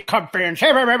everybody hates Cub fans.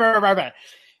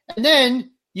 And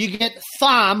then you get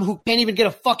Thom, who can't even get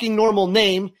a fucking normal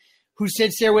name, who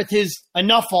sits there with his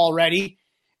enough already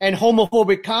and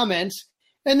homophobic comments.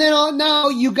 And then now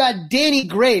you got Danny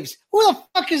Graves. Who the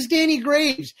fuck is Danny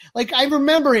Graves? Like, I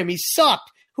remember him. He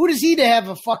sucked. Who does he to have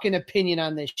a fucking opinion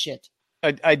on this shit?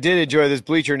 I did enjoy this.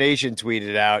 Bleacher Nation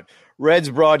tweeted out,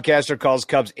 Reds broadcaster calls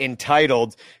Cubs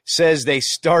entitled, says they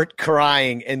start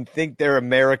crying and think they're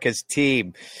America's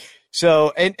team.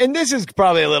 So, and this is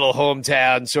probably a little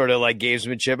hometown sort of like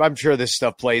gamesmanship. I'm sure this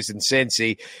stuff plays in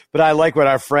Cincy, but I like what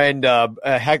our friend,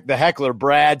 the heckler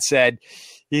Brad said.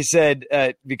 He said,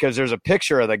 because there's a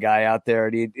picture of the guy out there,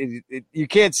 and you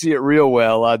can't see it real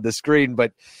well on the screen,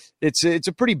 but it's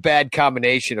a pretty bad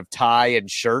combination of tie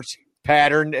and shirt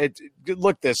pattern.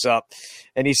 Look this up.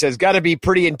 And he says, got to be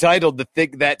pretty entitled to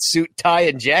think that suit, tie,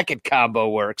 and jacket combo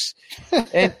works.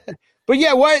 But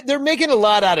yeah, why they're making a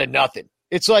lot out of nothing.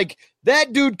 It's like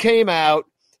that dude came out,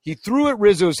 he threw at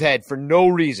Rizzo's head for no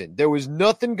reason. There was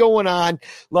nothing going on.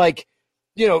 Like,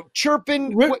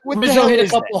 chirping. Rizzo hit a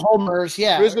couple homers.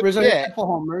 Yeah, Rizzo hit a couple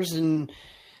homers, and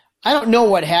I don't know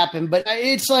what happened, but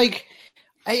it's like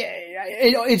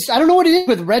I don't know what it is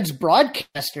with Reds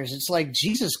broadcasters. It's like,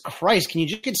 Jesus Christ, can you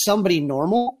just get somebody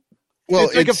normal? Well,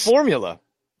 it's like a formula.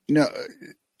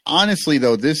 Honestly,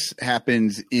 though, this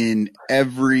happens in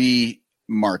every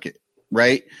market,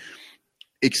 right?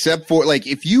 Except for like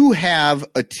if you have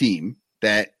a team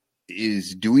that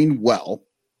is doing well,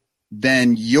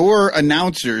 then your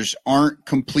announcers aren't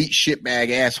complete shitbag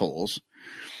assholes.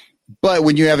 But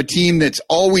when you have a team that's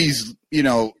always,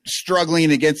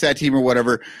 struggling against that team or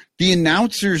whatever, the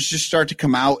announcers just start to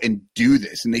come out and do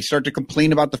this. And they start to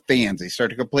complain about the fans. They start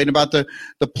to complain about the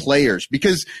players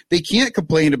because they can't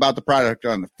complain about the product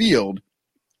on the field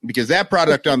because that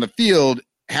product on the field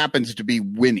happens to be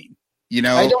winning,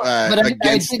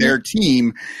 against their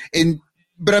team.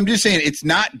 But I'm just saying it's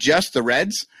not just the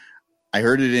Reds. I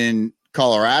heard it in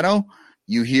Colorado.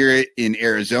 You hear it in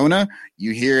Arizona.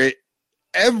 You hear it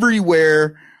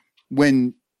everywhere.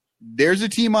 When there's a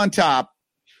team on top,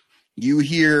 you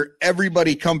hear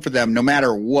everybody come for them no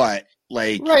matter what.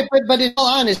 Right, but in all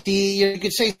honesty, you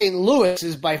could say St. Louis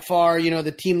is by far,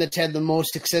 the team that's had the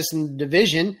most success in the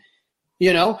division.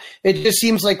 It just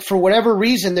seems like for whatever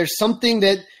reason, there's something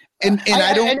that –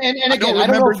 I don't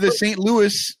remember the St.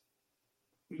 Louis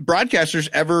broadcasters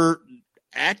ever –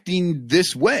 acting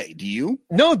this way. Do you?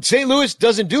 No, St. Louis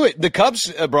doesn't do it. The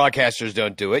Cubs broadcasters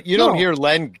don't do it. You don't hear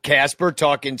Len Casper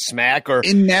talking smack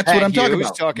and that's what I'm talking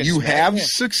about. You have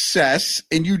success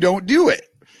and you don't do it.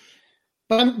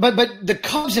 But the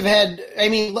Cubs have had,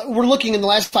 we're looking in the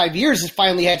last 5 years has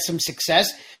finally had some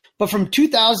success, But from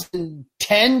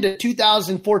 2010 to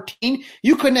 2014,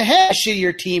 you couldn't have had a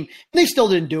shittier team. And they still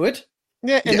didn't do it.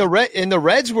 Yeah, and the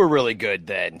Reds were really good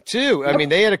then too. I mean,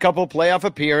 they had a couple of playoff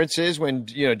appearances when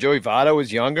Joey Votto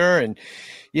was younger, and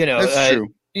That's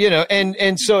true.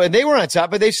 And they were on top,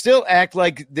 but they still act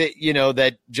like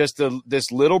that just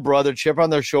this little brother chip on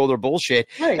their shoulder bullshit,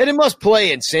 Right. and it must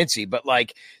play in Cincy, but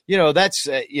that's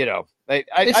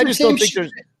I just don't think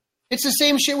there's. It's the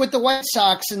same shit with the White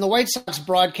Sox and the White Sox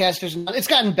broadcasters. It's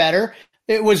gotten better.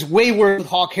 It was way worse with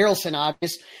Hawk Harrelson,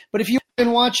 obvious. But if you've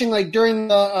been watching, like, during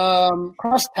the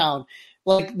Crosstown,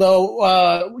 like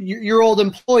your old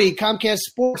employee, Comcast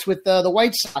Sports, with the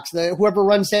White Sox, whoever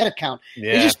runs that account,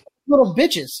 Yeah. they're just little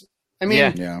bitches. I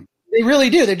mean, they really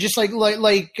do. They're just like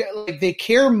they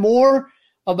care more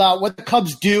about what the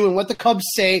Cubs do and what the Cubs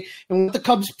say and what the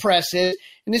Cubs press is.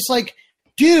 And it's like,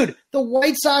 dude, the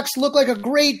White Sox look like a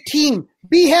great team.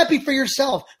 Be happy for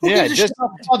yourself. Who gives a shit about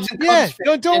the Cubs and Cubs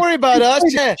fans? Don't worry about us.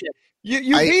 Yeah.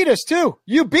 You beat us too.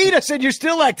 You beat us, and you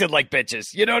still acted like bitches.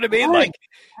 You know what I mean? Right.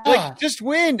 Like just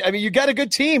win. I mean, you got a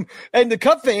good team, and the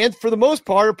Cub fans, for the most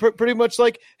part, are pretty much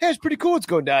like, hey, it's pretty cool what's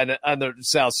going down on the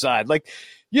South Side. Like,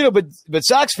 but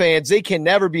Sox fans, they can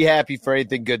never be happy for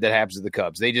anything good that happens to the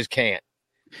Cubs. They just can't.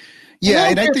 Yeah,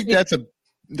 and I think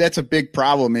that's a big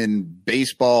problem in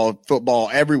baseball,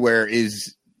 football, everywhere,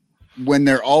 is when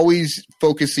they're always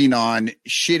focusing on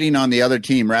shitting on the other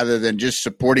team rather than just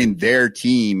supporting their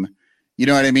team. You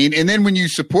know what I mean? And then when you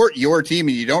support your team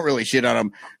and you don't really shit on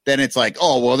them, then it's like,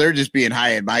 oh, well, they're just being high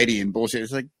and mighty and bullshit.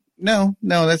 It's like, no,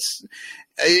 that's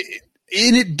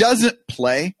and it doesn't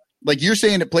play. Like you're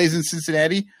saying, it plays in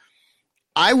Cincinnati.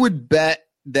 I would bet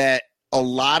that a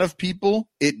lot of people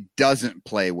it doesn't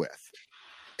play with,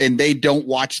 and they don't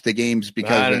watch the games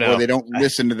because or they don't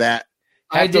listen to that.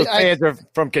 Those fans are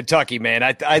from Kentucky, man.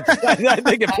 I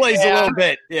think it plays a little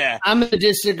bit. Yeah, I'm going to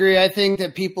disagree. I think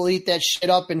that people eat that shit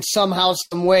up, and somehow,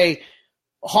 some way,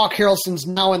 Hawk Harrelson's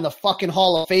now in the fucking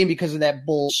Hall of Fame because of that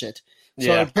bullshit.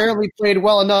 So it apparently played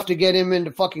well enough to get him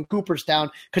into fucking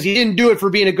Cooperstown because he didn't do it for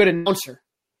being a good announcer.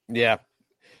 Yeah.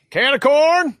 Can of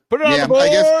corn, put it on the board.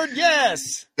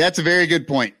 Yes, that's a very good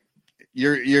point.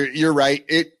 You're right.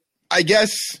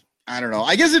 I don't know.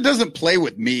 I guess it doesn't play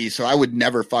with me, so I would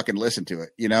never fucking listen to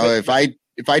it. If I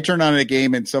turn on a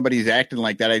game and somebody's acting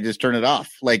like that, I just turn it off.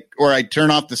 Or I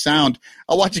turn off the sound.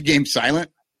 I'll watch a game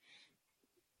silent.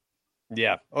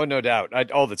 Yeah. Oh, no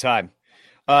doubt. All the time.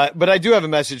 But I do have a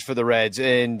message for the Reds,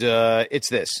 and it's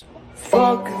this.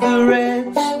 Fuck the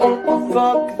Reds.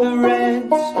 Fuck the Reds.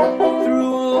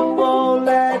 Threw a ball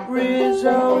at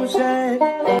Rizzo's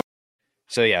head.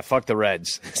 So, yeah, fuck the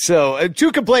Reds. So,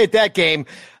 two can play at that game.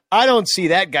 I don't see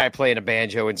that guy playing a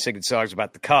banjo and singing songs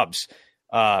about the Cubs.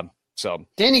 So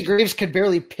Danny Graves could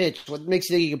barely pitch. What makes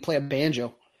you think he can play a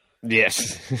banjo?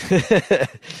 Yes.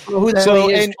 Who the hell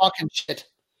is talking shit?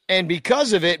 And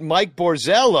because of it, Mike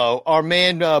Borzello, our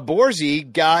man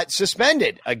Borzy, got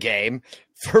suspended a game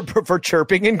for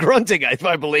chirping and grunting,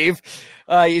 I believe.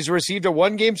 He's received a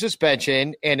 1-game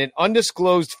suspension and an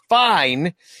undisclosed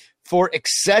fine for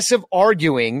excessive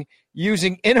arguing,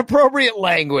 using inappropriate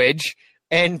language,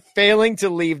 and failing to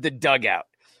leave the dugout.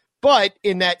 But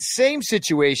in that same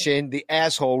situation, the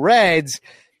asshole Reds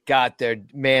got their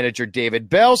manager David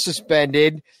Bell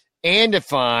suspended and a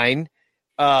fine,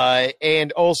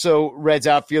 and also Reds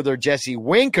outfielder Jesse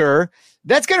Winker.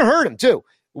 That's going to hurt him too.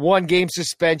 1-game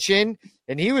suspension,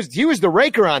 and he was the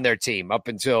raker on their team up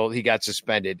until he got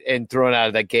suspended and thrown out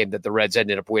of that game that the Reds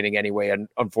ended up winning anyway,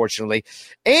 unfortunately.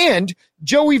 And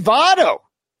Joey Votto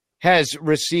has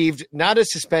received not a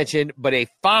suspension, but a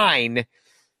fine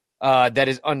that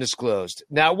is undisclosed.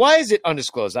 Now, why is it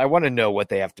undisclosed? I want to know what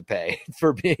they have to pay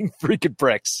for being freaking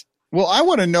pricks. Well, I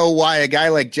want to know why a guy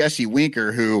like Jesse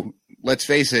Winker, who, let's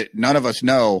face it, none of us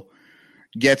know,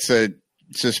 gets a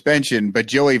suspension, but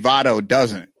Joey Votto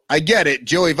doesn't. I get it.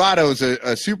 Joey Votto's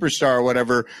a superstar or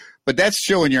whatever, but that's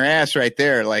showing your ass right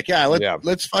there. Like,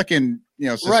 let's fucking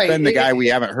suspend the guy we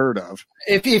haven't heard of.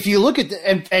 If you look at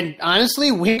and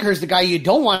honestly, Winker's the guy you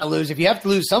don't want to lose. If you have to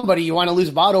lose somebody, you want to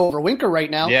lose Votto over Winker right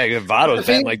now. Yeah, Votto's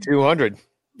at like 200.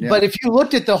 Yeah. But if you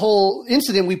looked at the whole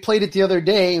incident, we played it the other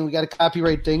day, and we got a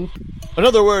copyright thing.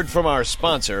 Another word from our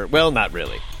sponsor. Well, not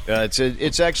really.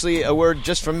 It's actually a word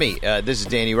just from me. This is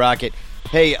Danny Rocket.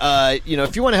 Hey,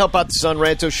 if you want to help out the Son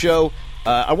Ranto show,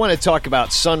 I want to talk about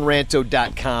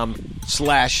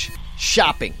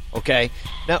sunranto.com/shopping. Okay,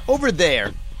 now over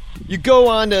there, you go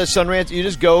on to Sunranto. You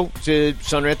just go to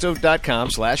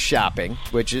sunranto.com/shopping,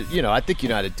 which is, I think you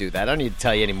know how to do that. I don't need to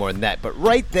tell you any more than that. But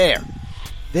right there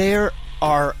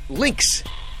are links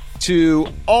to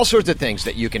all sorts of things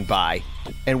that you can buy,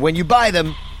 and when you buy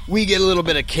them, we get a little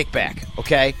bit of kickback,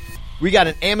 okay? We got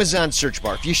an Amazon search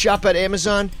bar. If you shop at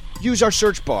Amazon, use our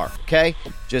search bar, okay?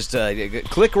 Just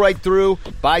click right through,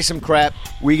 buy some crap.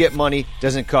 We get money.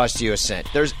 Doesn't cost you a cent.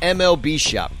 There's MLB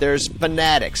Shop. There's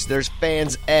Fanatics. There's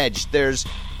Fans Edge. There's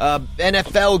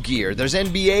NFL gear. There's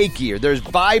NBA gear. There's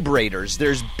vibrators.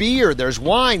 There's beer. There's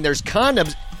wine. There's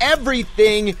condoms.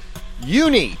 Everything you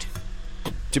need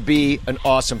to be an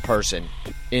awesome person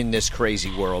in this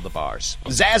crazy world of ours.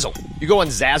 Zazzle. You go on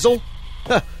Zazzle?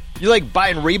 You like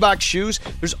buying Reebok shoes?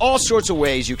 There's all sorts of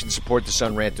ways you can support the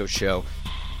Son Ranto Show.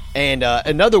 And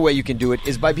another way you can do it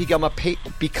is by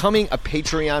becoming a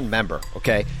Patreon member,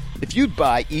 okay? If you'd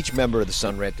buy each member of the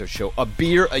Son Ranto Show a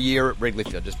beer a year at Wrigley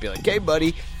Field, just be like, hey,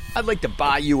 buddy, I'd like to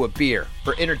buy you a beer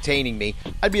for entertaining me.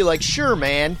 I'd be like, sure,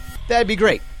 man, that'd be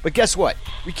great. But guess what?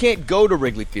 We can't go to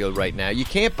Wrigley Field right now. You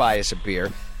can't buy us a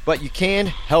beer, but you can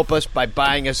help us by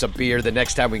buying us a beer the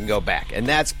next time we can go back. And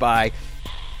that's by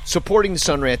supporting the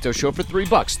Son Ranto Show for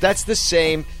 $3. That's the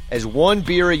same as one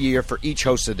beer a year for each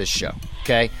host of this show,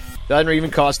 okay? Doesn't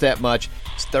even cost that much.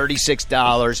 It's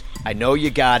 $36. I know you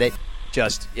got it.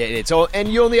 And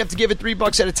you only have to give it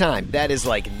 $3 at a time. That is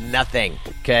like nothing,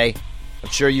 okay? I'm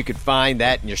sure you could find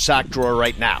that in your sock drawer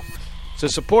right now. So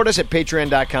support us at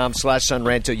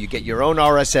patreon.com/sunranto. You get your own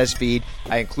RSS feed.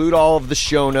 I include all of the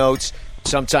show notes,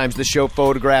 sometimes the show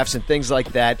photographs and things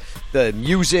like that. The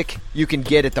music you can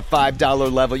get at the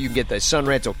 $5 level. You can get the Son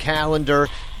Ranto calendar,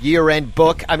 year-end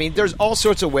book. I mean, there's all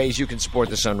sorts of ways you can support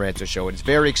the Son Ranto Show, and it's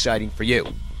very exciting for you.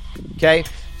 Okay?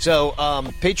 So,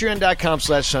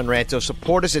 patreon.com/sunranto.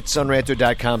 Support us at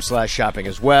sunranto.com/shopping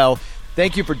as well.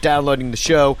 Thank you for downloading the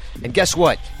show. And guess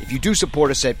what? If you do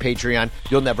support us at Patreon,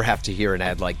 you'll never have to hear an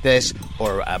ad like this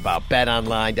or about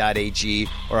betonline.ag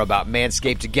or about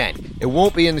Manscaped again. It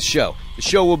won't be in the show. The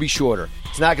show will be shorter.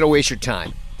 It's not going to waste your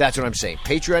time. That's what I'm saying.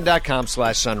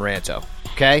 Patreon.com/sunranto.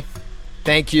 Okay?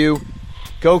 Thank you.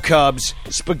 Go Cubs,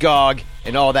 Spagog,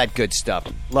 and all that good stuff.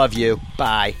 Love you.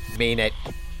 Bye. Mean it.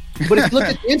 But if you look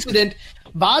at the incident,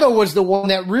 Votto was the one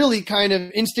that really kind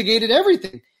of instigated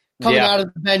everything. Coming out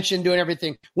of the bench and doing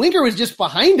everything. Winker was just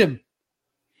behind him.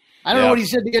 I don't know what he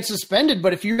said to get suspended,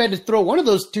 but if you had to throw one of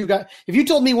those two guys, if you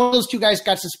told me one of those two guys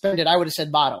got suspended, I would have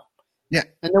said Votto. Yeah.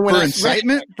 And then for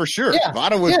incitement, for sure. Yeah.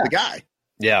 Votto was the guy.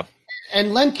 Yeah.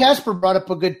 And Len Casper brought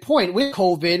up a good point. With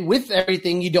COVID, with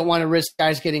everything, you don't want to risk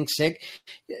guys getting sick.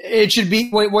 It should be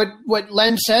what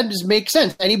Len said does make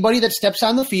sense. Anybody that steps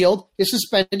on the field is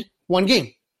suspended 1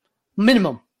 game.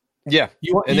 Minimum. Yeah.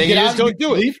 And then you just don't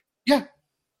do it. Yeah.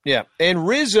 Yeah, and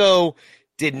Rizzo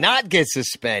did not get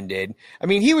suspended. I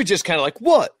mean, he was just kind of like,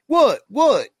 what,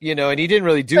 you know, and he didn't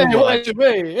really do much.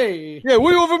 Hey. Yeah,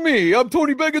 way over me. I'm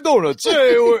Tony Bag of Donuts.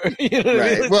 Hey, you know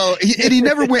right. I mean? Well, he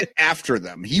never went after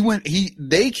them.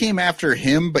 They came after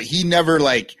him, but he never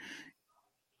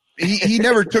he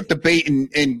never took the bait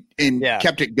and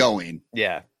kept it going.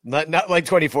 Yeah, not like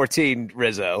 2014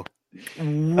 Rizzo.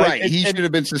 Right, he should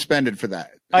have been suspended for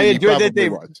that. I enjoyed that they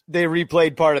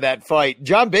replayed part of that fight.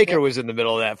 John Baker was in the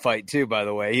middle of that fight too, by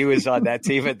the way. He was on that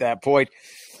team at that point.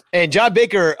 And John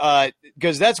Baker,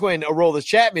 because that's when Aroldis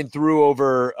Chapman threw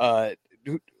over,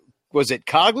 was it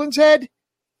Coughlin's head?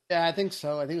 Yeah, I think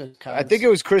so. I think it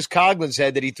was Chris Coughlin's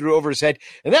head that he threw over his head.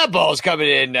 And that ball's coming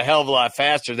in a hell of a lot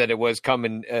faster than it was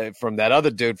coming from that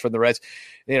other dude from the Reds,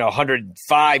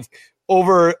 105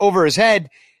 over his head.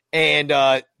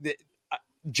 And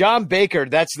John Baker,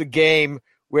 that's the game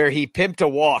where he pimped a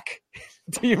walk.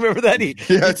 Do you remember that? He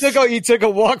took a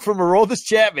walk from Aroldis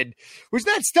Chapman, which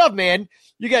that's tough, man.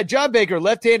 You got John Baker,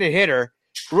 left-handed hitter.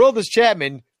 Aroldis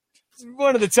Chapman,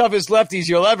 one of the toughest lefties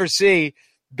you'll ever see.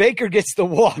 Baker gets the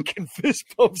walk and fist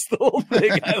bumps the whole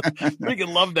thing. I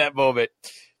freaking love that moment.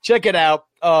 Check it out.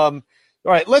 All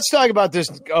right, let's talk about this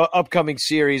upcoming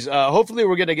series. Hopefully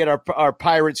we're going to get our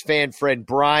Pirates fan friend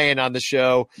Brian on the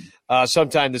show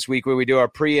sometime this week where we do our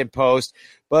pre and post.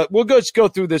 But we'll just go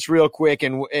through this real quick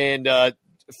and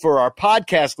for our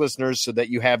podcast listeners so that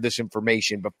you have this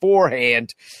information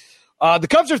beforehand. The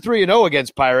Cubs are 3-0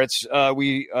 against Pirates.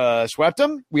 We swept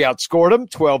them. We outscored them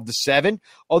 12-7,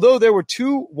 although there were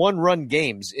 2 one-run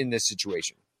games in this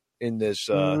situation.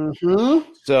 So,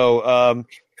 so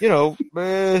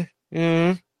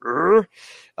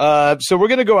we're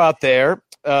going to go out there,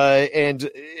 and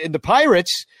the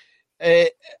Pirates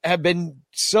have been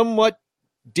somewhat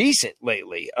decent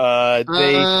lately.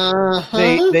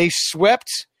 They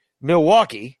swept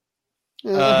Milwaukee.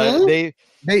 They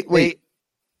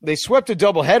swept a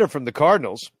doubleheader from the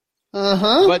Cardinals.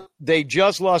 But they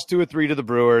just lost 2 or 3 to the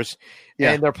Brewers,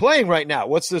 and they're playing right now.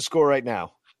 What's the score right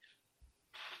now?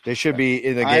 They should be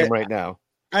in the game right now.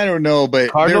 I don't know,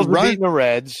 but Cardinals were beating the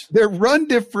Reds. Their run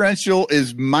differential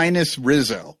is minus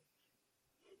Rizzo,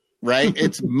 right?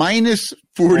 It's minus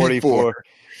 44.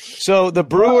 So the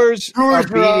Brewers are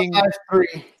beating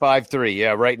 5-3. 5-3,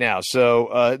 yeah, right now.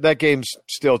 So that game's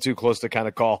still too close to kind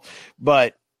of call.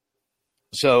 But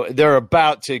so they're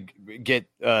about to get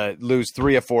lose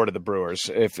 3 or 4 to the Brewers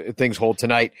if things hold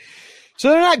tonight. So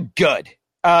they're not good.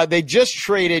 They just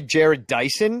traded Jared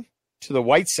Dyson to the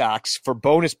White Sox for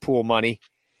bonus pool money.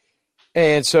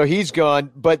 And so he's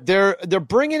gone, but they're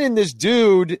bringing in this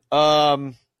dude. Let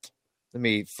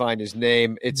me find his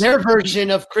name. It's their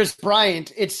version of Chris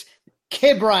Bryant. It's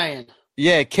K. Bryant.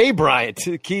 Yeah, K. Bryant,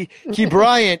 Key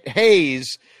Bryant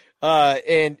Hayes,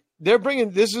 and they're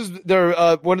bringing. This is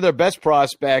their one of their best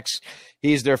prospects.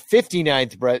 He's their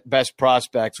 59th best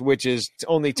prospects, which is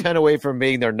only 10 away from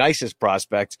being their nicest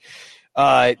prospect.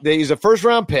 He's a first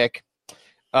round pick.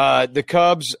 The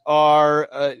Cubs are,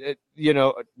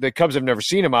 the Cubs have never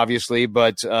seen him, obviously,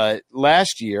 but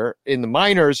last year in the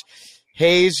minors,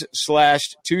 Hayes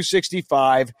slashed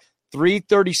 265,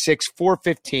 336,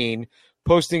 415,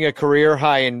 posting a career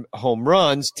high in home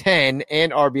runs, 10,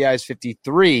 and RBIs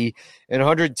 53 in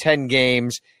 110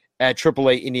 games at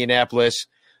AAA Indianapolis.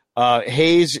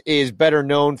 Hayes is better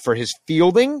known for his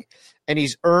fielding, and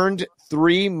he's earned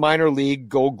 3 minor league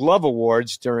Gold Glove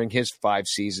awards during his 5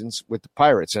 seasons with the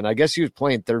Pirates. And I guess he was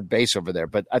playing third base over there,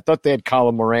 but I thought they had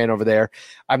Colin Moran over there.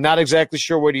 I'm not exactly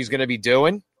sure what he's going to be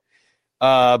doing,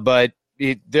 but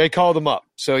they called him up.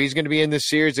 So he's going to be in this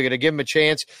series. They're going to give him a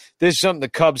chance. This is something the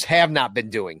Cubs have not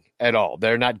been doing at all.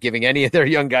 They're not giving any of their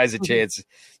young guys a chance.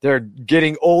 They're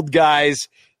getting old guys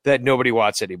that nobody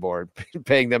wants anymore,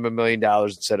 paying them $1 million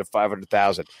instead of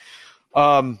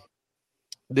 $500,000.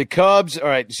 The Cubs, all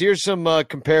right, so here's some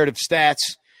comparative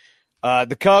stats.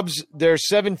 The Cubs, their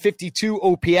 752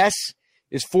 OPS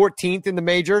is 14th in the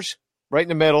majors, right in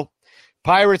the middle.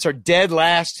 Pirates are dead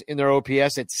last in their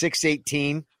OPS at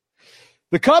 618.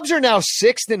 The Cubs are now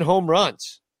 6th in home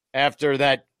runs after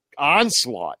that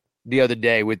onslaught the other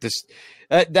day with this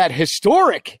that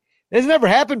historic. It has never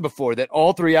happened before that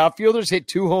all 3 outfielders hit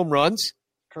 2 home runs.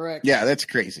 Correct. Yeah, that's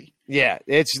crazy. Yeah,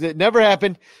 it never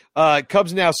happened.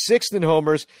 Cubs now 6th in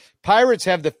homers. Pirates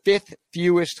have the 5th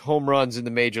fewest home runs in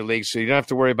the major leagues, so you don't have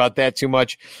to worry about that too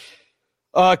much.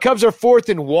 Cubs are 4th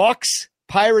in walks.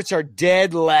 Pirates are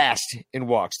dead last in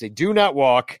walks. They do not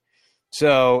walk.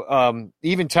 So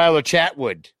even Tyler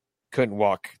Chatwood couldn't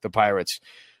walk the Pirates.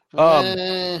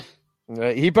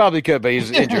 He probably could, but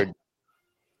he's injured.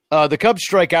 The Cubs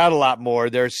strike out a lot more.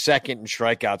 They're 2nd in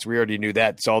strikeouts. We already knew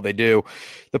that. That's all they do.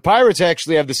 The Pirates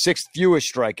actually have the 6th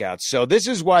fewest strikeouts. So this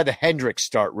is why the Hendricks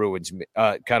start ruins me,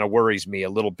 kind of worries me a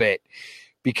little bit.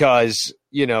 Because,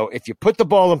 if you put the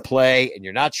ball in play and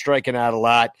you're not striking out a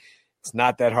lot, it's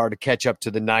not that hard to catch up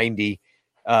to the 90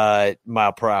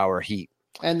 mile per hour heat.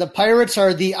 And the Pirates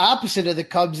are the opposite of the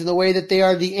Cubs in the way that they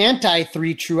are the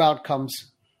anti-3 true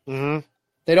outcomes. Mm-hmm.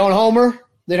 They don't homer,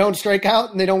 they don't strike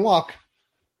out, and they don't walk.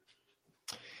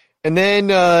 And then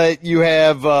you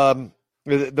have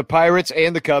the Pirates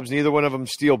and the Cubs. Neither one of them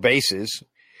steal bases.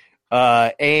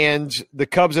 And the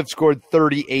Cubs have scored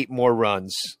 38 more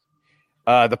runs.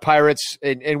 The Pirates,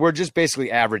 and we're just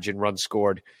basically average in runs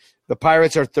scored. The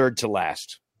Pirates are 3rd to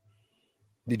last.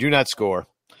 They do not score.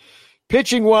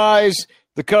 Pitching-wise,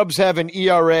 the Cubs have an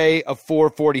ERA of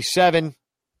 4.47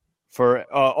 for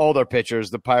all their pitchers.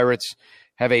 The Pirates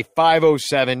have a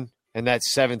 5.07, and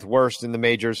that's 7th worst in the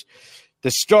majors.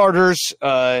 The starters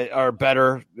are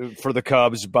better for the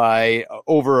Cubs by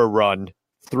over a run,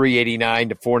 389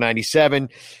 to 497.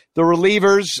 The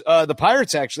relievers, the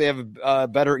Pirates actually have a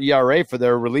better ERA for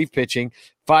their relief pitching,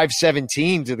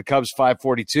 517 to the Cubs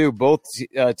 542. Both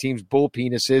teams' bull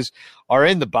penises are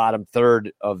in the bottom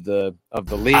third of the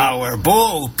league. Our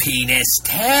bull penis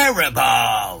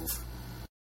terrible.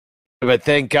 But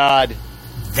thank God,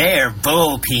 their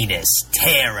bull penis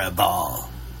terrible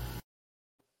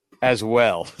as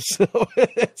well. So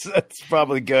that's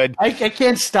probably good. I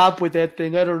can't stop with that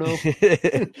thing. I don't know.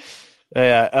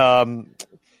 Yeah.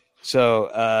 So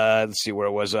let's see,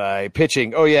 where was I?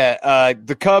 Pitching. Oh yeah.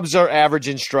 The Cubs are average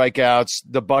in strikeouts.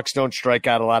 The Bucks don't strike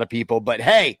out a lot of people, but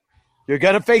hey, you're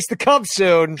gonna face the Cubs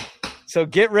soon. So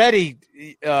get ready,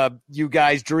 you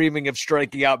guys dreaming of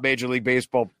striking out Major League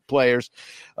Baseball players.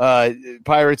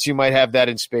 Pirates, you might have that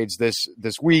in spades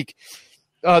this week.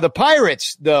 The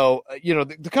Pirates, though,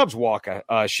 the Cubs walk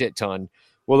a shit ton.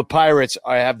 Well, the Pirates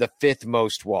have the 5th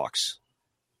most walks.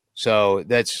 So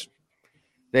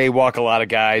they walk a lot of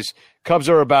guys. Cubs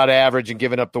are about average in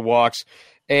giving up the walks.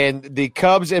 And the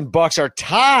Cubs and Bucks are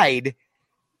tied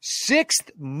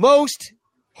 6th most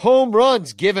home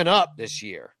runs given up this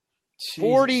year.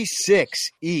 46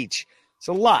 each. It's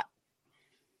a lot.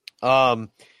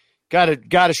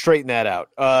 Gotta straighten that out.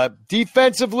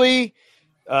 Defensively,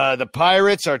 the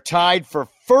Pirates are tied for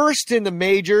first in the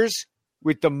majors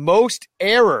with the most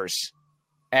errors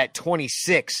at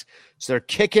 26. So they're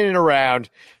kicking it around.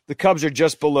 The Cubs are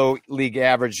just below league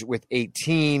average with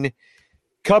 18.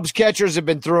 Cubs catchers have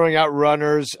been throwing out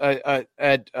runners at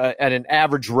an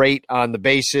average rate on the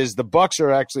bases. The Bucks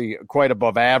are actually quite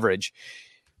above average.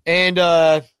 And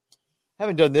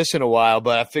haven't done this in a while,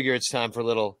 but I figure it's time for a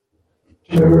little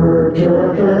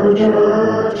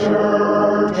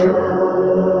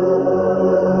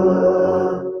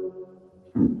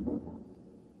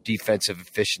defensive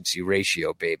efficiency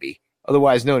ratio, baby,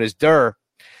 otherwise known as DER.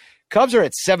 Cubs are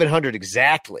at 700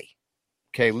 exactly.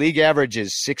 Okay, league average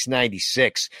is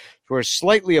 696. We're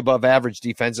slightly above average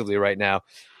defensively right now.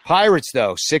 Pirates,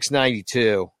 though,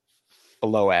 692,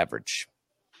 below average.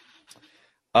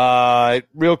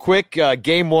 Real quick,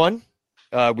 game one,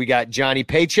 we got Johnny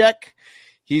Paycheck.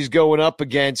 He's going up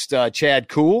against Chad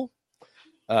Kuhl.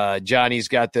 Johnny's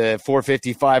got the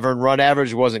 455 earned run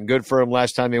average. It wasn't good for him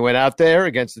last time he went out there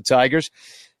against the Tigers.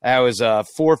 That was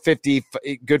 450,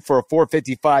 good for a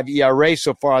 455 ERA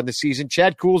so far on the season.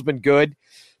 Chad Kuhl's been good,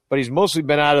 but he's mostly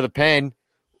been out of the pen,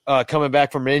 coming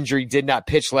back from an injury. Did not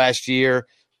pitch last year.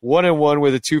 1-1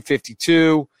 with a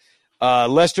 252.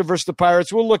 Lester versus the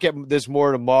Pirates. We'll look at this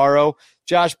more tomorrow.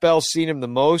 Josh Bell's seen him the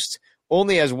most.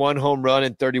 Only has 1 home run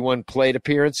in 31 plate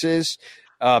appearances.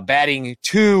 Batting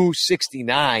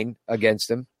 .269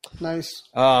 against him. Nice.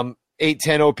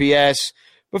 810 OPS.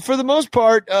 But for the most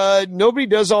part, nobody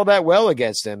does all that well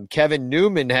against him. Kevin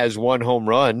Newman has 1 home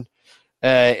run,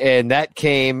 and that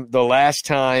came the last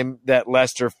time that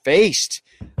Lester faced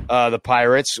the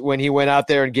Pirates when he went out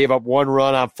there and gave up 1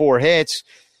 run on 4 hits.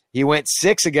 He went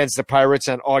 6 against the Pirates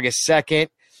on August 2nd.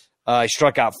 He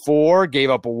struck out 4, gave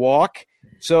up a walk.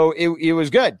 So it was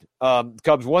good. The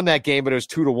Cubs won that game, but it was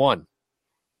 2-1.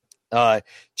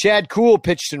 Chad Kuhl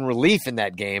pitched in relief in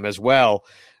that game as well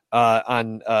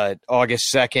on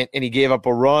August 2nd, and he gave up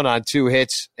a run on 2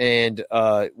 hits and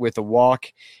with a walk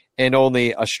and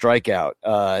only a strikeout.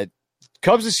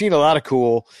 Cubs have seen a lot of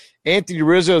Kuhl. Anthony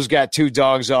Rizzo's got 2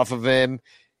 dogs off of him,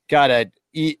 got a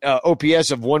OPS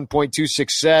of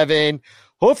 1.267.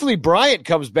 Hopefully Bryant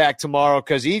comes back tomorrow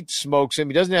because he smokes him.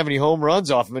 He doesn't have any home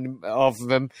runs off of him,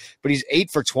 but he's 8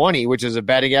 for 20, which is a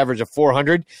batting average of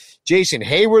 400. Jason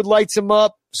Hayward lights him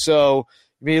up. So,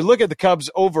 I mean, you look at the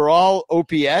Cubs' overall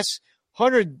OPS,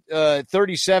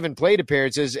 137 plate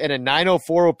appearances and a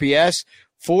 904 OPS,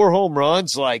 4 home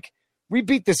runs. Like, we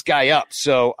beat this guy up.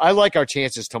 So I like our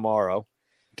chances tomorrow.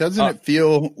 Doesn't it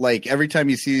feel like every time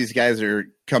you see these guys are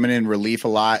coming in relief a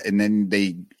lot and then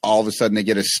they all of a sudden they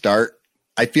get a start?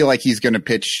 I feel like he's going to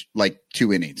pitch like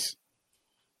 2 innings.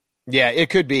 Yeah, it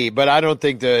could be, but I don't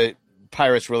think the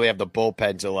Pirates really have the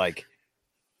bullpen to, like,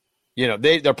 you know,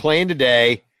 they're playing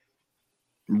today.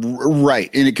 Right.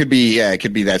 And it could be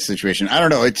that situation. I don't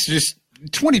know. It's just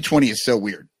 2020 is so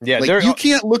weird. Yeah, like, you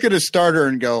can't look at a starter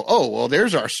and go, "Oh, well,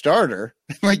 there's our starter."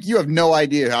 Like, you have no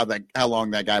idea how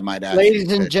long that guy might have.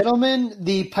 Ladies and gentlemen,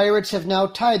 the Pirates have now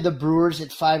tied the Brewers at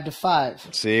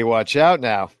 5-5. See, watch out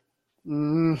now.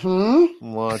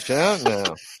 Mm-hmm. Watch out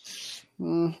now.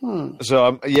 Mm-hmm.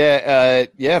 So,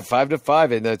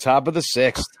 5-5 in the top of the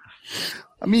 6th.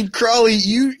 I mean, Crawley,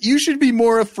 you should be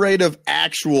more afraid of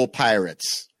actual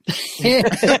Pirates.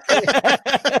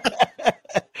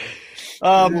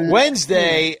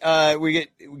 Wednesday, we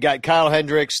got Kyle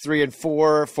Hendricks,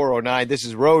 3-4, 409. This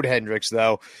is Road Hendricks,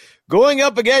 though, going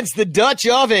up against the Dutch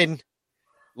oven,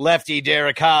 lefty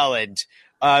Derek Holland.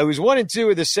 It was 1-2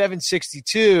 with a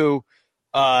 762.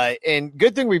 And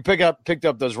good thing we picked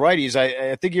up those righties.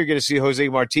 I think you're going to see Jose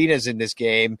Martinez in this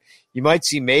game. You might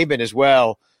see Maben as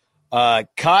well.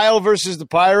 Kyle versus the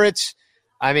Pirates.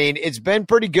 I mean, it's been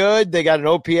pretty good. They got an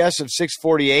OPS of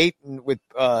 648 with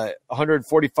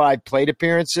 145 plate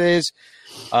appearances.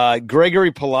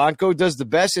 Gregory Polanco does the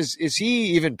best. Is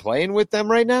he even playing with them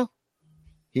right now?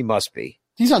 He must be.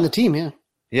 He's on the team, yeah.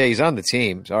 Yeah, he's on the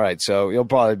team. All right, so he'll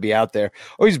probably be out there.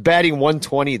 Oh, he's batting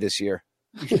 120 this year.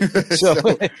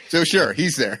 So sure,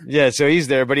 he's there. Yeah, so he's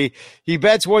there, but he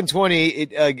bats 120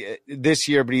 this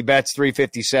year, but he bats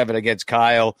 357 against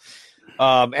Kyle.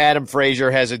 Adam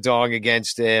Frazier has a dong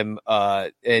against him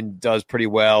and does pretty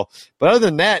well. But other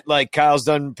than that, like, Kyle's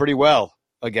done pretty well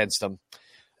against him.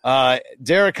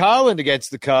 Derek Holland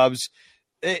against the Cubs.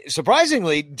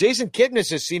 Surprisingly, Jason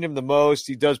Kipnis has seen him the most.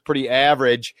 He does pretty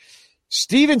average.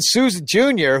 Steven Souza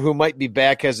Jr., who might be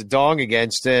back, has a dong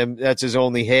against him. That's his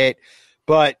only hit.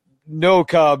 But no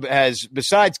Cub has,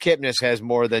 besides Kipnis, has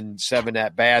more than 7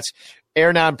 at-bats.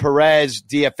 Hernan Perez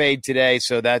DFA'd today,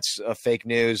 so that's fake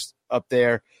news up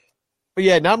there. But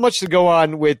yeah, not much to go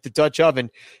on with the Dutch oven,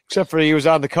 except for he was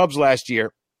on the Cubs last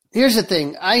year. Here's the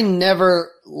thing. I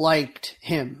never liked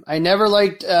him. I never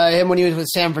liked him when he was with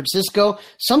San Francisco.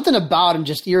 Something about him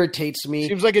just irritates me.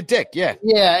 Seems like a dick, yeah.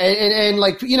 Yeah, and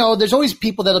like, you know, there's always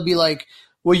people that'll be like,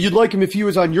 well, you'd like him if he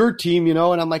was on your team, you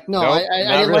know? And I'm like, no, Nope, I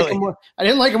didn't really. like him. I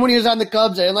didn't like him when he was on the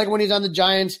Cubs. I didn't like him when he was on the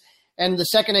Giants. And the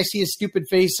second I see his stupid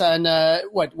face on,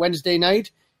 Wednesday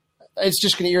night, it's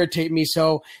just going to irritate me.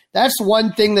 So that's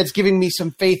one thing that's giving me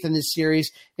some faith in this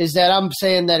series is that I'm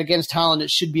saying that against Holland, it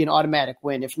should be an automatic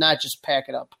win. If not, just pack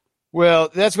it up. Well,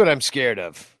 that's what I'm scared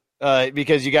of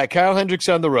because you got Kyle Hendricks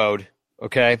on the road,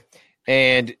 okay?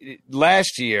 And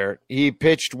last year, he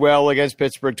pitched well against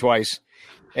Pittsburgh twice,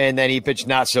 and then he pitched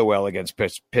not so well against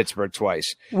Pittsburgh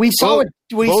twice. We saw it,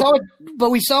 but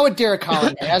we saw what Derek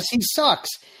Holland has. He sucks,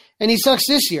 and he sucks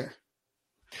this year.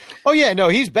 Oh, yeah, no,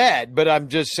 he's bad, but I'm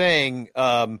just saying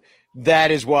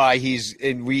that is why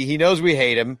he knows we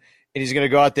hate him, and he's going to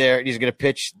go out there and he's going to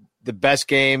pitch the best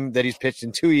game that he's pitched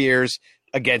in 2 years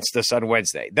against us on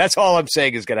Wednesday. That's all I'm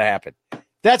saying is going to happen.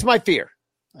 That's my fear.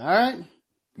 All right.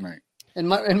 Right. And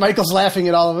Michael's laughing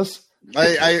at all of us.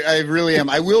 I really am.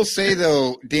 I will say,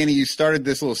 though, Danny, you started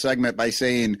this little segment by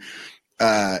saying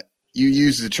you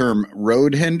used the term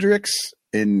road Hendricks.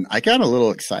 And I got a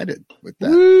little excited with that.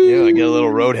 Yeah, I get a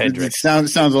little road Hendricks. It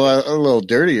sounds a little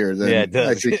dirtier than it does.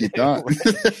 I think you thought.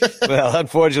 Well,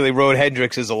 unfortunately, road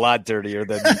Hendricks is a lot dirtier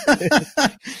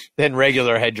than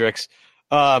regular Hendricks,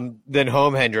 than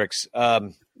home Hendricks.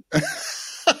 Home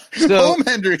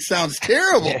Hendricks sounds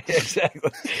terrible. Yeah,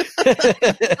 exactly.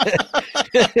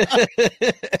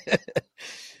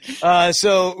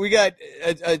 So we got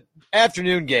a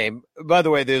afternoon game. By the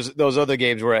way, those other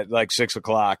games were at like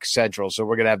 6:00 Central, so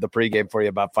we're gonna have the pregame for you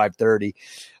about 5:30.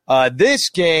 This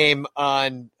game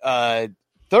on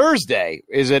Thursday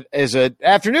is an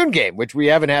afternoon game, which we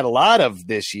haven't had a lot of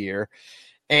this year,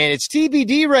 and it's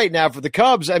TBD right now for the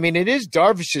Cubs. I mean, it is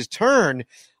Darvish's turn.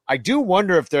 I do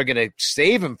wonder if they're gonna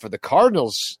save him for the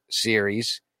Cardinals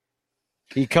series.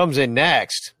 He comes in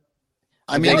next.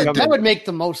 I mean, that would make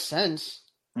the most sense.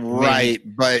 Right,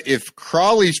 but if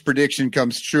Crawley's prediction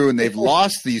comes true and they've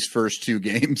lost these first two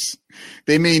games,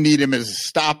 they may need him as a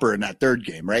stopper in that third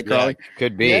game, right, Crawley? Yeah,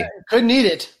 could be. Yeah, could need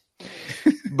it.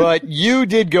 But you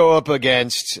did go up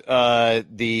against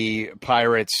the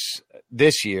Pirates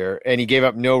this year, and he gave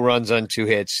up no runs on 2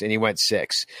 hits, and he went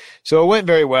 6. So it went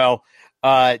very well.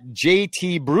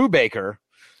 JT Brubaker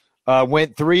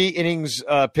went 3 innings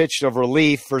pitched of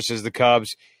relief versus the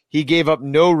Cubs. He gave up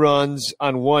no runs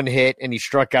on 1 hit, and he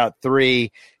struck out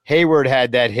 3. Hayward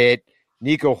had that hit.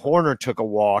 Nico Horner took a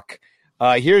walk.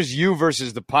 Here's you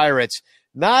versus the Pirates.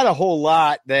 Not a whole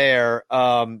lot there,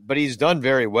 but he's done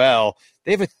very well.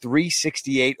 They have a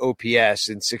 368 OPS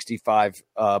in 65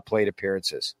 plate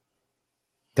appearances.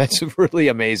 That's really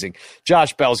amazing.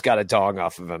 Josh Bell's got a dong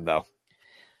off of him, though.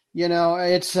 You know,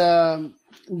 it's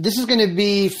this is going to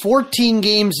be 14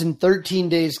 games in 13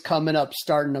 days coming up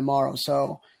starting tomorrow,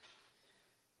 so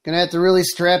going to have to really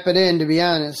strap it in, to be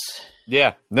honest.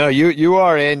 Yeah, no, you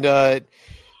are, and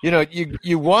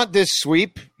you want this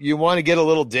sweep. You want to get a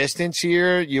little distance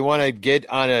here. You want to get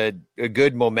on a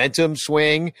good momentum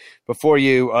swing before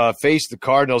you face the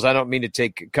Cardinals. I don't mean to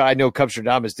take – I know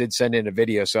Cubstradamus did send in a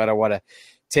video, so I don't want to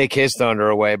take his thunder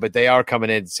away, but they are coming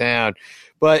into town.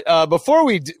 But before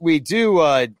we do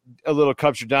a little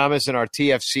Cubstradamus and our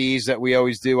TFCs that we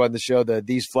always do on the show,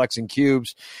 these flexing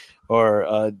cubes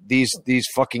or these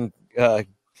fucking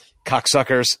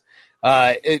cocksuckers,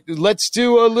 let's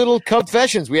do a little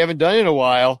confessions. We haven't done it in a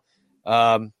while.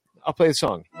 I'll play the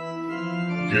song.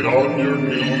 Get on your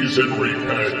knees and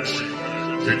repent.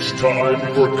 It's time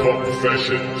for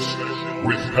confessions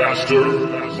with Pastor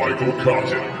Michael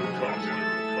Cotton.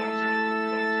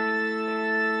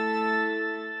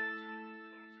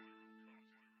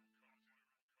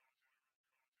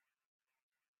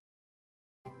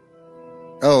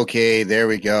 Okay, there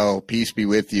we go. Peace be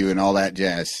with you and all that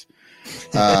jazz.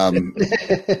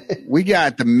 We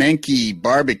got the Menke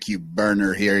barbecue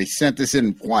burner here. He sent this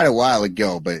in quite a while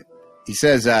ago, but he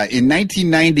says in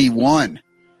 1991,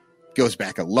 goes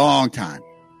back a long time,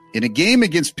 in a game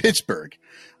against Pittsburgh,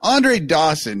 Andre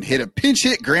Dawson hit a pinch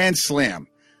hit grand slam,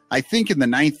 I think in the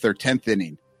 9th or 10th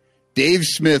inning. Dave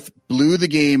Smith blew the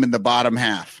game in the bottom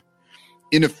half.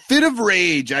 In a fit of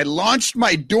rage, I launched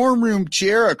my dorm room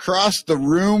chair across the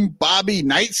room, Bobby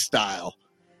Knight style.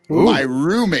 Ooh. My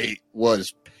roommate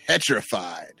was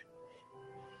petrified.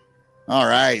 All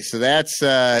right, so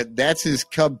that's his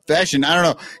confession. I don't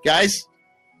know, guys.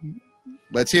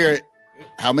 Let's hear it.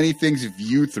 how many things have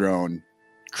you thrown?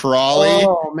 Crawley?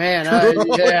 Oh, man.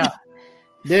 Yeah.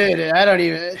 Dude, I don't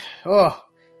even. Oh.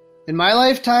 In my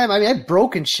lifetime, I mean, I've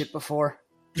broken shit before.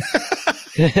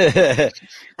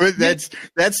 But that's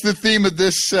the theme of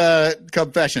this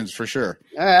Confessions for sure.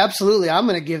 Absolutely. I'm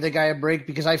going to give the guy a break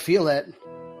because I feel that.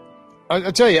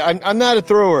 I'll tell you, I'm not a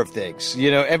thrower of things.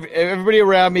 You know, everybody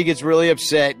around me gets really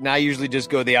upset, and I usually just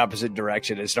go the opposite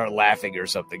direction and start laughing or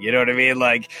something. You know what I mean?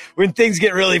 Like, when things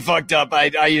get really fucked up,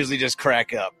 I usually just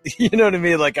crack up. You know what I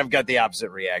mean? Like, I've got the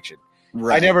opposite reaction.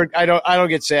 Right. I don't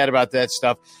get sad about that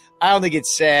stuff. I only get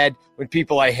sad when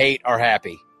people I hate are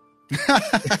happy.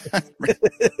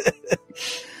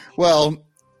 Well,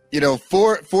 you know,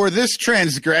 for this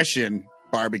transgression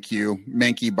barbecue,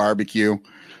 Menke barbecue,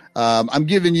 I'm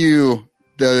giving you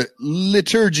the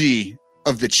liturgy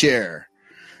of the chair.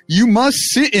 You must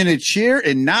sit in a chair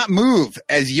and not move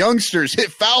as youngsters hit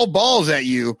foul balls at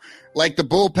you like the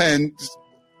bullpens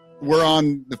were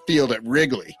on the field at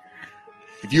Wrigley.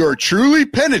 If you are truly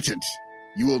penitent,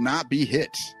 you will not be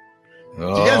hit.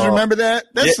 Oh. Do you guys remember that?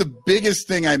 That's the biggest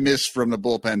thing I miss from the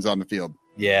bullpens on the field.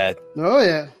 Yeah. Oh,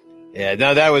 yeah. Yeah,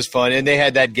 no, that was fun, and they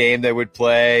had that game they would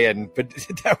play, but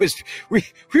that was we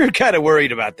were kind of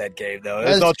worried about that game though. It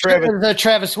was all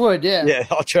Travis Wood, yeah,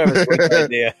 all Travis Wood's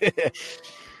idea.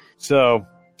 So,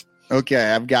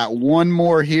 okay, I've got one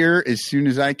more here as soon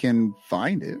as I can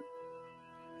find it.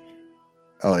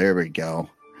 Oh, there we go.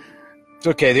 It's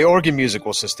okay. The organ music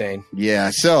will sustain.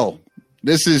 Yeah. So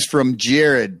this is from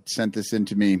Jared. Sent this in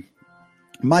to me.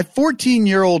 My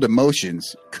 14-year-old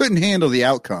emotions couldn't handle the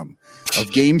outcome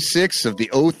of Game 6 of the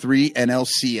 03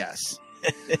 NLCS.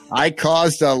 I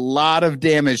caused a lot of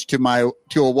damage to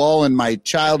a wall in my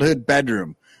childhood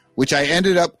bedroom, which I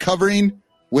ended up covering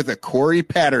with a Corey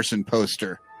Patterson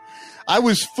poster. I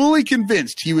was fully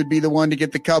convinced he would be the one to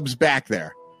get the Cubs back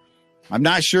there. I'm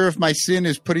not sure if my sin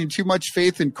is putting too much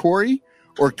faith in Corey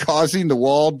or causing the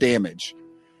wall damage.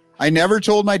 I never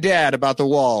told my dad about the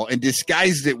wall and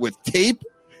disguised it with tape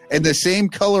and the same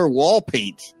color wall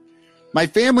paint. My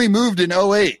family moved in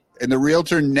 08, and the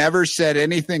realtor never said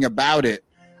anything about it.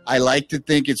 I like to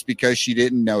think it's because she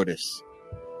didn't notice.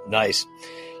 Nice.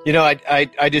 You know,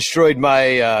 I destroyed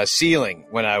my ceiling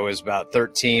when I was about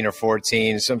 13 or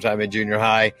 14, sometime in junior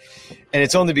high. And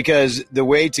it's only because the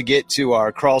way to get to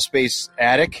our crawl space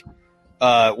attic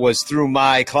was through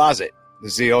my closet.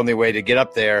 This is the only way to get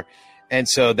up there. And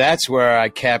so that's where I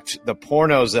kept the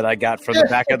pornos that I got from the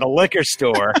back of the liquor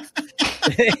store.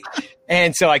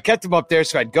 And so I kept them up there.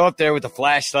 So I'd go up there with a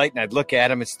flashlight and I'd look at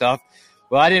them and stuff.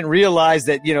 Well, I didn't realize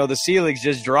that, you know, the ceiling's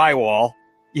just drywall.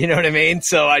 You know what I mean?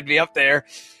 So I'd be up there.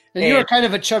 And you were kind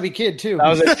of a chubby kid too. I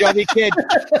was a chubby kid.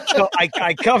 So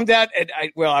I come down and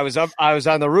I was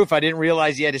on the roof. I didn't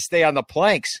realize you had to stay on the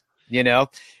planks, you know.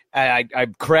 I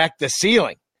cracked the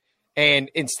ceiling.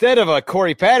 And instead of a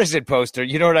Corey Patterson poster,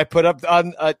 you know what I put up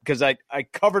on? Because I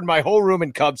covered my whole room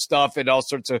in Cubs stuff and all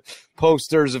sorts of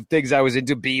posters of things I was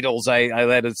into. Beatles. I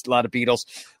had a lot of Beatles,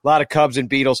 a lot of Cubs and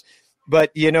Beatles.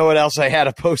 But you know what else I had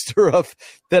a poster of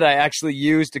that I actually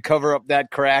used to cover up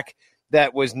that crack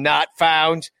that was not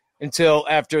found until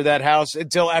after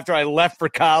I left for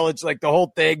college. Like the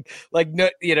whole thing, like,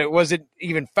 you know, it wasn't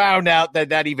even found out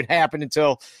that even happened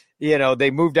until, you know, they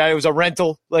moved out. It was a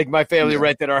rental. Like my family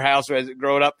rented our house as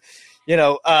growing up. You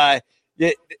know,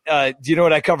 do you know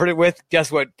what I covered it with?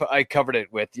 Guess what I covered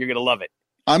it with? You're gonna love it.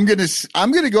 I'm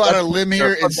gonna go out on a limb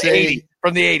here and say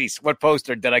from the 80s. What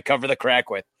poster did I cover the crack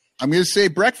with? I'm gonna say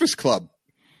Breakfast Club.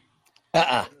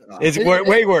 It's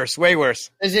way worse. Way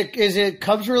worse. Is it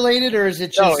Cubs related or is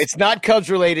it just? No, it's not Cubs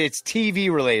related. It's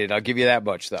TV related. I'll give you that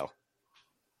much though.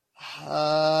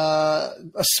 A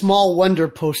Small Wonder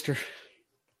poster.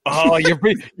 Oh,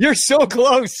 you're so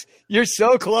close. You're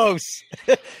so close.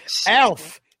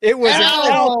 Alf. It was an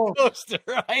Alf poster.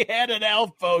 I had an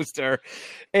Alf poster.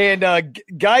 And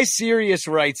Guy Sirius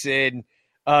writes in,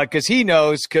 because he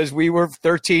knows, because we were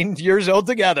 13 years old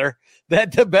together,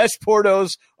 that the best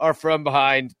pornos are from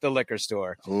behind the liquor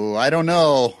store. Oh, I don't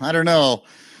know.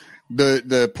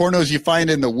 The pornos you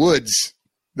find in the woods,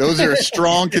 those are a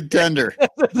strong contender.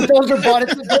 Those are bought at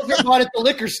the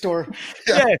liquor store.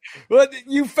 Yeah. Well,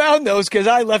 you found those because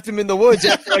I left them in the woods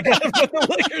after I got them from the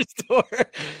liquor store.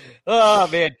 Oh,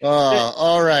 man.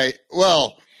 All right.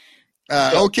 Well,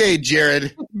 okay,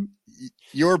 Jared,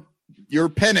 your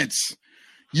penance.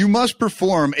 You must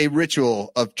perform a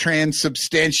ritual of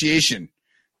transubstantiation,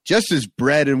 just as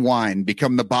bread and wine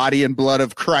become the body and blood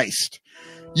of Christ.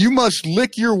 You must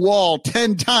lick your wall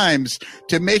 10 times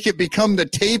to make it become the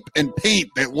tape and paint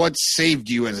that once saved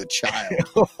you as a child.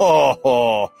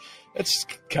 Oh, that's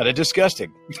kind of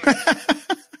disgusting.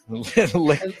 You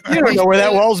don't know where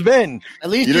that wall's been. At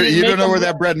least You don't know where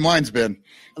that bread and wine's been.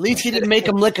 At least he didn't make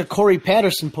him lick a Corey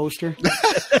Patterson poster.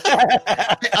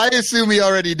 I assume he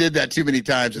already did that too many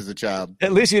times as a child.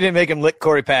 At least you didn't make him lick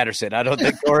Corey Patterson. I don't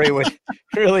think Corey would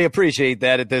really appreciate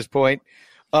that at this point.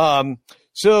 Cub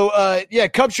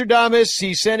Stradamus,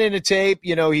 he sent in a tape.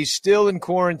 You know, he's still in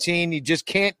quarantine. He just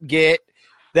can't get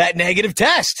that negative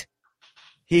test.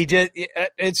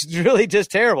 It's really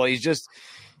just terrible. He's just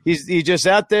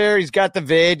out there. He's got the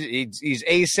vid. He's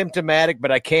asymptomatic,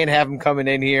 but I can't have him coming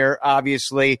in here.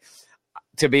 Obviously,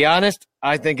 to be honest,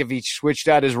 I think if he switched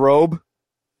out his robe,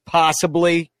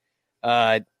 possibly,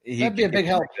 that'd be a big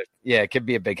help. Yeah, it could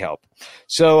be a big help.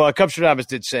 So, Cub Stradamus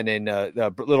did send in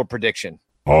a little prediction.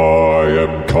 I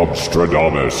am Cub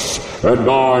Stradamus, and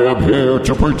I am here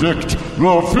to predict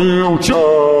the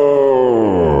future.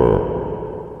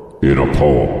 In a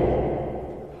poem.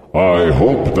 I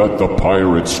hope that the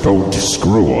pirates don't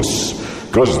screw us,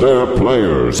 'cause their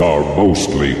players are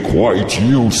mostly quite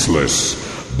useless.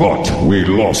 But we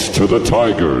lost to the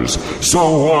Tigers,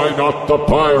 so why not the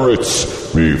Pirates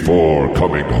before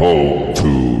coming home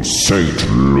to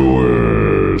St.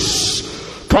 Louis?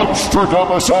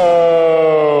 Stradamus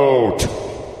out!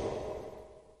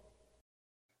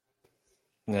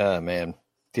 Oh, man.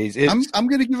 I'm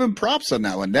going to give him props on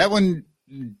that one. That one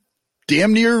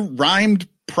damn near rhymed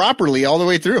properly all the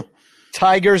way through.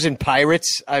 Tigers and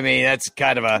Pirates. I mean, that's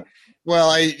kind of a.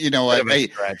 Well,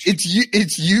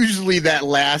 it's usually that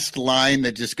last line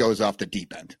that just goes off the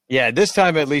deep end. Yeah, this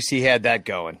time at least he had that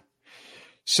going.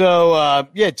 So,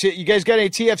 you guys got any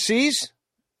TFCs?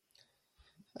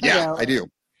 Yeah, I do.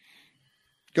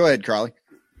 Go ahead, Crawley.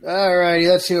 All righty,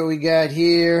 let's see what we got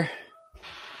here.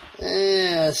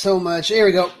 So much. Here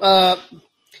we go.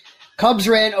 Cubs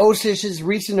ran Osish's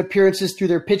recent appearances through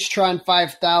their Pitchtron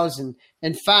 5000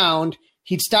 and found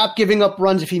he'd stop giving up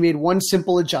runs if he made one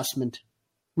simple adjustment.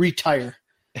 Retire.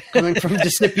 Coming from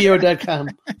Decipio.com.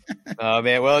 Oh,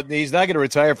 man. Well, he's not going to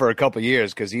retire for a couple of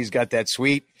years because he's got that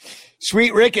sweet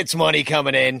Ricketts money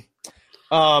coming in.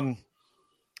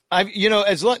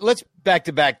 Let's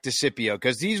back-to-back Decipio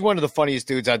because he's one of the funniest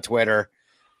dudes on Twitter.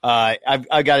 I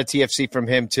got a TFC from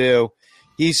him, too.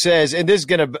 He says, and this is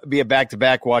going to be a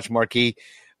back-to-back Watch Marquee.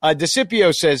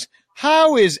 Decipio says,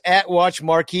 how is at Watch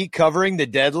Marquee covering the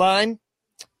deadline?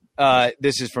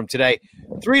 This is from today.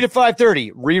 3 to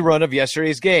 5:30, rerun of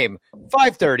yesterday's game.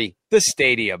 5:30, the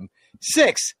stadium.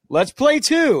 6, let's play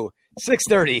 2.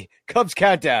 6:30, Cubs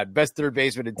countdown, best third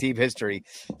baseman in team history.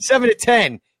 7 to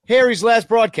 10, Harry's last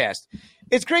broadcast.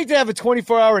 It's great to have a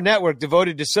 24-hour network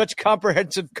devoted to such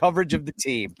comprehensive coverage of the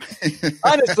team.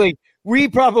 Honestly, we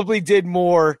probably did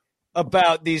more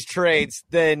about these trades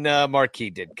than Marquee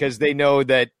did because they know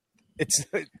that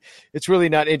it's really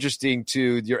not interesting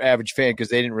to your average fan because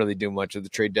they didn't really do much of the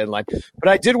trade deadline. But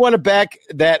I did want to back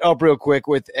that up real quick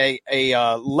with a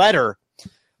letter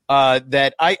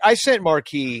that I sent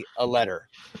Marquee a letter.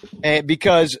 And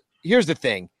because here's the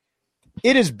thing.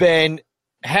 It has been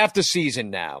half the season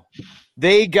now.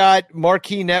 They got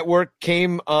Marquee Network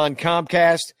came on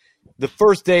Comcast the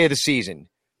first day of the season.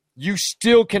 You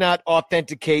still cannot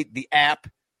authenticate the app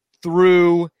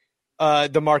through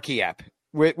the Marquee app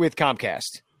with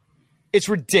Comcast. It's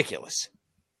ridiculous.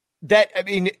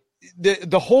 The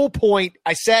whole point,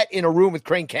 I sat in a room with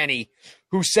Crane Kenny,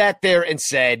 who sat there and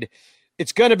said,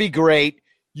 it's going to be great.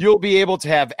 You'll be able to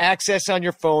have access on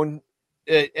your phone.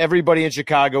 Everybody in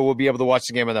Chicago will be able to watch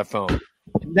the game on their phone.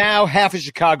 Now half of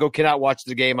Chicago cannot watch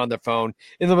the game on their phone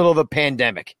in the middle of a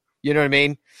pandemic. You know what I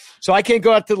mean? So I can't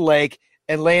go out to the lake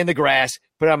and lay in the grass,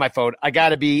 put it on my phone. I got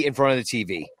to be in front of the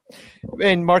TV.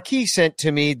 And Marquis sent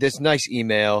to me this nice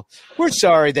email. We're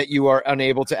sorry that you are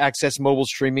unable to access mobile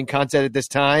streaming content at this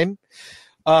time.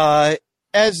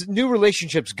 As new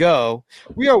relationships go,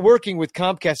 we are working with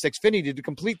Comcast Xfinity to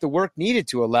complete the work needed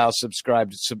to allow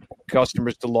subscribed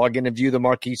customers to log in and view the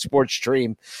Marquee Sports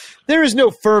stream. There is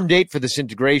no firm date for this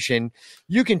integration.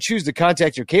 You can choose to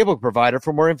contact your cable provider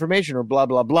for more information or blah,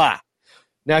 blah, blah.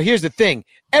 Now, here's the thing.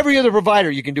 Every other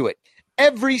provider, you can do it.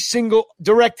 Every single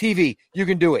DirecTV, you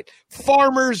can do it.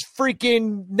 Farmers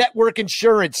freaking network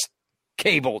insurance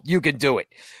cable, you can do it.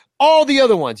 All the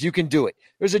other ones, you can do it.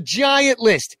 There's a giant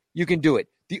list. You can do it.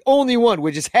 The only one,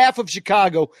 which is half of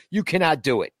Chicago, you cannot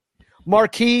do it.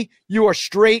 Marquee, you are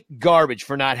straight garbage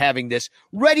for not having this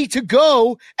ready to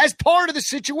go as part of the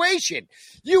situation.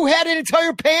 You had an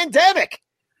entire pandemic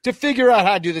to figure out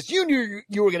how to do this. You knew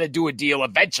you were going to do a deal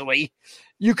eventually.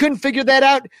 You couldn't figure that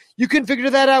out? You couldn't figure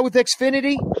that out with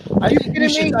Xfinity?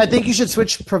 I think you should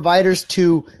switch providers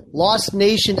to Lost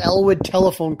Nation Elwood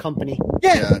Telephone Company.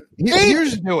 Yeah.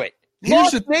 Here's do it.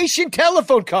 Lost Nation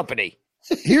Telephone Company.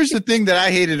 here's the thing that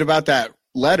I hated about that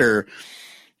letter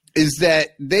is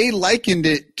that they likened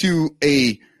it to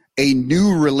a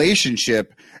new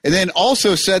relationship and then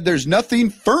also said there's nothing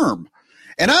firm.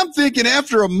 And I'm thinking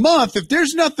after a month, if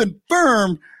there's nothing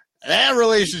firm, that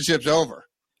relationship's over.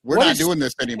 We're not doing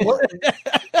this anymore.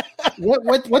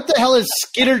 What the hell is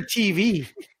Skitter TV?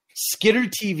 Skitter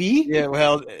TV? Yeah,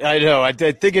 well, I know. I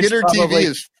think it's Skitter probably, TV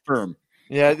is firm.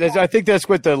 Yeah, I think that's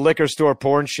what the liquor store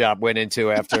porn shop went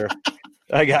into after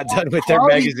I got done with their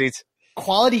magazines.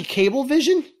 Quality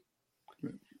Cablevision?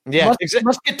 Yeah,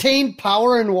 must contain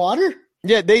power and water?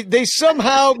 Yeah, they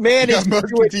somehow managed must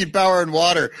contain power and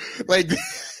water. Like,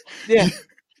 yeah,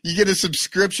 you get a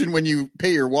subscription when you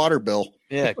pay your water bill.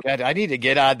 Yeah, God, I need to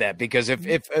get on that because if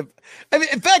I mean,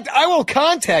 in fact, I will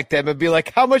contact them and be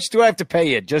like, "How much do I have to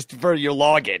pay you just for your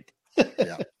login?"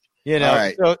 Yeah, you know,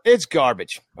 right. So it's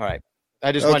garbage. All right,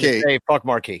 I just wanted to say, fuck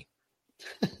Marquee.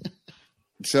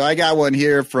 So I got one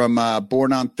here from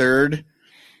Born on Third.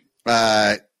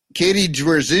 Katie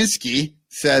Dworzinski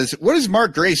says, "What is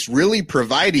Mark Grace really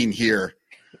providing here?"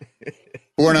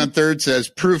 Born on Third says,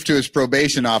 "Proof to his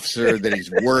probation officer that he's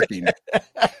working."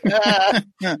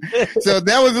 So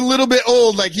that was a little bit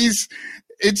old. Like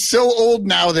it's so old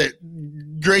now that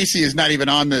Gracie is not even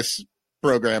on this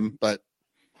program, but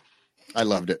I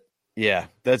loved it. Yeah,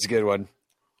 that's a good one.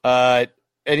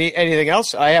 Anything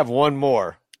else? I have one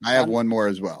more. I have one more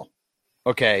as well.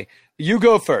 Okay, you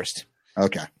go first.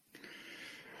 Okay.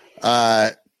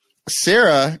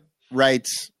 Sarah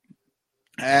writes,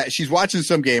 she's watching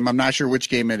some game. I'm not sure which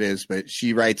game it is, but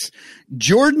she writes,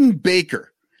 "Jordan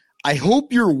Baker, I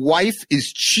hope your wife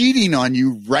is cheating on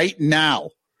you right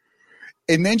now."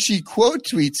 And then she quote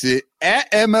tweets it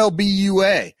at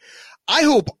MLBUA. "I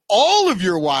hope all of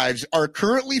your wives are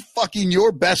currently fucking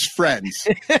your best friends."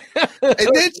 And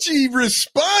then she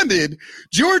responded,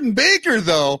 "Jordan Baker,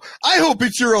 though, I hope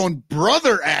it's your own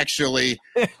brother, actually."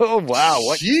 Oh, wow.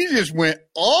 What? She just went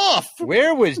off.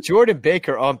 Where was Jordan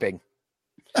Baker umping?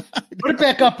 Put it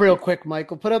back up real quick,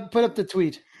 Michael. Put up the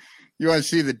tweet. You want to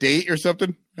see the date or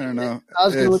something? I don't know. I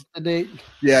was going to look at the date.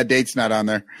 Yeah, date's not on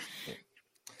there.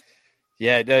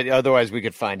 Yeah, otherwise we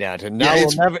could find out. And now Yeah,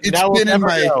 we'll never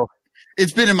know.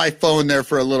 It's been in my phone there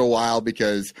for a little while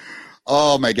because,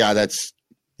 oh my God,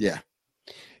 yeah.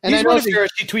 And I know Sarah,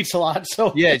 she tweets a lot.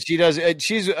 So yeah, she does.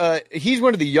 He's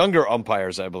one of the younger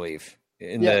umpires, I believe,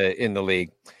 in the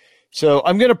league. So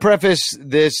I'm going to preface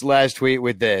this last tweet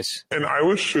with this. And I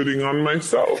was shitting on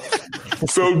myself.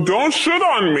 So don't shit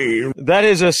on me. That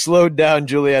is a slowed down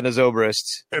Juliana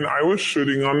Zobrist. And I was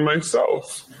shitting on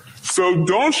myself. So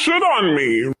don't shit on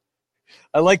me.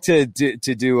 I like to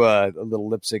do a little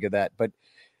lip sync of that, but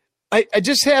I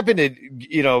just happened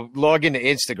to, log into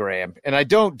Instagram, and I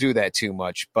don't do that too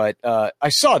much, but I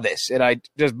saw this, and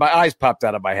my eyes popped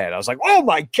out of my head. I was like, oh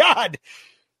my God,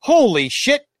 holy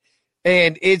shit.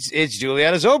 And it's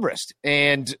Juliana Zobrist.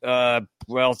 And,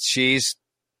 well, she's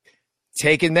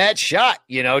taking that shot,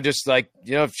 just like,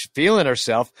 feeling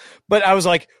herself. But I was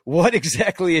like, what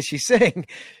exactly is she saying?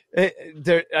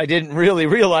 I didn't really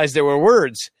realize there were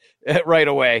words right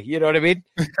away. You know what I mean?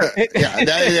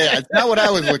 It's not what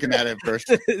I was looking at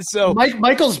first. So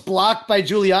Michael's blocked by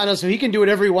Juliana, so he can do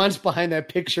whatever he wants behind that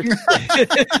picture.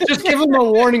 Just give him a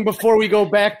warning before we go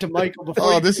back to Michael.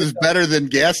 This is better than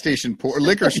gas station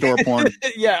liquor store porn.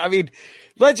 Yeah, I mean,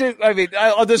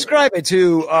 I'll describe it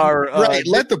to our right.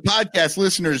 Let the podcast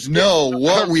listeners know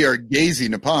what we are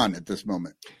gazing upon at this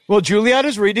moment. Well,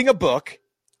 Juliana's reading a book,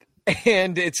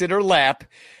 and it's in her lap.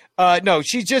 No,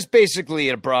 she's just basically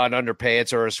in a bra and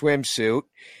underpants or a swimsuit,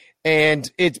 and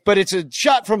it's a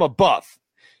shot from above,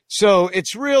 so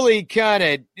it's really kind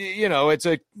of it's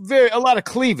a lot of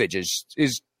cleavage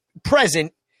is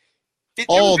present. The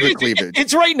cleavage.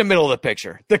 It's right in the middle of the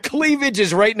picture. The cleavage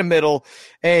is right in the middle,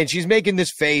 and she's making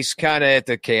this face kind of at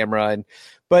the camera.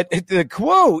 But the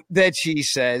quote that she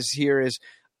says here is,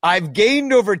 "I've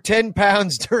gained over 10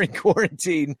 pounds during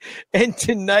quarantine, and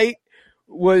tonight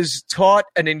was taught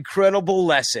an incredible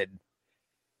lesson."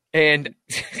 And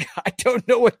I don't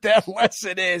know what that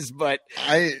lesson is, but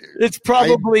it's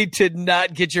probably to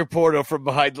not get your porno from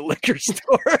behind the liquor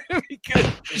store.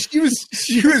 Because she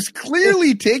was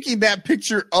clearly taking that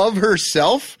picture of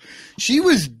herself. She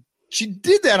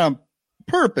did that on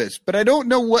purpose, but I don't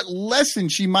know what lesson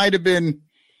she might have been.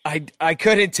 I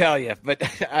couldn't tell you, but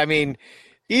I mean,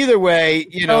 either way,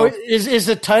 is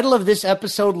the title of this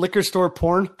episode "Liquor Store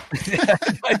Porn"?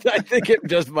 I think it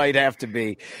just might have to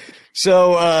be.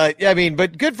 So,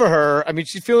 but good for her. I mean,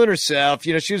 she's feeling herself.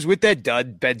 She was with that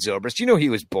dud, Ben Zobrist. He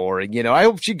was boring. I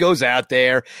hope she goes out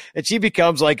there and she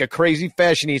becomes like a crazy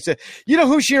fashionista. You know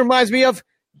who she reminds me of?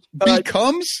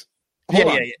 Becomes? Hold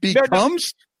on.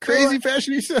 Becomes crazy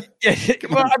fashionista? Yeah.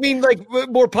 Well, I mean, like,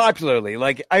 more popularly.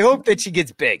 Like, I hope that she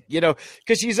gets big,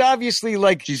 because she's obviously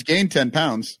like. She's gained 10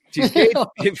 pounds. She's gained.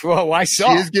 Well, I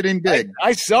saw. She is getting big.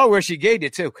 I saw where she gained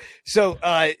it, too. So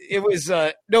it was,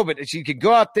 no, but she could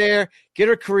go out there, get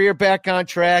her career back on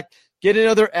track, get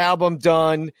another album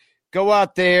done, go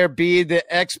out there, be the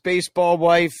ex-baseball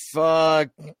wife,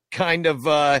 kind of,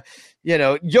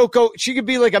 Yoko. She could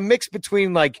be like a mix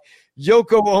between like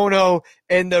Yoko Ono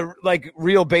and the like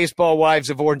real baseball wives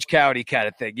of Orange County kind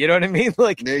of thing. You know what I mean?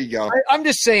 Like, there you go. I'm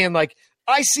just saying, like,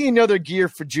 I see another gear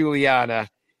for Juliana.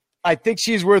 I think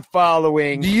she's worth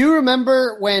following. Do you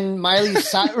remember when Miley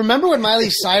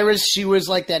Cyrus, she was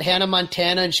like that Hannah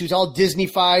Montana and she was all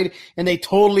Disney-fied and they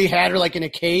totally had her like in a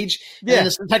cage? Yeah. And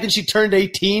the second she turned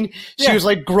 18, she was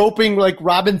like groping like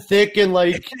Robin Thicke and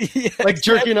like like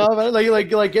jerking off, like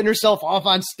getting herself off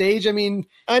on stage. I mean,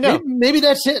 I know. Maybe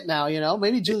that's it now,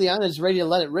 Maybe Juliana's ready to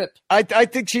let it rip. I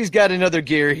think she's got another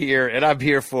gear here and I'm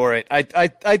here for it.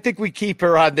 I think we keep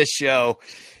her on this show.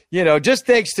 Just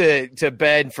thanks to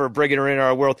Ben for bringing her into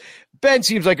our world. Ben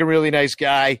seems like a really nice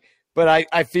guy, but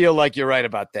I feel like you're right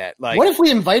about that. Like, what if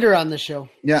we invite her on the show?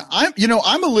 Yeah,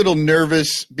 I'm a little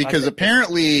nervous because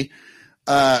apparently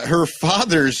her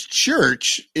father's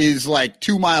church is like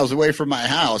 2 miles away from my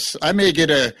house. I may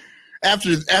get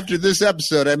after this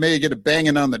episode, I may get a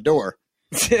banging on the door.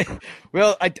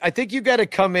 Well, I think you got to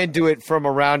come into it from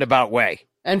a roundabout way.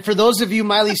 And for those of you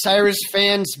Miley Cyrus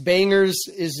fans, Bangers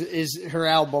is her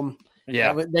album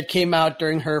that came out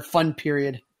during her fun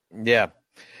period. Yeah.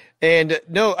 And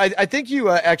no, I think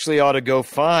you actually ought to go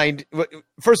find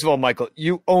 – first of all, Michael,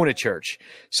 you own a church.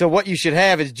 So what you should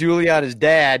have is Juliana's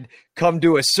dad come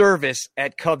do a service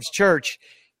at Cubs Church,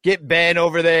 get Ben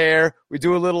over there, we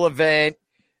do a little event,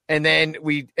 and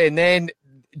then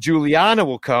Juliana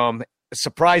will come –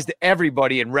 surprise to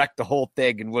everybody and wreck the whole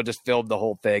thing, and we'll just film the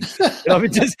whole thing.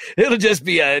 It'll just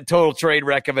be a total train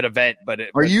wreck of an event. But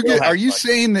are you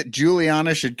saying that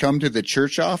Juliana should come to the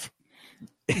church off?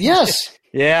 Yes.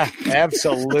 Yeah,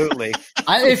 absolutely.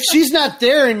 If she's not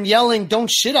there and yelling, "Don't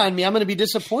shit on me," I'm going to be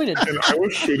disappointed. And I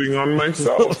was shitting on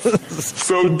myself.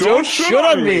 So don't shit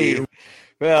on me.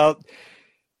 Well,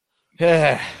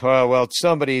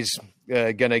 somebody's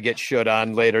gonna get shit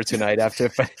on later tonight after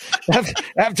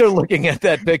looking at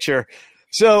that picture.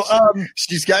 So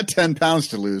she's got 10 pounds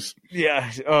to lose. Yeah.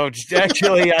 Oh,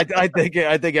 actually, I think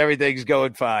everything's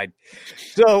going fine.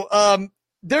 So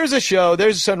there's a Son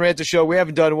Ranto show. We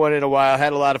haven't done one in a while.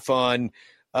 Had a lot of fun.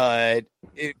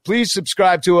 Please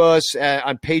subscribe to us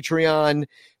on Patreon,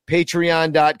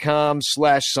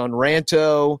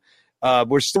 patreon.com/Sonranto.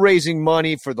 We're still raising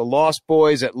money for the Lost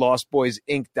Boys at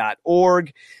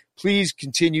lostboysinc.org. Please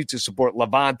continue to support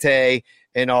Levante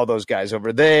and all those guys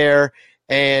over there.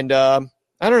 And I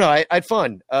don't know, I had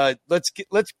fun. Let's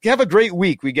have a great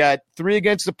week. We got 3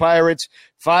 against the Pirates,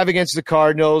 5 against the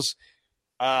Cardinals.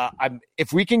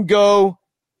 If we can go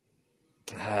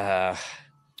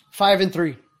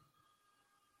 5-3,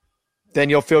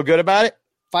 then you'll feel good about it.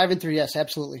 5-3, yes,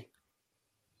 absolutely.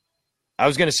 I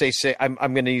was going to say 6. I'm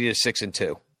going to need a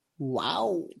 6-2.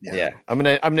 Wow. Yeah, I'm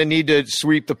gonna need to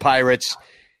sweep the Pirates.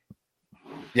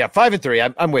 Yeah,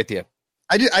 5-3. I'm with you.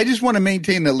 I just want to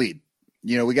maintain the lead.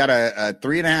 We got a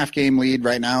 3.5 game lead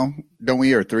right now, don't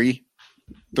we? Or 3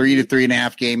 to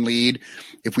 3.5 game lead.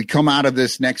 If we come out of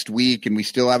this next week and we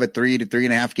still have a 3 to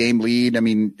 3.5 game lead, I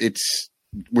mean,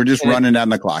 we're just running down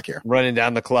the clock here. Running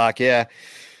down the clock, yeah.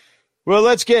 Well,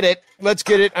 let's get it.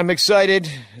 I'm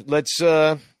excited. Let's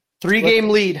 3-game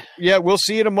lead. Yeah, we'll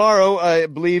see you tomorrow. I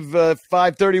believe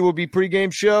 5:30 will be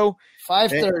pregame show.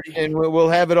 5:30, and we'll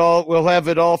have it all. We'll have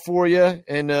it all for you,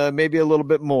 and maybe a little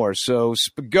bit more. So,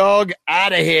 Spagog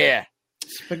out of here.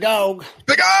 Spagog.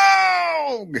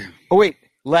 Oh wait,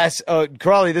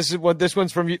 Crawley. This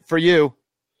one's for you.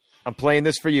 I'm playing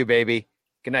this for you, baby.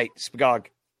 Good night, Spagog.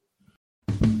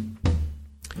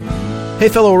 Hey,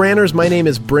 fellow ranters. My name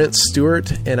is Brent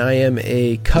Stewart, and I am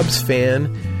a Cubs fan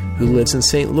who lives in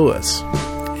St. Louis.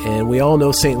 And we all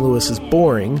know St. Louis is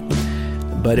boring,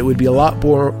 but it would be a lot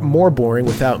more boring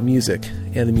without music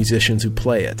and the musicians who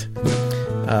play it.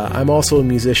 I'm also a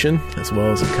musician as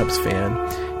well as a Cubs fan,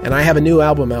 and I have a new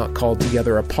album out called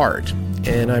Together Apart,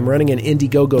 and I'm running an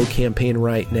Indiegogo campaign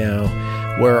right now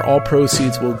where all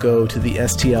proceeds will go to the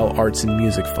STL Arts and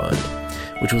Music Fund,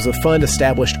 which was a fund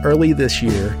established early this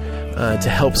year to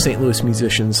help St. Louis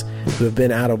musicians who have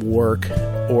been out of work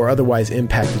or otherwise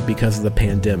impacted because of the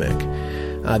pandemic.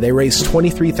 They raised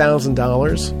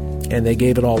 $23,000 and they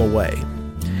gave it all away.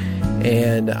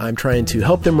 And I'm trying to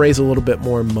help them raise a little bit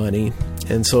more money.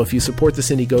 And so if you support this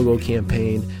Indiegogo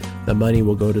campaign, the money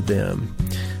will go to them.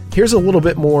 Here's a little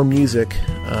bit more music.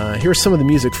 Here's some of the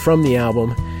music from the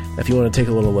album if you want to take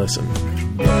a little listen.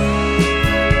 Another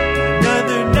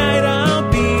night I'll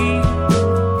be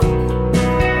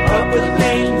up with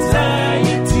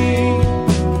anxiety,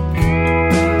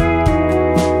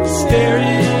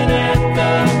 staring at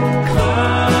the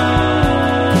clock.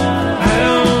 I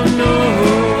don't know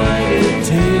what it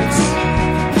takes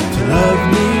to love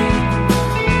me.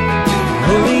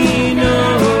 Only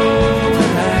know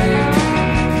what I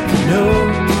know.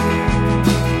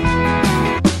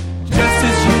 Just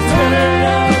as you turn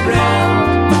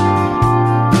around,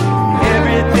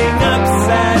 everything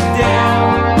upside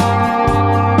down.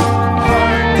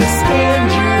 Hard to stand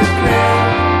your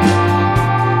ground.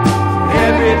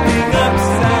 Everything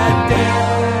upside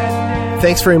down.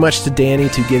 Thanks very much to Danny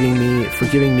for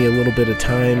giving me a little bit of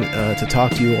time to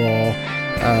talk to you all.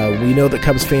 We know that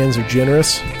Cubs fans are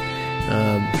generous.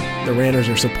 The Ranters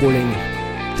are supporting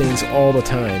things all the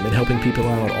time and helping people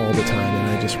out all the time, and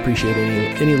I just appreciate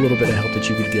any little bit of help that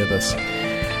you could give us.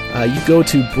 You go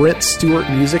to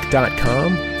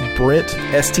BrentStewartMusic.com, Brent,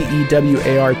 Stewart,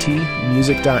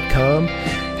 music.com,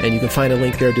 and you can find a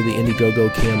link there to the Indiegogo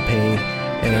campaign,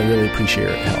 and I really appreciate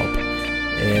your help.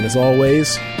 And as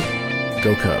always,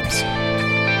 go Cubs.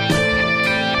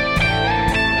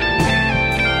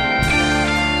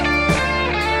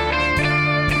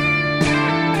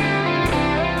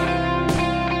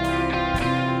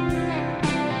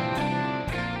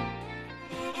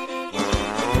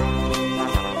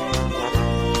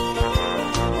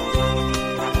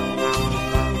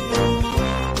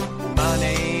 My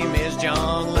name is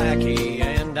John Lackey,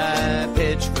 and I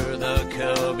pitch for the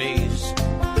Cubbies.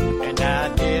 And I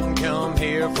didn't come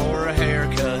here for a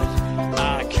haircut,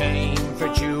 I came for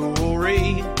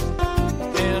jewelry.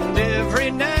 And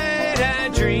every night I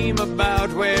dream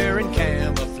about wearing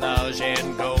camouflage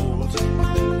and gold.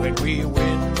 When we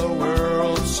win the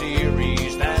World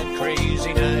Series, that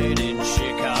crazy night in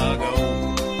Chicago.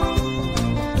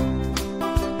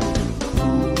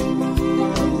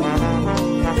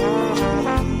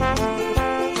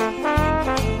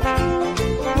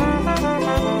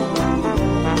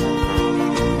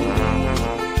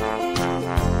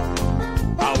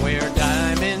 I wear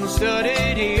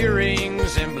diamond-studded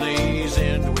earrings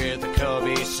emblazoned with a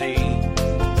Cubby C.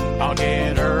 I'll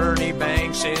get Ernie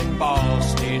Banks in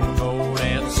Boston, gold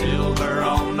and silver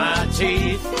on my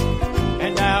teeth.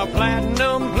 And I'll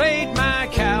platinum plate my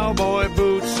cowboy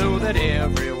boots so that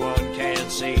everyone can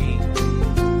see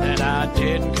that I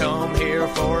didn't come here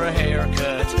for a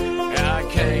haircut, I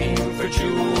came for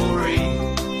jewelry.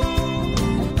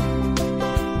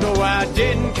 No, I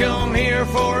didn't come here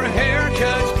for a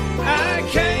haircut, I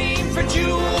came for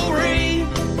jewelry.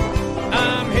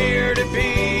 I'm here to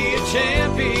be a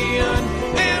champion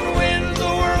and win the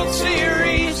World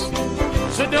Series.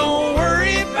 So don't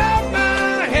worry about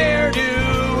my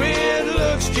hairdo, it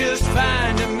looks just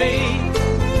fine to me.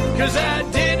 'Cause I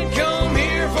didn't come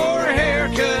here for a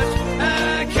haircut,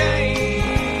 I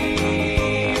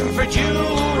came for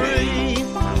jewelry.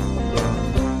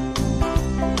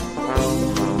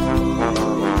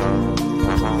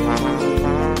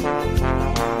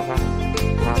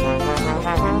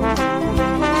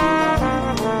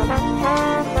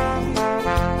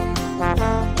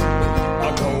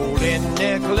 A golden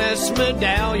necklace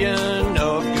medallion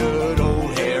of good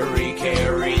old Harry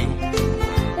Carey.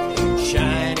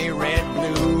 Shiny red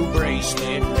blue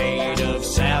bracelet made of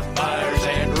sapphires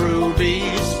and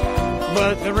rubies.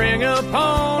 But the ring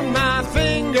upon my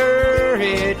finger,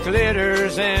 it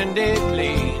glitters and it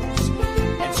gleams.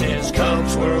 It says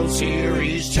Cubs World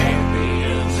Series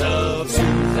champions of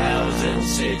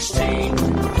 2016.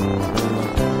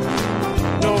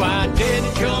 No, I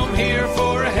didn't come here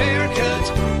for a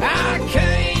haircut, I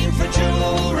came for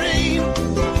jewelry.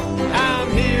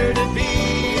 I'm here to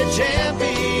be a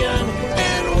champion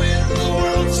and win the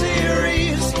World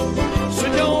Series. So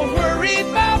don't worry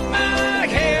about my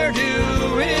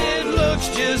hairdo, it looks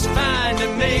just fine to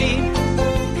me.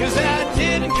 'Cause I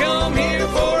didn't come here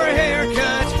for a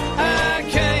haircut, I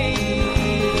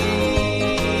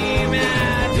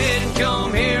didn't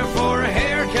come here for a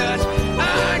haircut,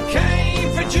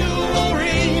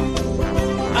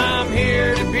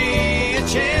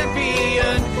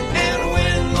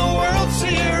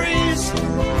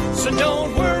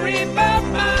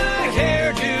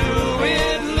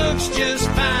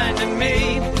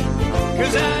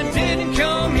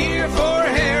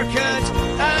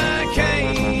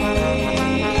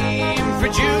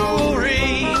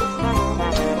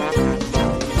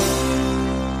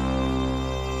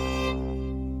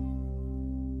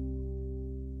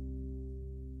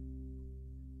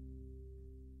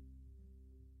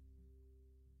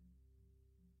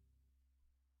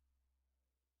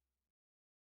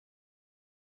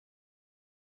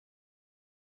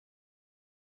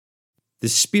 The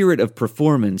spirit of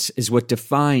performance is what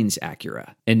defines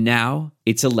Acura. And now,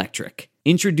 it's electric.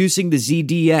 Introducing the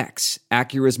ZDX,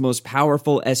 Acura's most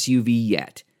powerful SUV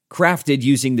yet. Crafted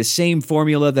using the same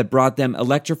formula that brought them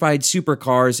electrified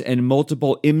supercars and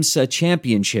multiple IMSA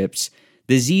championships,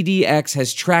 the ZDX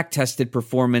has track-tested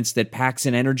performance that packs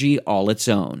an energy all its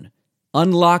own.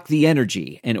 Unlock the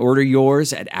energy and order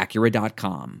yours at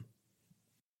Acura.com.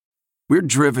 We're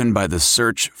driven by the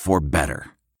search for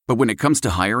better. But when it comes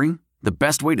to hiring, the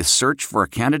best way to search for a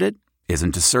candidate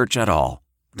isn't to search at all.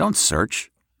 Don't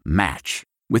search. Match.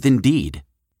 With Indeed.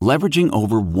 Leveraging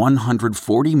over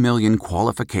 140 million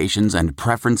qualifications and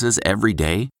preferences every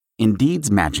day,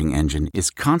 Indeed's matching engine is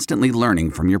constantly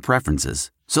learning from your preferences.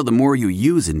 So the more you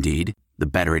use Indeed, the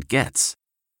better it gets.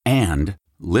 And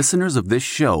listeners of this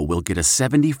show will get a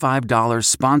 $75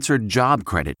 sponsored job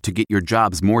credit to get your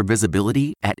jobs more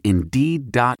visibility at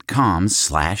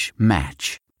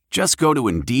Indeed.com/match. Just go to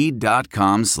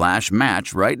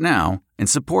Indeed.com/match right now and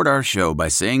support our show by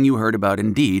saying you heard about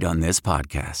Indeed on this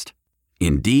podcast.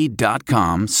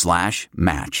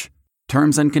 Indeed.com/match.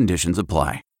 Terms and conditions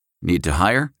apply. Need to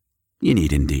hire? You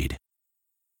need Indeed.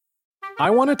 I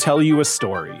want to tell you a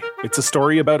story. It's a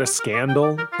story about a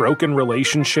scandal, broken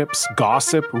relationships,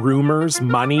 gossip, rumors,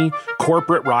 money,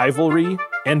 corporate rivalry,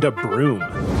 and a broom.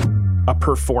 A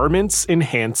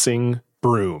performance-enhancing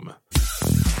broom.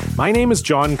 My name is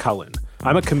John Cullen.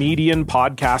 I'm a comedian,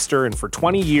 podcaster, and for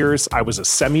 20 years, I was a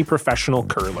semi-professional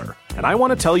curler. And I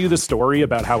want to tell you the story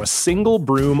about how a single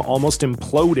broom almost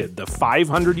imploded the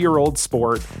 500-year-old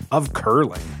sport of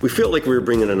curling. We felt like we were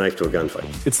bringing a knife to a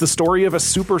gunfight. It's the story of a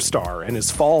superstar and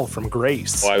his fall from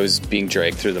grace. I was being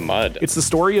dragged through the mud. It's the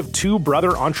story of two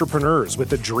brother entrepreneurs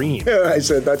with a dream. I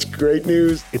said, that's great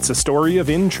news. It's a story of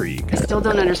intrigue. I still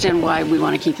don't understand why we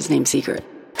want to keep his name secret.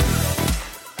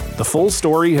 The full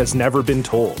story has never been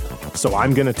told, so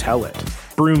I'm going to tell it.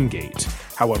 Broomgate,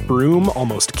 how a broom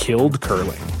almost killed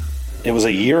curling. It was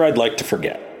a year I'd like to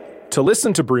forget. To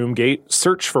listen to Broomgate,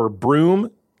 search for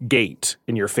Broomgate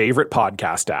in your favorite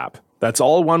podcast app. That's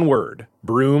all one word,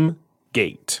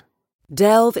 Broomgate.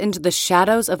 Delve into the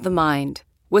shadows of the mind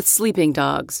with Sleeping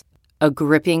Dogs, a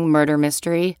gripping murder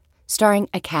mystery starring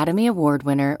Academy Award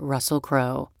winner Russell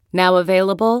Crowe. Now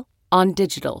available on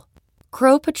digital.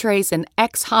 Crowe portrays an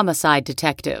ex-homicide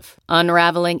detective,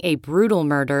 unraveling a brutal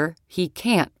murder he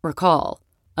can't recall.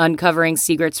 Uncovering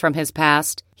secrets from his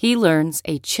past, he learns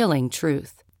a chilling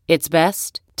truth. It's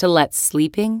best to let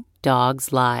sleeping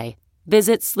dogs lie.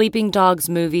 Visit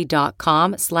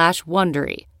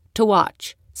sleepingdogsmovie.com/Wondery to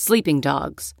watch Sleeping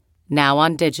Dogs, now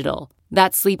on digital.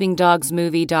 That's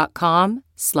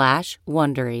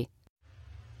sleepingdogsmovie.com/Wondery.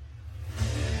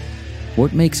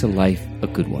 What makes a life a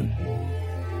good one?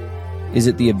 Is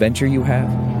it the adventure you have?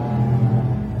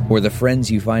 Or the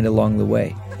friends you find along the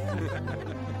way?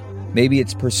 Maybe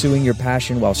it's pursuing your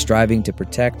passion while striving to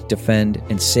protect, defend,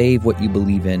 and save what you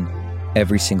believe in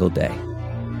every single day.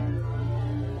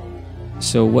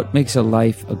 So what makes a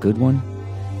life a good one?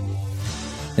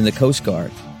 In the Coast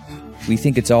Guard, we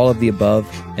think it's all of the above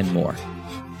and more.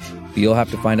 But you'll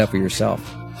have to find out for yourself.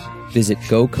 Visit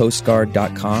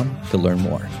gocoastguard.com to learn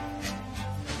more.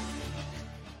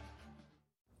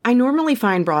 I normally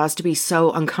find bras to be so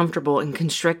uncomfortable and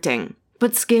constricting,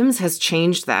 but Skims has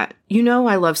changed that. You know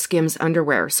I love Skims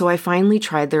underwear, so I finally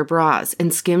tried their bras,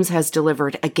 and Skims has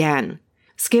delivered again.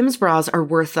 Skims bras are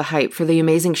worth the hype for the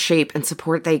amazing shape and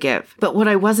support they give, but what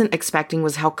I wasn't expecting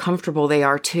was how comfortable they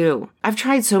are too. I've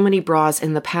tried so many bras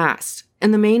in the past,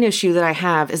 and the main issue that I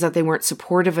have is that they weren't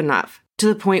supportive enough, to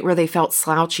the point where they felt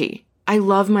slouchy. I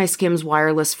love my Skims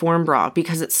wireless form bra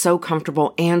because it's so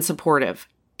comfortable and supportive.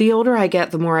 The older I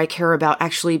get, the more I care about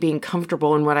actually being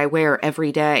comfortable in what I wear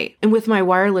every day. And with my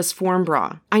wireless form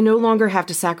bra, I no longer have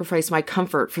to sacrifice my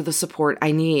comfort for the support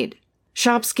I need.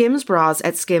 Shop Skims bras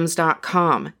at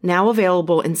skims.com, now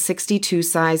available in 62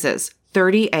 sizes,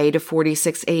 30A to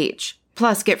 46H.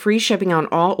 Plus, get free shipping on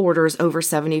all orders over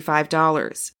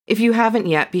 $75. If you haven't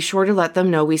yet, be sure to let them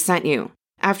know we sent you.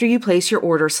 After you place your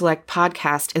order, select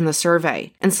podcast in the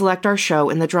survey and select our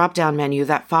show in the drop-down menu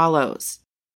that follows.